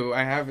tattoo.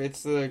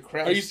 It's the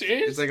crest. Are you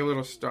serious? It's like a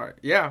little star.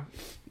 Yeah,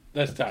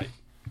 that's tight.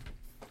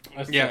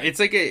 It's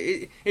like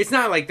it's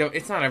not like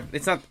it's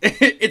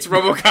it's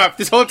RoboCop.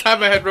 This whole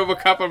time I had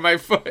RoboCop on my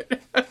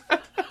foot.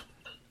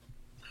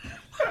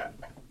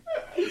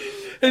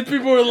 And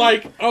people were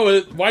like,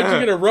 "Oh, why'd you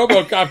get a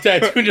RoboCop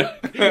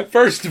tattoo?"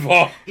 First of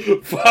all,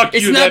 fuck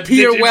it's you. It's not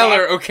Peter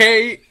Weller,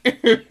 okay?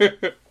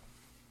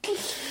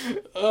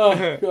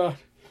 Oh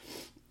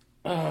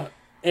god.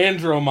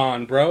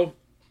 Andromon, bro.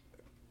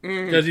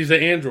 Because he's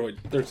an android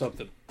or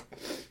something.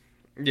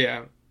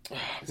 Yeah.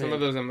 Some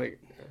of those I'm like.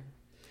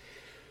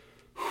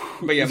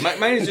 But yeah,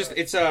 mine is just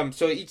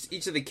so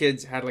each of the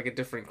kids had like a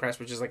different crest,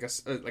 which is like a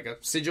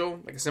sigil,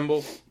 like a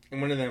symbol,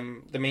 and one of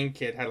them, the main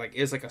kid, had like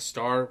a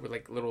star with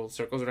like little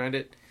circles around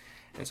it,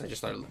 and so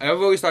I've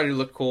always thought it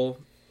looked cool,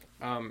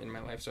 in my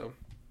life. So,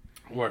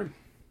 word,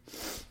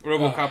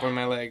 RoboCop on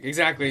my leg,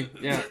 exactly.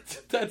 Yeah,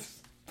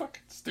 that's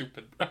fucking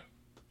stupid, bro.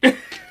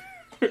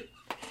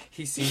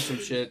 He's seen some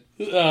shit.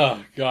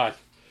 Oh god.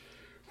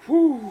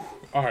 Whew.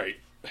 All right.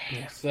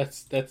 Yes,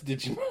 that's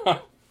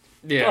Digimon.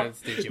 Yeah,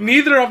 it's Digimon.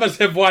 Neither of us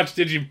have watched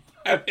Digimon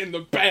in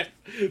the past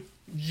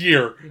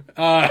year.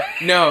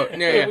 No.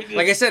 Yeah.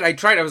 Like I said, I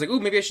tried. I was like,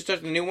 "Ooh, maybe I should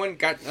start the new one."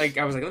 I was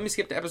like, "Let me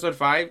skip to episode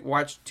 5,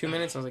 watch 2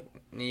 minutes." I was like,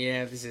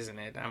 "Yeah, this isn't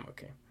it. I'm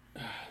okay."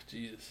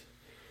 Jesus.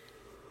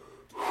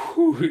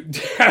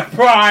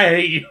 Bro, I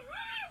hate you.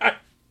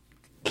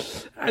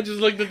 I just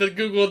looked at the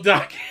Google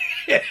Doc.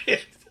 God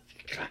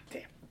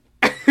damn.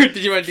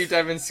 Digimon deep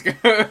dive in Scott.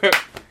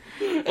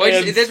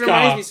 Well, this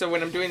reminds me, so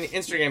when I'm doing the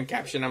Instagram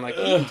caption, I'm like,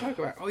 what do you talk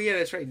about? Oh, yeah,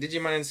 that's right,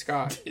 Digimon and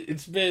Scott.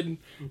 It's been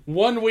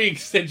 1 week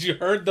since you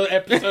heard the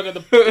episode of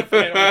the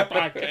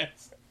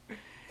podcast.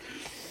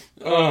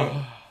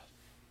 Oh,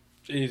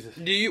 Jesus.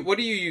 What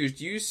do you use?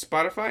 Do you use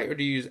Spotify or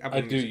do you use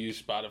Apple Music? I do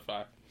use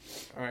Spotify.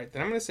 All right,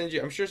 then I'm going to send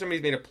you, I'm sure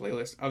somebody's made a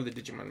playlist of the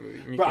Digimon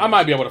movie. But I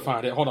might be able to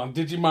find it. Hold on,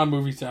 Digimon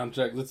movie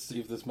soundtrack. Let's see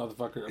if this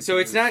motherfucker... So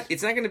it's not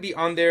going to be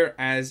on there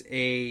as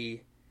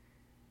a...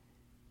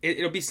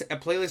 It'll be a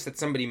playlist that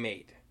somebody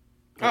made.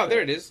 Okay. Oh,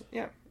 there it is.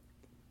 Yeah.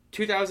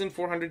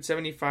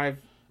 2,475.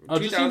 Oh,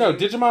 just so you know,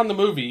 Digimon the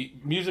movie,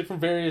 music from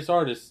various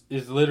artists,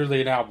 is literally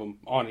an album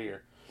on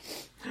here.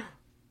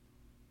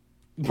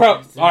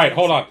 Bro, all right,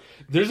 hold on.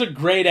 There's a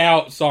grayed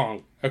out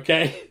song,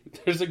 okay?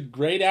 There's a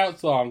grayed out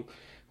song,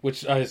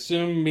 which I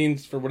assume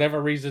means for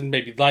whatever reason,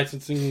 maybe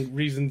licensing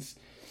reasons,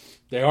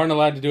 they aren't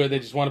allowed to do it. They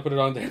just want to put it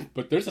on there.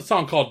 But there's a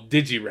song called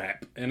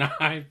Digi-Rap, and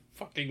I'm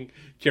fucking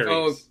curious.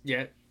 Oh,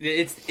 yeah.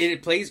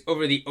 It plays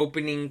over the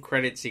opening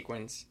credit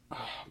sequence.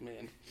 Oh,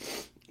 man.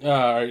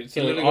 All right,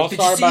 so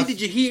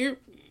Did you hear?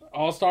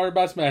 All started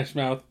by Smash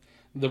Mouth.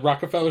 The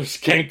Rockefeller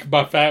Skank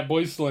by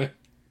Fatboy Slim.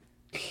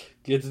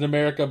 Kids in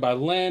America by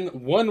Len.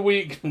 1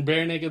 Week from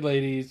Bare Naked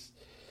Ladies.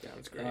 That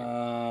was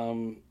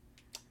great.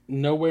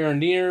 Nowhere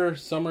Near,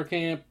 Summer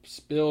Camp,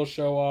 Spill,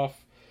 Show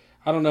Off.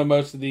 I don't know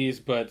most of these,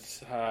 but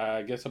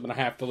I guess I'm going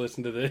to have to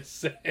listen to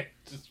this and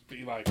just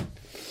be like,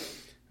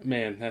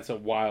 man, that's a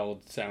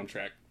wild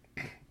soundtrack.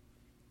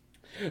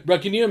 Bro,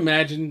 can you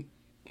imagine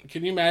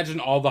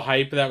all the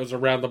hype that was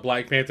around the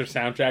Black Panther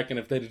soundtrack and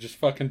if they'd have just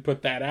fucking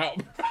put that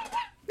out?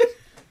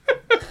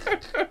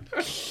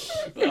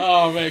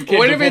 Oh, man,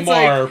 Kendrick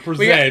Lamar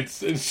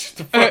presents it's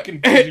the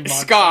fucking Digimon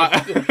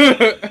Scott.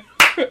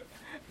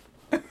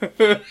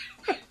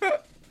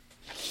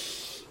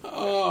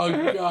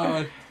 Oh,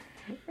 God.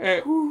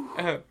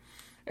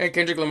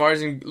 Kendrick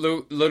Lamar's in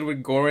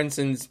Ludwig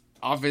Göransson's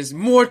office.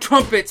 More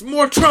trumpets!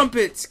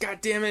 God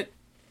damn it.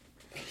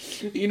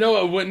 You know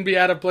what wouldn't be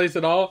out of place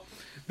at all?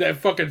 That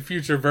fucking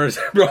Future verse,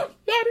 bro.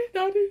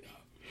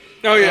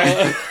 Oh,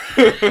 yeah.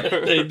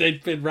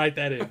 They'd fit right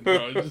that in,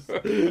 bro.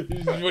 You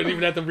just wouldn't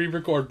even have to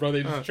re-record, bro.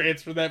 They just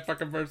transfer that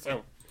fucking verse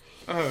out.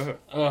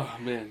 Oh,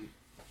 man.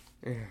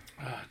 Yeah.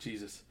 Oh,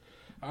 Jesus.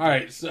 All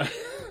right, so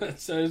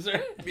is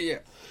there... Yeah.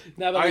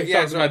 Now that we've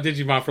talked about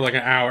Digimon for like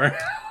an hour.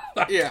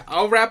 Yeah,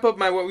 I'll wrap up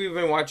what we've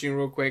been watching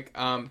real quick.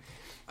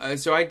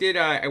 So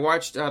I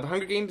watched The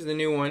Hunger Games, the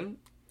new one,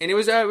 and it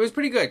was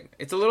pretty good.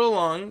 It's a little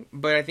long,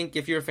 but I think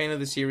if you're a fan of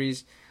the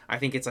series, I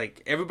think it's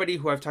like everybody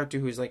who I've talked to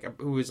who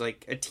was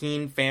like a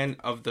teen fan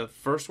of the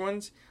first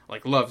ones,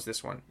 like loves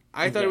this one.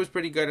 I thought it was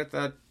pretty good. I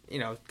thought,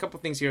 a couple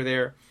things here or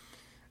there.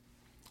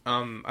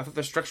 I thought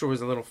the structure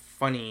was a little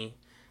funny.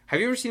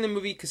 Have you ever seen the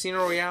movie Casino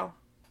Royale?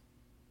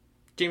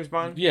 James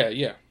Bond?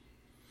 Yeah.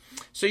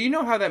 So you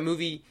know how that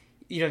movie,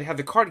 they have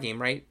the card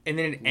game, right? And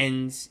then it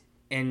ends,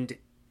 and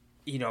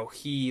he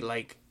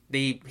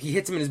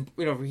hits him in his,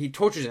 he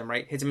tortures him,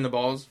 right? Hits him in the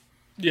balls.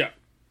 Yeah.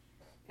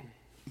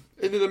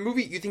 And then the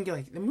movie, you think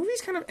the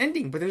movie's kind of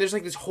ending, but then there's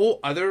like this whole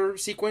other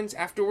sequence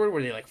afterward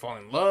where they like fall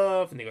in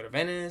love and they go to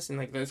Venice and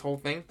like this whole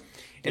thing.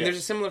 And there's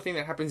a similar thing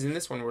that happens in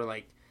this one where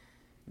like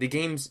the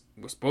game's,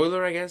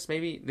 spoiler I guess,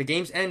 maybe, the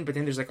games end, but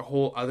then there's like a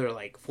whole other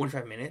like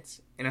 45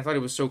 minutes. And I thought it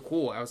was so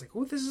cool. I was like,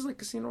 oh, this is like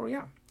Casino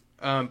Royale.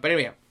 But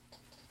anyway,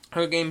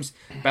 Hunger Games,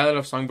 Ballad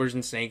of Songbirds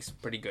and Snakes,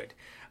 pretty good.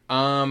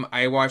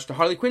 I watched the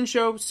Harley Quinn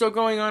show, still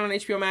going on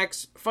HBO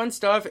Max. Fun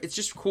stuff. It's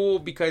just cool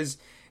because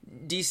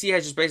DC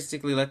has just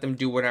basically let them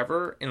do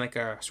whatever in like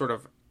a sort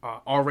of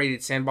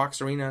R-rated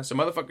sandbox arena. So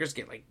motherfuckers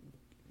get like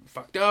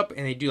fucked up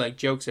and they do like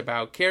jokes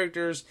about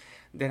characters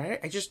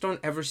that I just don't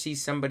ever see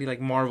somebody like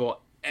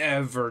Marvel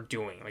ever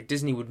doing. Like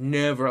Disney would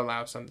never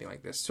allow something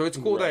like this. So it's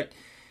cool that,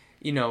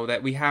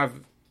 that we have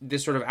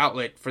this sort of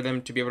outlet for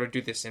them to be able to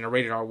do this in a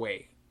rated R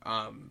way.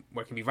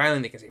 Where it can be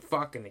violent, they can say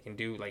fuck, and they can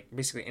do like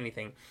basically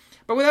anything,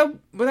 but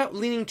without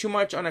leaning too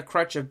much on a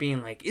crutch of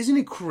being like, isn't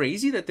it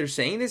crazy that they're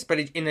saying this? But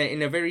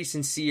in a very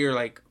sincere,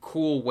 like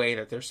cool way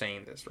that they're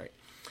saying this, right?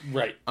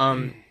 Right.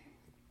 And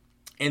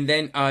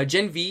then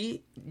Gen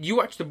V, you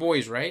watched The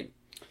Boys, right?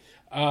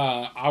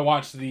 I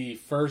watched the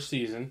first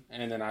season,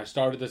 and then I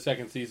started the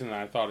second season, and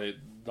I thought it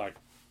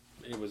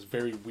was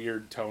very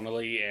weird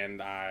tonally,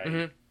 and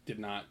I did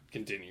not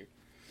continue.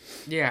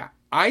 Yeah,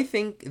 I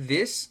think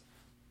this.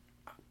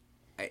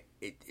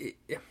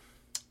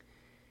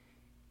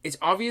 It's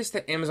obvious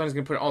that Amazon is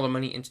going to put all the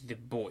money into The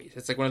Boys.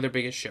 It's like one of their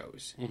biggest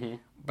shows. Mm-hmm.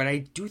 But I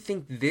do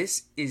think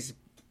this is...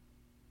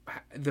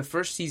 The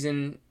first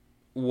season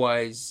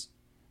was...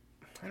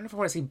 I don't know if I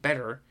want to say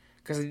better,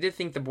 because I did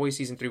think The Boys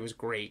Season 3 was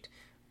great.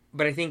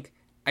 But I think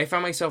I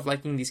found myself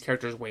liking these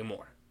characters way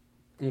more.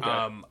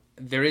 Okay.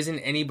 There isn't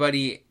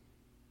anybody...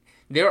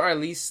 There are at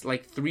least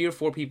like 3 or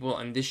 4 people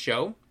on this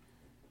show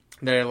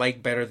that I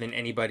like better than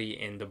anybody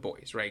in The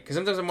Boys, right? Because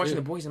sometimes I'm watching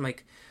The Boys, I'm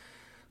like,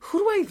 who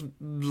do I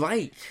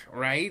like,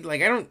 right?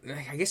 Like,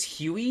 I guess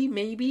Huey,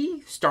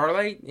 maybe?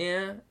 Starlight,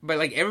 yeah. But,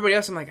 like, everybody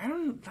else, I'm like, I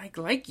don't,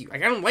 like you.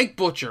 Like, I don't like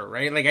Butcher,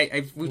 right? Like,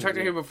 we talked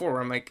about here before,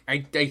 where I'm like,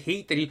 I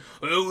hate that he,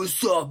 oh,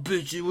 what's up,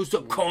 bitch? What's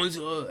up, Collins?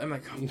 I'm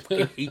like, I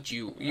fucking hate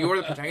you. You are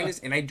the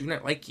protagonist, and I do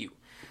not like you,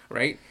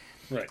 right?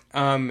 Right.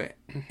 And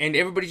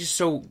everybody's just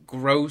so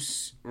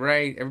gross,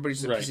 right?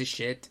 Everybody's just a piece of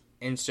shit.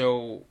 And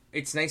so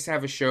it's nice to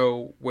have a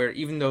show where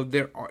even though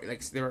there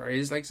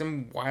is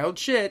some wild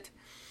shit,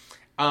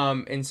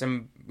 and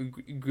some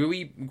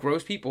gooey,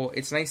 gross people,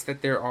 it's nice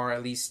that there are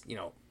at least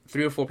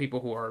 3 or 4 people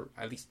who are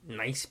at least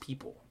nice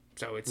people.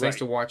 So it's nice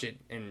to watch it,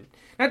 and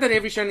not that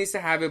every show needs to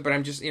have it, but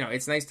I'm just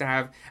it's nice to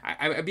have.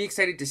 I'd be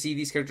excited to see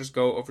these characters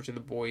go over to The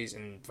Boys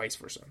and vice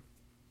versa.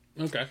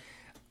 Okay.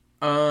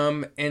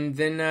 And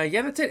then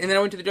that's it. And then I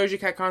went to the Doja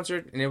Cat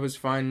concert, and it was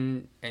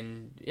fun,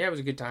 and it was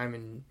a good time,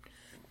 and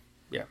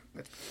yeah,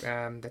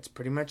 that's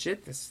pretty much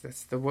it.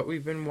 That's what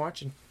we've been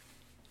watching.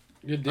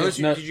 Good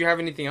Did you have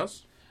anything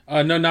else?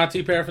 No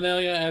Nazi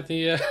paraphernalia at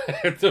the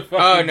at the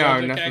Oh no,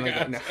 nothing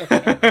like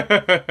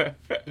that.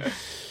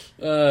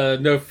 No.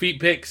 No feet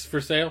pics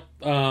for sale.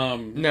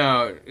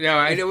 No.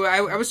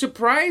 I was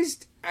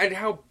surprised at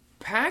how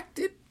packed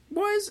it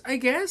was. I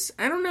guess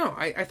I don't know.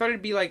 I thought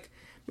it'd be like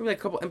maybe like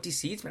a couple empty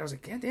seats, but I was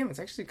like, God damn, it's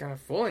actually kind of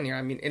full in here.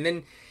 I mean, and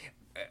then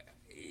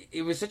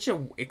it was such a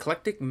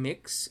eclectic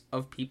mix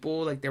of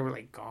people. Like there were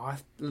like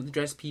goth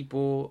dressed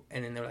people,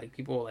 and then there were like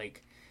people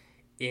like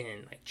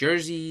in like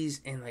jerseys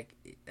and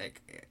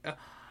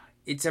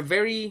it's a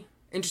very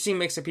interesting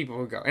mix of people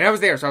who go. And I was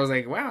there, so I was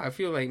like, wow, I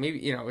feel like maybe,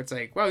 it's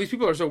like, wow, these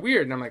people are so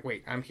weird. And I'm like,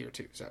 wait, I'm here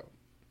too. So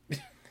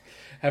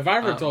have I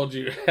ever told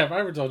you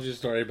a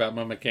story about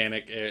my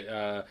mechanic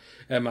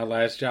at my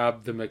last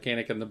job, the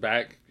mechanic in the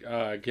back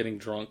getting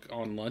drunk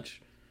on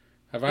lunch?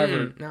 Have I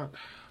ever? No.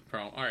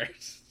 Bro, all right.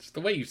 It's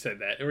the way you said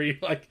that. Where you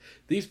like,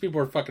 these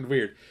people are fucking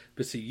weird.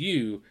 But see,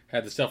 you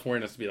had the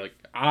self-awareness to be like,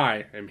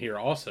 I am here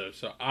also,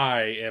 so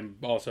I am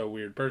also a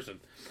weird person.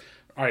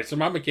 All right, so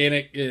my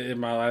mechanic in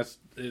my last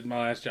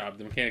job,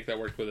 the mechanic that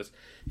worked with us,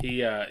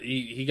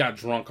 he got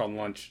drunk on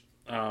lunch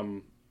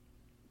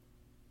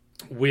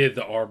with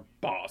our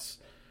boss.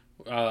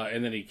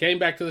 And then he came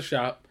back to the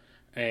shop,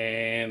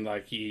 and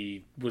like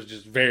he was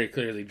just very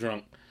clearly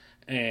drunk.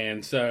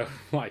 And so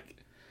like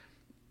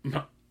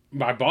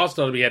my boss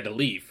told him he had to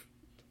leave,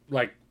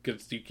 like,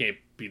 because you can't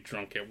be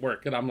drunk at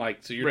work. And I'm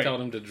like, so you're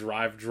telling him to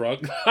drive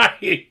drunk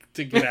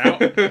to get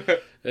out?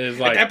 It's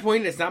like, at that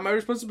point, it's not my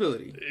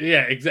responsibility.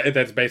 Yeah, exactly.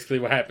 That's basically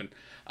what happened.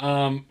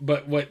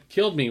 But what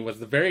killed me was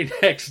the very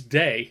next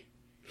day,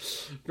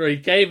 where he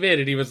came in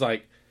and he was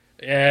like,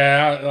 so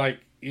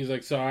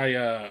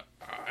I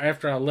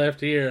after I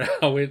left here,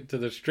 I went to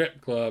the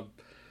strip club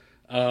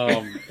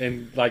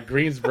in like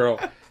Greensboro,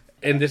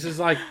 and this is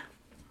like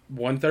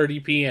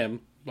 1:30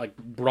 p.m., like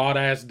broad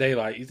ass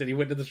daylight. He said he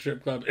went to the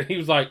strip club and he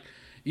was like,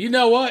 you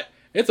know what?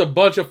 It's a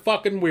bunch of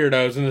fucking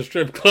weirdos in the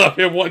strip club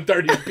at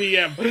 1:30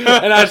 p.m.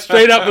 And I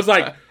straight up was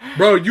like,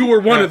 bro, you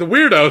were one of the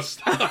weirdos.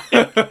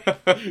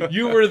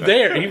 You were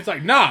there. And he was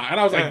like, nah. And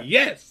I was like,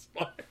 yes.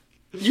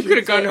 You could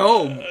have gone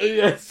home.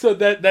 Yeah, so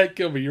that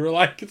killed me. You were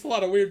like, it's a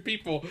lot of weird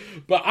people.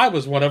 But I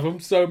was one of them,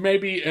 so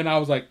maybe, and I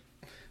was like,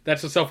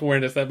 that's a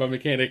self-awareness that my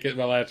mechanic at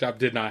my last job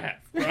did not have.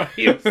 Bro.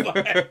 He was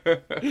like,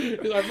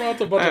 bro,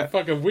 it's a bunch of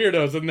fucking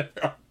weirdos in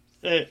there.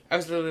 I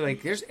was literally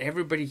like, there's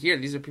everybody here.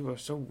 These are people who are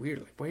so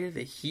weird. Like, why are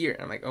they here?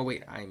 And I'm like, oh,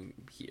 wait, I'm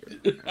here.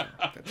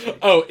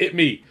 Oh, it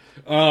me.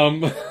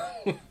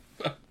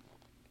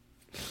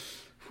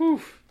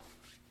 Whew.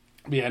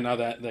 But yeah, no,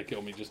 that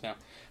killed me just now.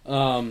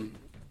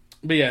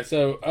 But yeah,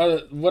 so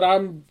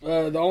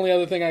the only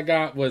other thing I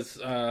got was,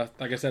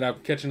 like I said,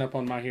 I'm catching up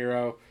on My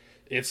Hero.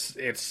 It's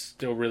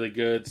still really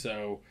good,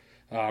 so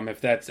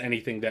if that's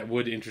anything that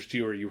would interest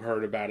you or you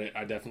heard about it,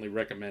 I definitely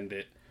recommend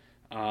it.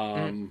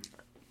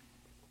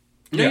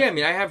 Yeah, I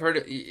mean, I have heard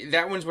it.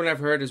 That one's one I've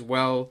heard as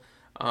well.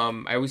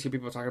 I always hear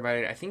people talk about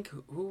it. I think,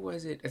 who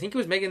was it? I think it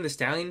was Megan Thee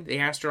Stallion. They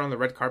asked her on the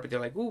red carpet. They're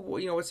like, "Ooh,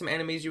 what's some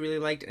animes you really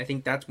liked?" And I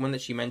think that's one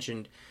that she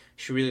mentioned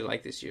she really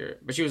liked this year.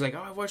 But she was like,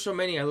 "Oh, I've watched so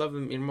many. I love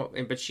them."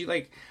 But she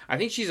I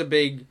think she's a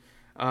big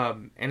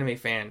anime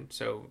fan.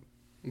 So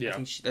yeah, I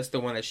think that's the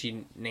one that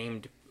she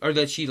named, or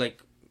that she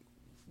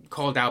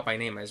called out by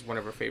name as one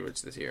of her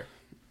favorites this year.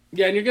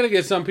 Yeah, and you're gonna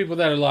get some people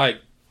that are like,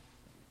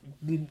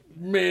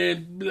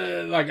 man,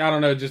 like, I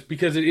don't know, just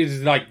because it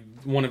is like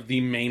one of the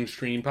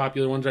mainstream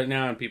popular ones right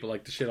now, and people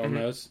like to shit on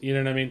those. You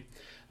know what I mean?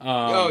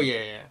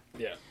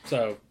 Yeah.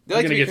 So they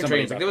like to be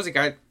contrarians. Like, there was a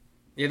guy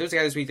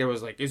this week that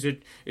was like, "Is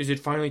it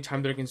finally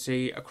time that I can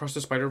say Across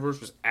the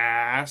Spider-Verse was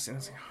ass?" And I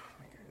was like, "Oh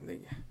my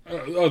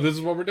god." This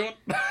is what we're doing?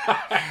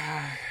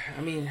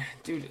 I mean,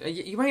 dude,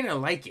 you might not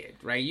like it,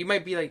 right? You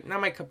might be like,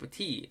 not my cup of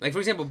tea. Like, for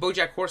example,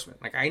 BoJack Horseman.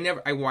 Like, I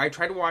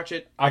tried to watch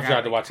it. I've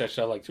tried to watch that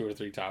show like 2 or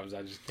 3 times.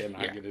 I just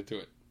cannot get into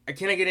it. I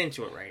cannot get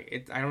into it,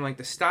 right? I don't like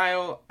the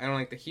style. I don't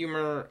like the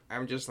humor.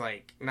 I'm just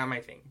like, not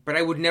my thing. But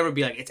I would never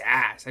be like, it's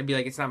ass. I'd be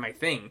like, it's not my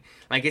thing.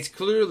 Like, it's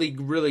clearly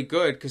really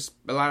good because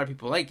a lot of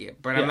people like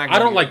it. But I'm not. I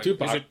don't like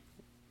Tupac.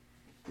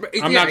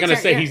 I'm not going to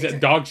say he's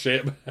dog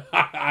shit.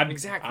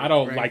 Exactly. I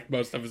don't like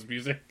most of his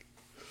music.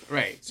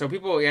 Right. So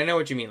people, I know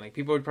what you mean. Like,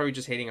 people are probably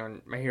just hating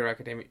on My Hero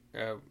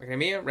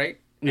Academia, right?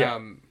 Yeah.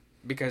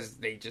 Because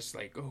they just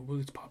like, oh, well,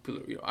 it's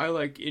popular. I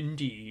like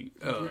indie,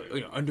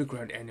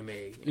 underground anime.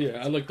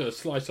 Yeah, I like the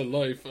slice of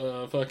life,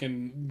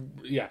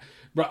 yeah.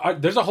 But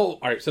there's a whole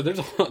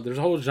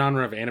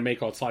genre of anime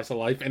called slice of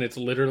life, and it's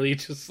literally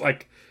just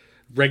like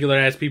regular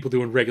ass people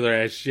doing regular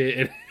ass shit.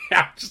 And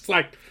I'm just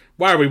like,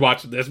 why are we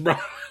watching this, bro?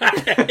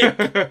 Like,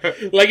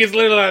 it's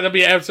literally like there'll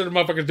be an episode of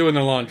motherfuckers doing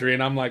their laundry,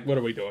 and I'm like, what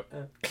are we doing?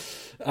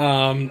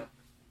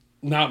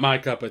 Not my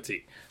cup of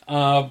tea.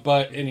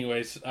 But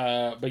anyways,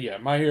 but yeah,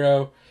 My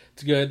Hero.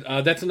 It's good.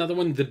 That's another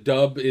one. The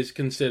dub is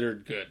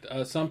considered good.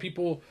 Some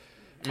people,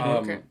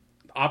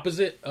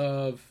 opposite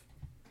of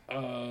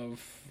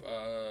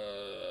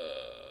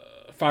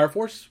Fire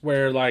Force,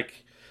 where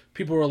like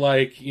people were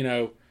like,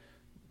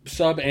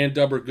 sub and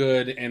dub are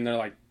good, and they're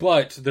like,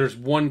 but there's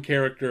one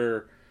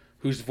character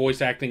whose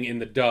voice acting in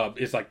the dub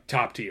is like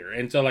top tier,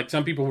 and so like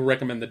some people will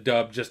recommend the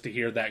dub just to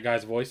hear that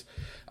guy's voice.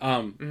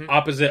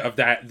 Opposite of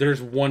that,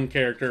 there's one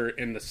character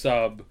in the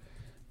sub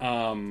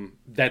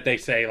that they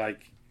say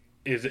like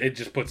it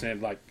just puts in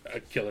like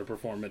a killer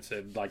performance,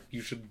 and like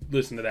you should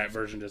listen to that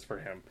version just for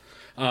him.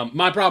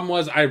 My problem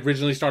was I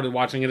originally started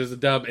watching it as a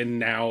dub, and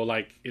now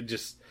like it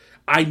just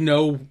I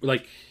know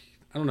like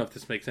I don't know if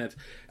this makes sense.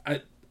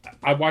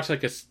 I watched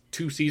like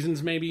 2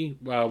 seasons maybe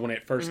when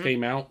it first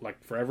came out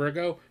like forever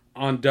ago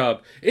on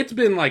dub. It's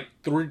been like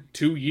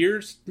 2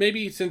 years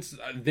maybe since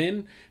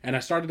then, and I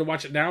started to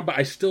watch it now, but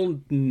I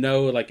still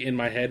know like in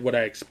my head what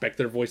I expect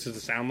their voices to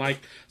sound like,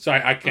 so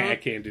I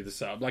can't do the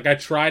sub. Like I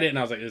tried it and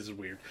I was like, this is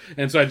weird,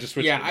 and so I just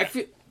switched. Yeah, I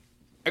feel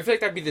like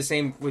that'd be the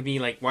same with me,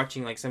 like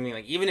watching like something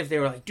like, even if they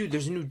were like, dude,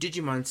 there's a new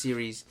Digimon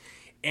series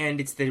and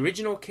it's the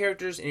original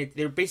characters and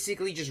they're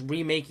basically just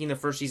remaking the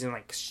first season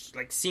like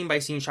scene by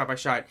scene, shot by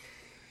shot,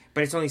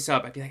 but it's only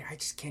sub. I'd be like, I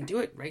just can't do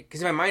it, right?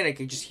 Because in my mind, I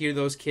could just hear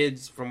those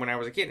kids from when I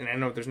was a kid, and I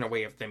know there's no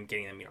way of them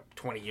getting them,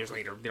 20 years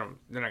later. They're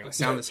not going to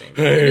sound the same.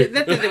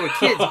 Not that they were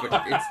kids,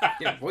 but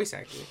it's voice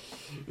acting.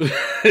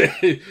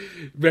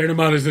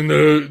 Vandermon is in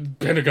the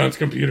Pentagon's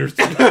computers.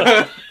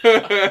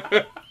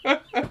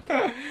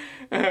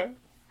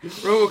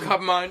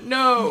 RoboCopmon,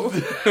 no.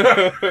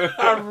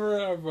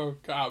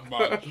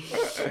 RoboCopmon.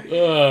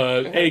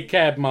 Hey,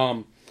 cab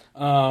mom.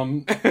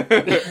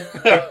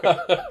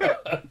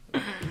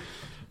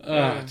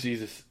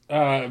 Jesus.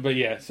 But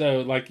yeah,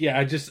 so like, yeah,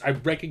 I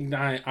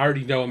recognize, I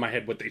already know in my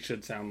head what they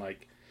should sound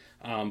like.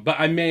 But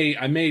I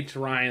may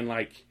try and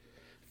like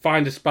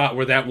find a spot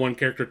where that one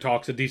character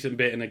talks a decent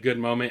bit in a good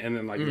moment, and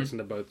then like listen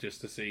to both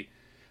just to see.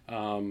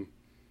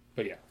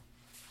 But yeah.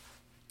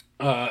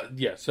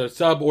 Yeah, so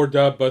sub or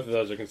dub, both of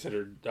those are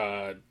considered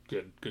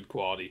good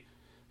quality.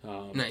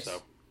 Nice.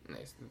 So.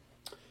 Nice.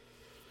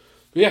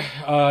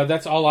 Yeah,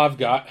 that's all I've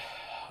got.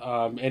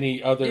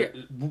 Any other? Yeah.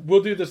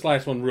 We'll do this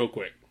last one real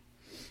quick.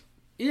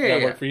 Yeah,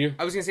 Does that work for you?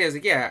 I was gonna say, I was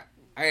like, yeah.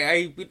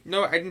 I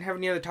didn't have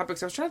any other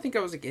topics. I was trying to think.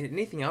 I was like,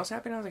 anything else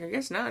happened? I was like, I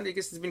guess not. I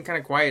guess it's been kind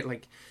of quiet,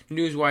 like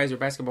news wise or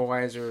basketball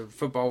wise or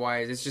football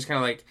wise. It's just kind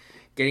of like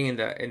getting in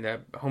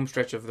the home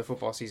stretch of the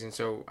football season.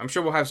 So I'm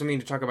sure we'll have something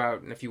to talk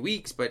about in a few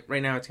weeks. But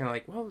right now, it's kind of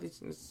like, well,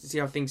 let's see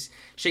how things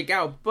shake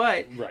out.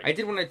 But right. I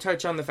did want to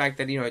touch on the fact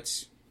that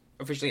it's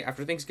officially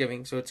after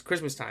Thanksgiving, so it's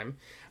Christmas time.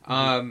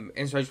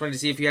 And so I just wanted to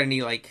see if you had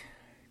any like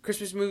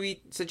Christmas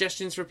movie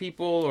suggestions for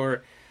people,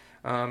 or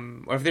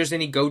if there's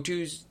any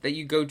go-tos that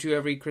you go to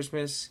every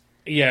Christmas.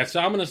 Yeah,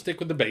 so I'm gonna stick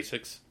with the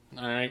basics.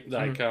 All right,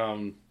 like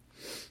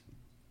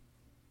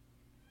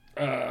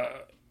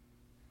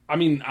I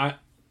mean,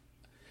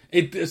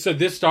 so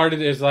this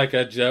started as like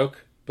a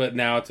joke, but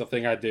now it's a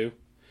thing I do,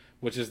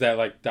 which is that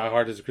like Die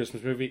Hard is a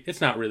Christmas movie.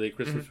 It's not really a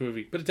Christmas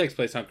movie, but it takes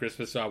place on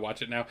Christmas, so I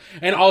watch it now.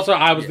 And also,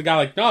 I was the guy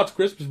like, no, it's a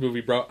Christmas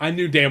movie, bro. I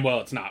knew damn well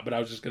it's not, but I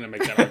was just gonna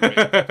make that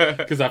argument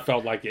because I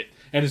felt like it,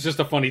 and it's just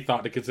a funny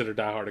thought to consider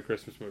Die Hard a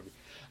Christmas movie.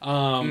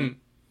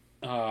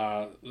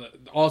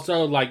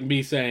 Also, like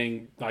me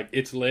saying like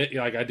it's lit,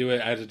 like I do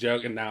it as a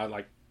joke, and now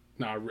like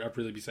no, I'd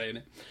really be saying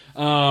it.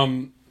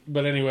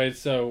 But anyway,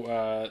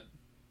 so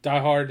Die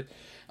Hard,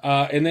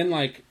 and then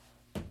like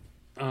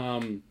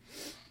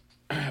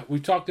we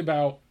talked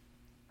about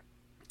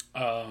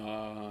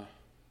trying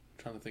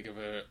to think of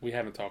it. We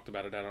haven't talked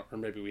about it, or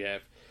maybe we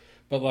have,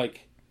 but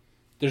like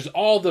there's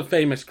all the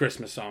famous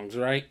Christmas songs,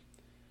 right?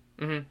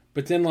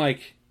 But then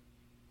like,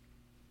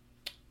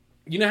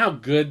 you know how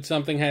good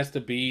something has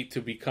to be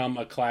to become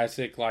a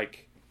classic,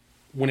 like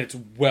when it's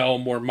well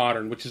more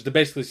modern, which is to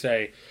basically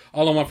say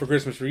All I Want for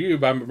Christmas for You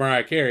by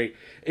Mariah Carey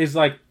is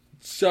like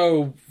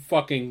so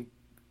fucking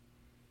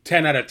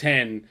 10 out of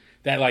 10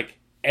 that like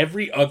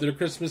every other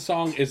Christmas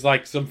song is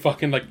like some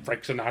fucking like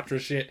Frank Sinatra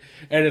shit,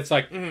 and it's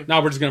like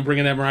now we're just gonna bring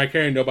in that Mariah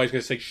Carey and nobody's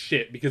gonna say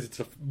shit because it's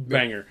a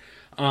banger.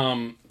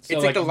 So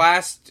it's like the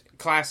last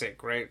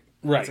classic, right?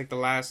 Right. It's like the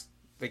last,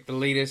 like the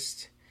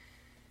latest.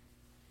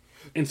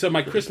 And so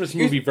my Christmas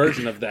movie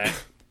version of that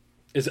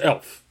is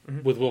Elf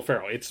with Will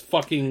Ferrell. It's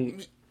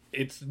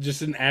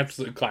just an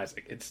absolute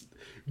classic. It's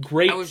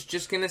great. I was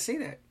just gonna say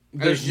that.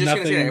 There's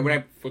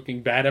nothing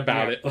fucking bad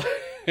about it.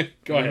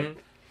 Go ahead.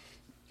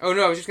 Oh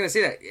no, I was just gonna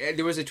say that.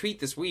 There was a tweet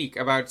this week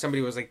about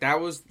somebody was like,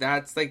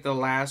 that's like the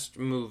last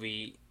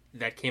movie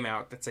that came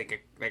out that's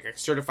like a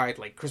certified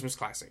like Christmas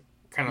classic.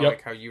 Kind of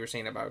like how you were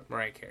saying about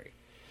Mariah Carey.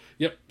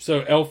 Yep.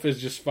 So Elf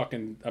is just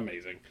fucking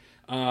amazing.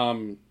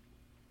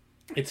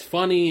 It's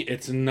funny.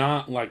 It's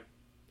not like,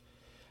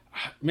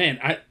 man.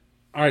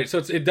 All right. So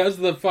it does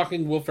the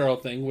fucking Will Ferrell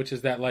thing, which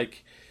is that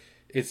like,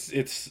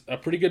 it's a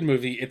pretty good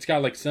movie. It's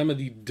got like some of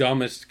the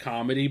dumbest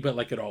comedy, but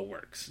like it all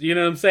works. You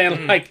know what I'm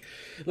saying? Like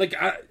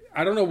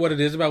I don't know what it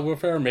is about Will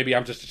Ferrell. Maybe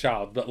I'm just a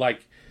child, but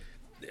like,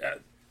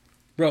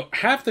 bro,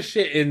 half the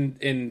shit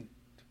in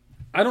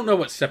I don't know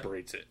what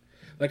separates it.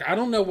 Like I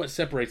don't know what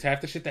separates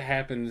half the shit that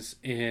happens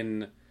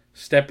in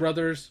Step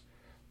Brothers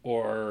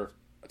or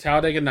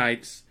Talladega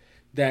Nights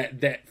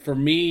that for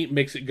me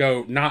makes it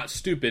go not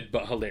stupid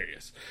but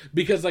hilarious.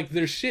 Because like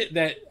there's shit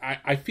that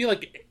I feel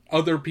like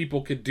other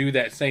people could do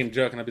that same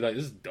joke and I'd be like,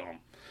 this is dumb.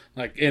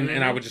 Like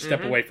and I would just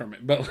step away from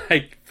it. But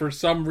like for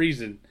some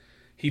reason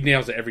he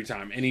nails it every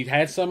time. And he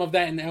had some of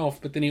that in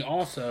Elf, but then he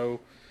also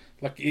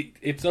like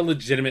it's a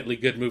legitimately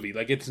good movie.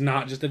 Like it's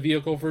not just a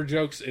vehicle for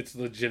jokes, it's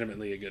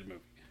legitimately a good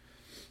movie.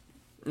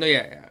 No,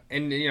 yeah.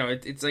 And you know,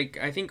 it's like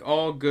I think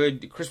all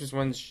good Christmas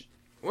ones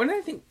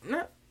I think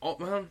not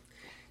all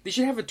they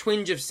should have a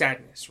twinge of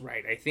sadness,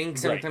 right? I think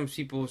sometimes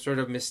people sort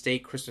of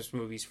mistake Christmas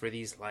movies for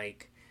these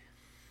like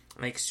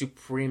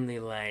supremely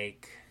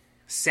like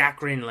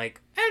saccharine,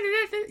 like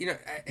you know,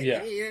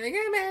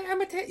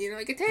 I'm a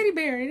like a teddy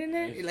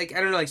bear, like I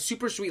don't know, like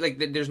super sweet, like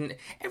there's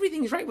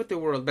everything's right with the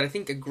world. But I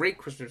think a great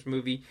Christmas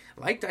movie,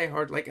 like Die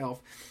Hard, like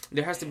Elf,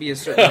 there has to be a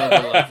certain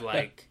level of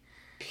like,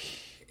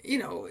 you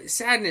know,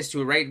 sadness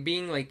to it, right?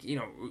 Being like, you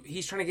know,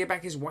 he's trying to get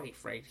back his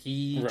wife, right?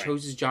 He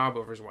chose his job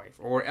over his wife.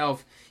 Or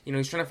Elf, you know,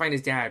 he's trying to find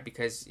his dad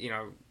because, you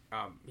know,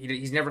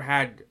 he's never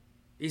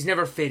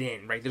fit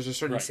in, right? There's a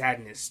certain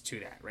sadness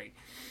to that, right?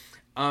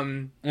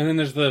 And then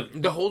there's the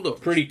holdovers.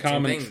 Pretty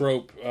common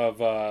trope of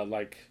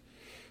like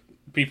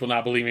people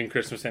not believing in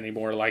Christmas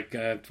anymore, like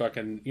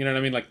fucking, you know what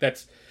I mean? Like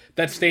that's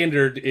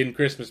standard in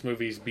Christmas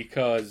movies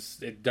because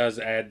it does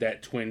add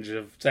that twinge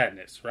of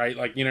sadness, right?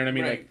 Like, you know what I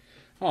mean? Right. Like,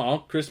 oh,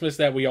 Christmas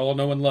that we all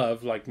know and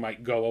love, like,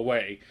 might go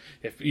away.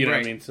 If you know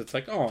what I mean? So it's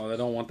like, oh, I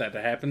don't want that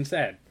to happen.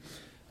 Sad.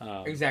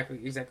 Exactly,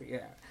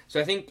 yeah.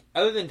 So I think,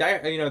 other than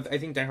I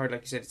think Die Hard,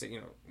 like you said, it's, you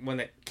know, one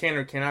that can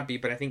or cannot be,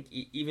 but I think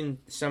even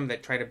some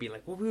that try to be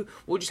like, well,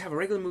 we'll just have a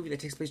regular movie that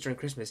takes place during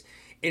Christmas,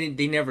 and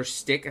they never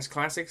stick as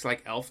classics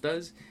like Elf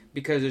does,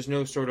 because there's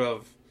no sort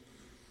of...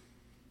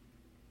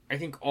 I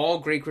think all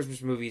great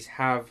Christmas movies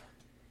have,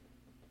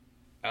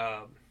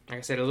 like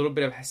I said, a little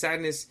bit of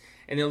sadness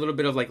and a little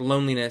bit of like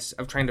loneliness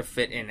of trying to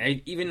fit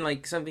in. Even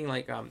like something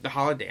like The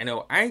Holiday. I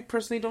know I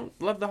personally don't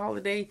love The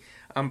Holiday,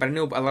 but I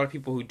know a lot of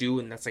people who do,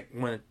 and that's like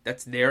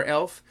that's their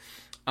Elf.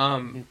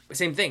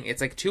 Same thing.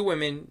 It's like two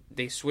women,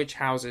 they switch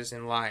houses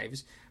and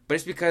lives, but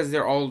it's because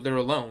they're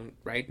alone,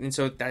 right? And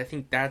so I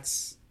think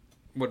that's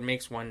what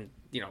makes one,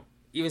 you know,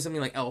 even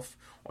something like Elf,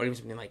 or even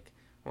something like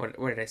what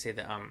did I say,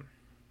 the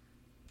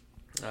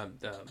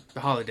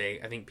Holiday.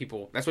 I think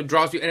that's what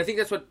draws you, and I think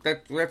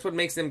that's what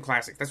makes them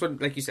classic. That's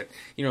what, like you said,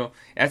 you know,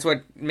 that's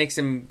what makes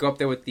them go up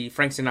there with the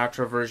Frank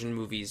Sinatra version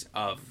movies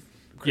of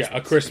Christmas.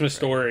 A Christmas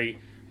Story,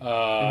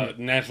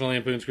 National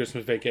Lampoon's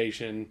Christmas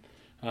Vacation,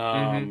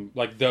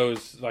 like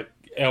those, like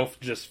Elf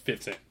just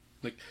fits in.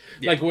 Like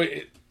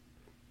wait,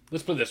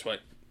 let's put it this way: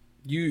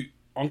 you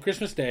on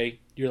Christmas Day,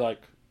 you're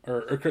like,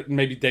 or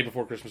maybe day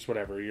before Christmas,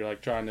 whatever. You're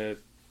like trying to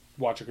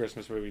watch a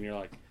Christmas movie, and you're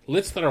like,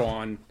 let's throw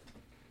on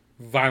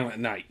Violent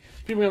Night.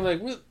 People are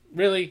like, what?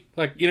 Really?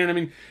 Like, you know what I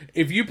mean?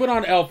 If you put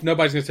on Elf,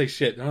 nobody's going to say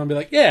shit. And I'll be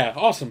like, yeah,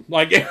 awesome.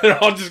 Like, they're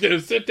all just going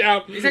to sit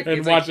down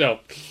and watch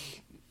Elf.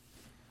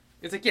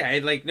 It's like, yeah,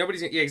 like,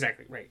 nobody's going to... Yeah,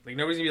 exactly, right. Like,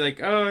 nobody's going to be like,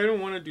 oh, I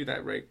don't want to do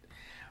that, right?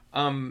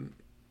 Even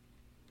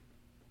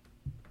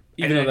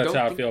though that's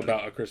how I feel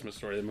about A Christmas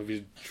Story. The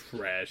movie's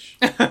trash.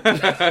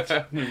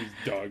 The movie's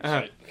dog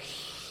shit.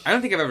 I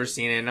don't think I've ever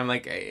seen it. And I'm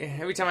like,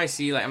 every time I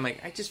see, like, I'm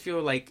like, I just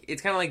feel like...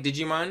 It's kind of like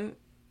Digimon...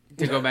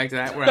 To go back to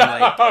that, where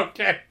I'm like,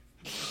 okay.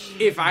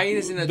 If I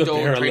as an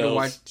adult try to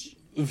watch,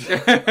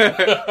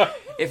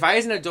 if I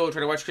as an adult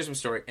try to watch Christmas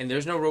Story and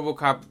there's no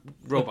RoboCop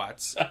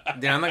robots,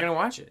 then I'm not gonna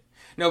watch it.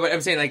 No, but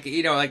I'm saying, like,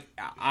 you know, like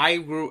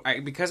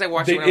because I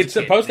watched it when I was it's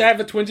supposed to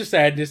have a twinge of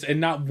sadness, and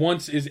not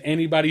once is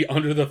anybody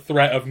under the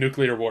threat of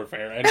nuclear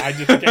warfare, and I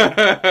just can't.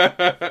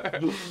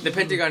 The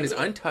Pentagon is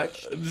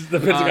untouched. The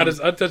Pentagon is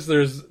untouched.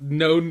 There's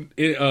no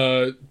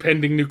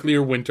pending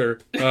nuclear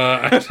winter.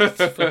 I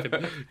just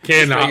fucking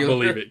cannot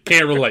believe it.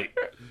 Can't relate.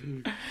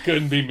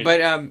 Couldn't be me. But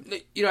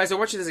you know, as I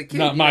watched it as a kid,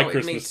 not my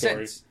Christmas it makes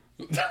story. Sense.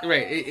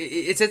 Right,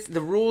 it's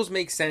the rules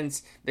make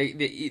sense.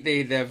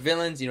 The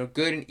villains, you know,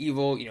 good and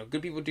evil. You know,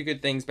 good people do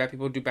good things, bad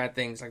people do bad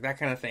things, like that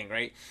kind of thing,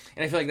 right?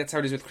 And I feel like that's how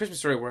it is with Christmas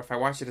Story. Where if I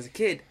watched it as a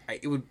kid,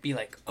 it would be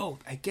like, oh,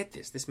 I get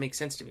this. This makes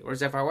sense to me.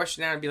 Whereas if I watched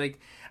it now, I'd be like,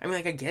 I mean,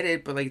 like I get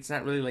it, but like it's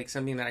not really like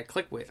something that I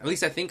click with. At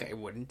least I think I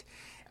wouldn't.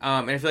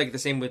 And I feel like the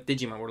same with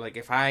Digimon, where like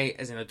if I,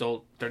 as an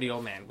adult,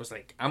 30-year-old man, was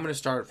like, I'm gonna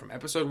start from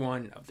episode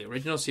 1 of the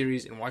original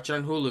series and watch it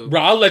on Hulu.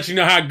 Bro, I'll let you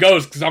know how it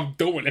goes because I'm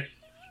doing it.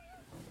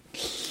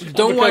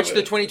 Don't watch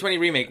the 2020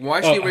 remake.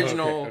 Watch the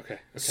original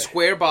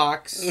square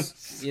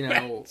box. You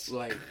know,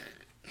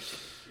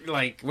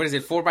 like what is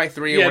it, 4x3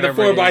 or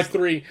whatever? Yeah, the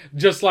 4x3,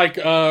 just like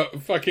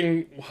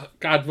fucking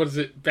God, what is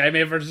it?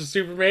 Batman versus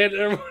Superman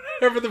or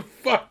whatever the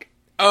fuck.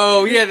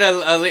 Oh yeah,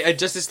 the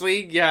Justice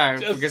League. Yeah,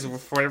 because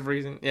for whatever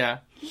reason, yeah,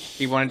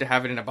 he wanted to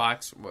have it in a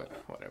box.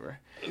 Whatever.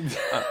 Did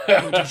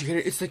you get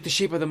it? It's like the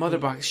shape of the mother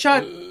box.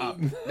 Shut up.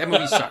 That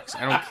movie sucks.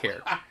 I don't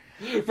care.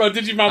 Bro,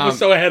 Digimon was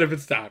so ahead of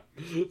its time.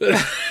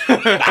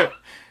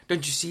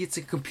 Don't you see? It's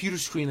a computer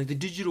screen, like the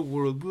digital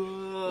world.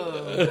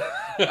 But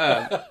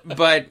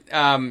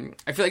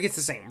I feel like it's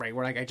the same, right?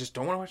 Where like I just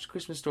don't want to watch a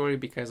Christmas Story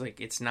because like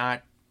it's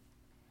not.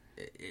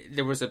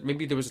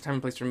 Maybe there was a time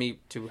and place for me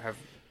to have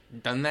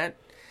done that,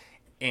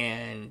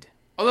 And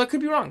although I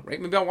could be wrong, right?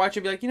 Maybe I'll watch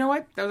it and be like, you know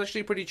what? That was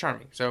actually pretty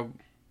charming. So,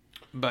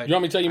 but you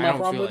want me to tell you my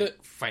problem with it?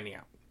 Finding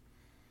out.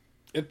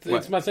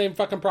 It's my same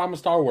fucking problem with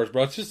Star Wars,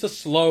 bro. It's just a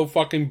slow,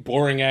 fucking,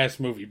 boring ass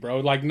movie, bro.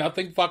 Like,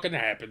 nothing fucking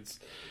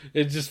happens.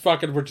 It's just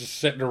fucking, we're just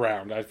sitting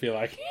around, I feel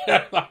like.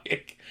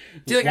 Like,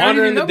 dude, like I don't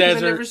even know because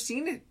I've never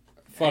seen it.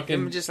 Fucking.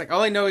 I'm just like,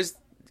 all I know is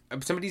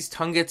somebody's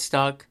tongue gets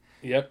stuck.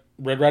 Yep.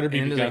 Red Ryder BB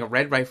gun. And there's like a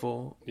red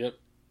rifle. Yep.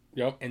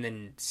 And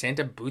then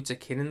Santa boots a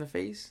kid in the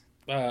face.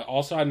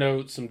 Also, I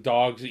know some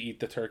dogs eat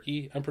the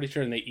turkey. I'm pretty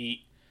sure, and they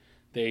eat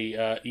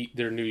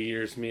their New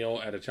Year's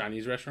meal at a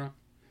Chinese restaurant.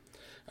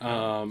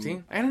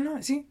 See, I don't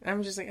know. See,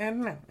 I'm just like, I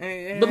don't know.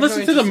 But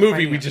listen to the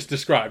movie we just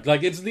described.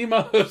 Like, it's the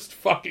most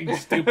fucking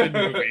stupid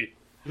movie.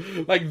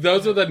 Like,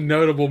 those are the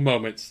notable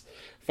moments.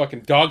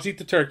 Fucking dogs eat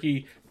the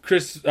turkey.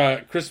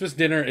 Christmas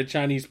dinner at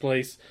Chinese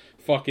place.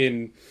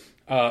 Fucking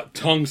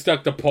tongue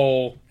stuck to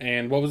pole.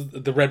 And what was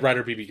the Red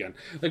Ryder BB gun?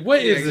 Like,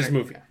 what is this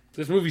movie?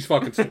 This movie's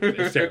fucking stupid.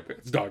 It's terrible.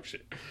 It's dog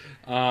shit.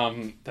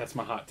 That's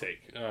my hot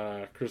take.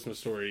 Christmas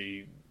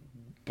Story,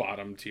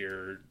 bottom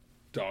tier,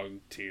 dog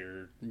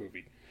tier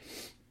movie.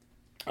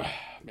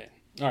 Man.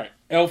 Alright.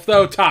 Elf,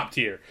 though, top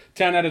tier.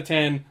 10 out of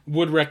 10.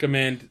 Would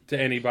recommend to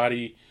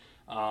anybody.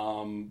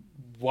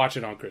 Watch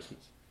it on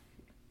Christmas.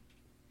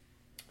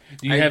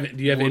 Do you have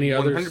any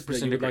others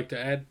that you would like to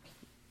add?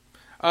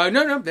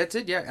 No, that's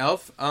it. Yeah,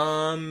 Elf.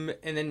 And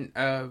then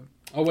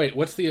oh wait,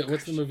 what's the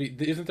movie?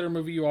 Isn't there a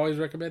movie you always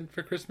recommend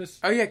for Christmas?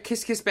 Oh yeah,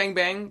 Kiss Kiss Bang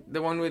Bang,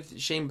 the one with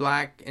Shane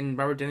Black and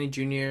Robert Downey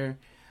Jr.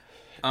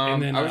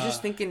 And then, I was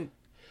just thinking,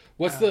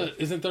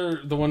 isn't there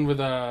the one with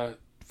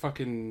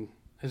fucking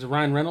is it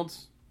Ryan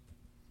Reynolds?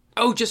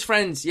 Oh, Just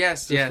Friends.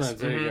 Yes. Friends.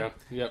 There you go.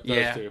 Yep,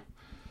 those two.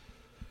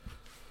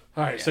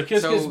 All right, so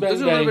Kiss Kiss Bang Bang.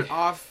 Those are a little bit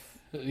off.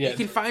 Yeah. You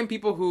can find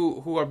people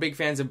who are big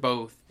fans of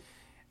both.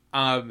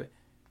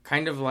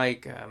 Kind of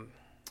like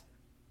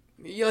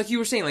like you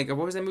were saying, like, what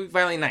was that movie?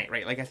 Violent Night,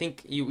 right? Like, I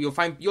think you'll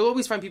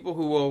always find people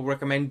who will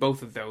recommend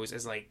both of those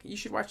as like, you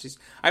should watch this.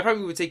 I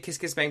probably would say Kiss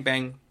Kiss Bang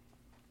Bang.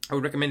 I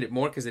would recommend it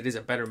more because it is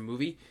a better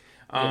movie.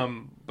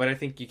 But I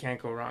think you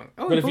can't go wrong.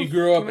 Oh, but if you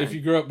grew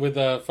up with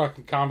a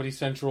fucking Comedy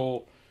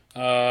Central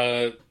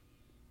on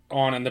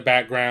in the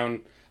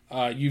background,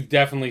 you've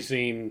definitely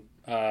seen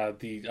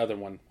the other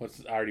one. I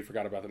already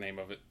forgot about the name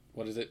of it.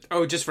 What is it?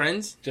 Oh, Just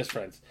Friends? Just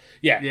Friends.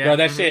 Yeah. Bro,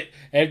 that shit,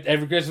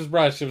 every Christmas,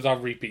 bro, that shit was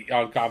on repeat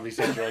on Comedy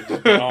Central,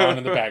 just on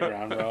in the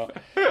background, bro.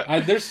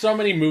 There's so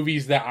many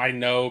movies that I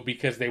know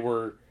because they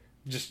were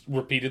just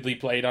repeatedly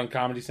played on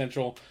Comedy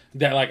Central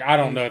that, like, I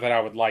don't know that I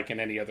would like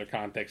in any other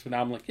context. But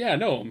now I'm like, yeah, I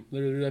know them.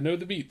 I know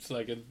the beats.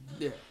 Like,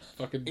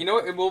 fucking... You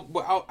know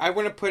what? I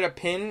want to put a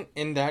pin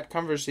in that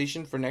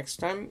conversation for next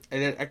time.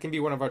 And that can be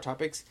one of our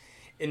topics.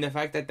 In the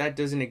fact that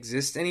doesn't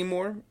exist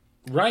anymore.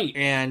 Right.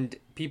 And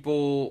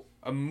people...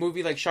 A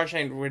movie like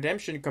Shawshank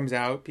Redemption comes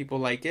out, people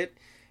like it.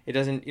 It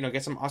doesn't,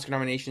 get some Oscar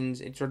nominations.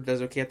 It sort of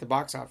does okay at the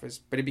box office.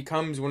 But it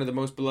becomes one of the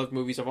most beloved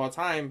movies of all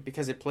time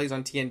because it plays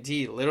on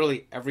TNT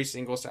literally every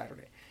single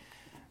Saturday.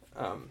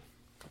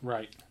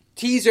 Right.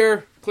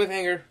 Teaser.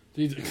 Cliffhanger.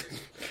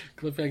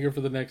 Cliffhanger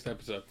for the next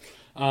episode.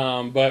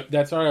 But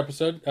that's our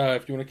episode.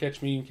 If you want to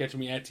catch me, you can catch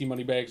me at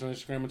TMoneybags on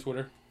Instagram and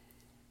Twitter.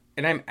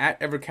 And I'm at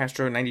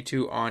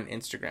EverCastro92 on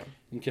Instagram.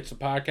 You can catch the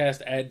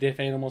podcast at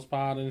DiffAnimalsPod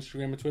on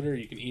Instagram and Twitter.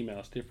 You can email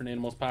us,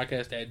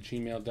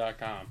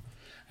 differentanimalspodcast@gmail.com.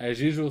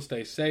 As usual,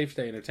 stay safe,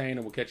 stay entertained,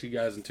 and we'll catch you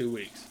guys in 2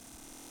 weeks.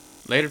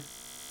 Later.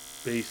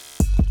 Peace.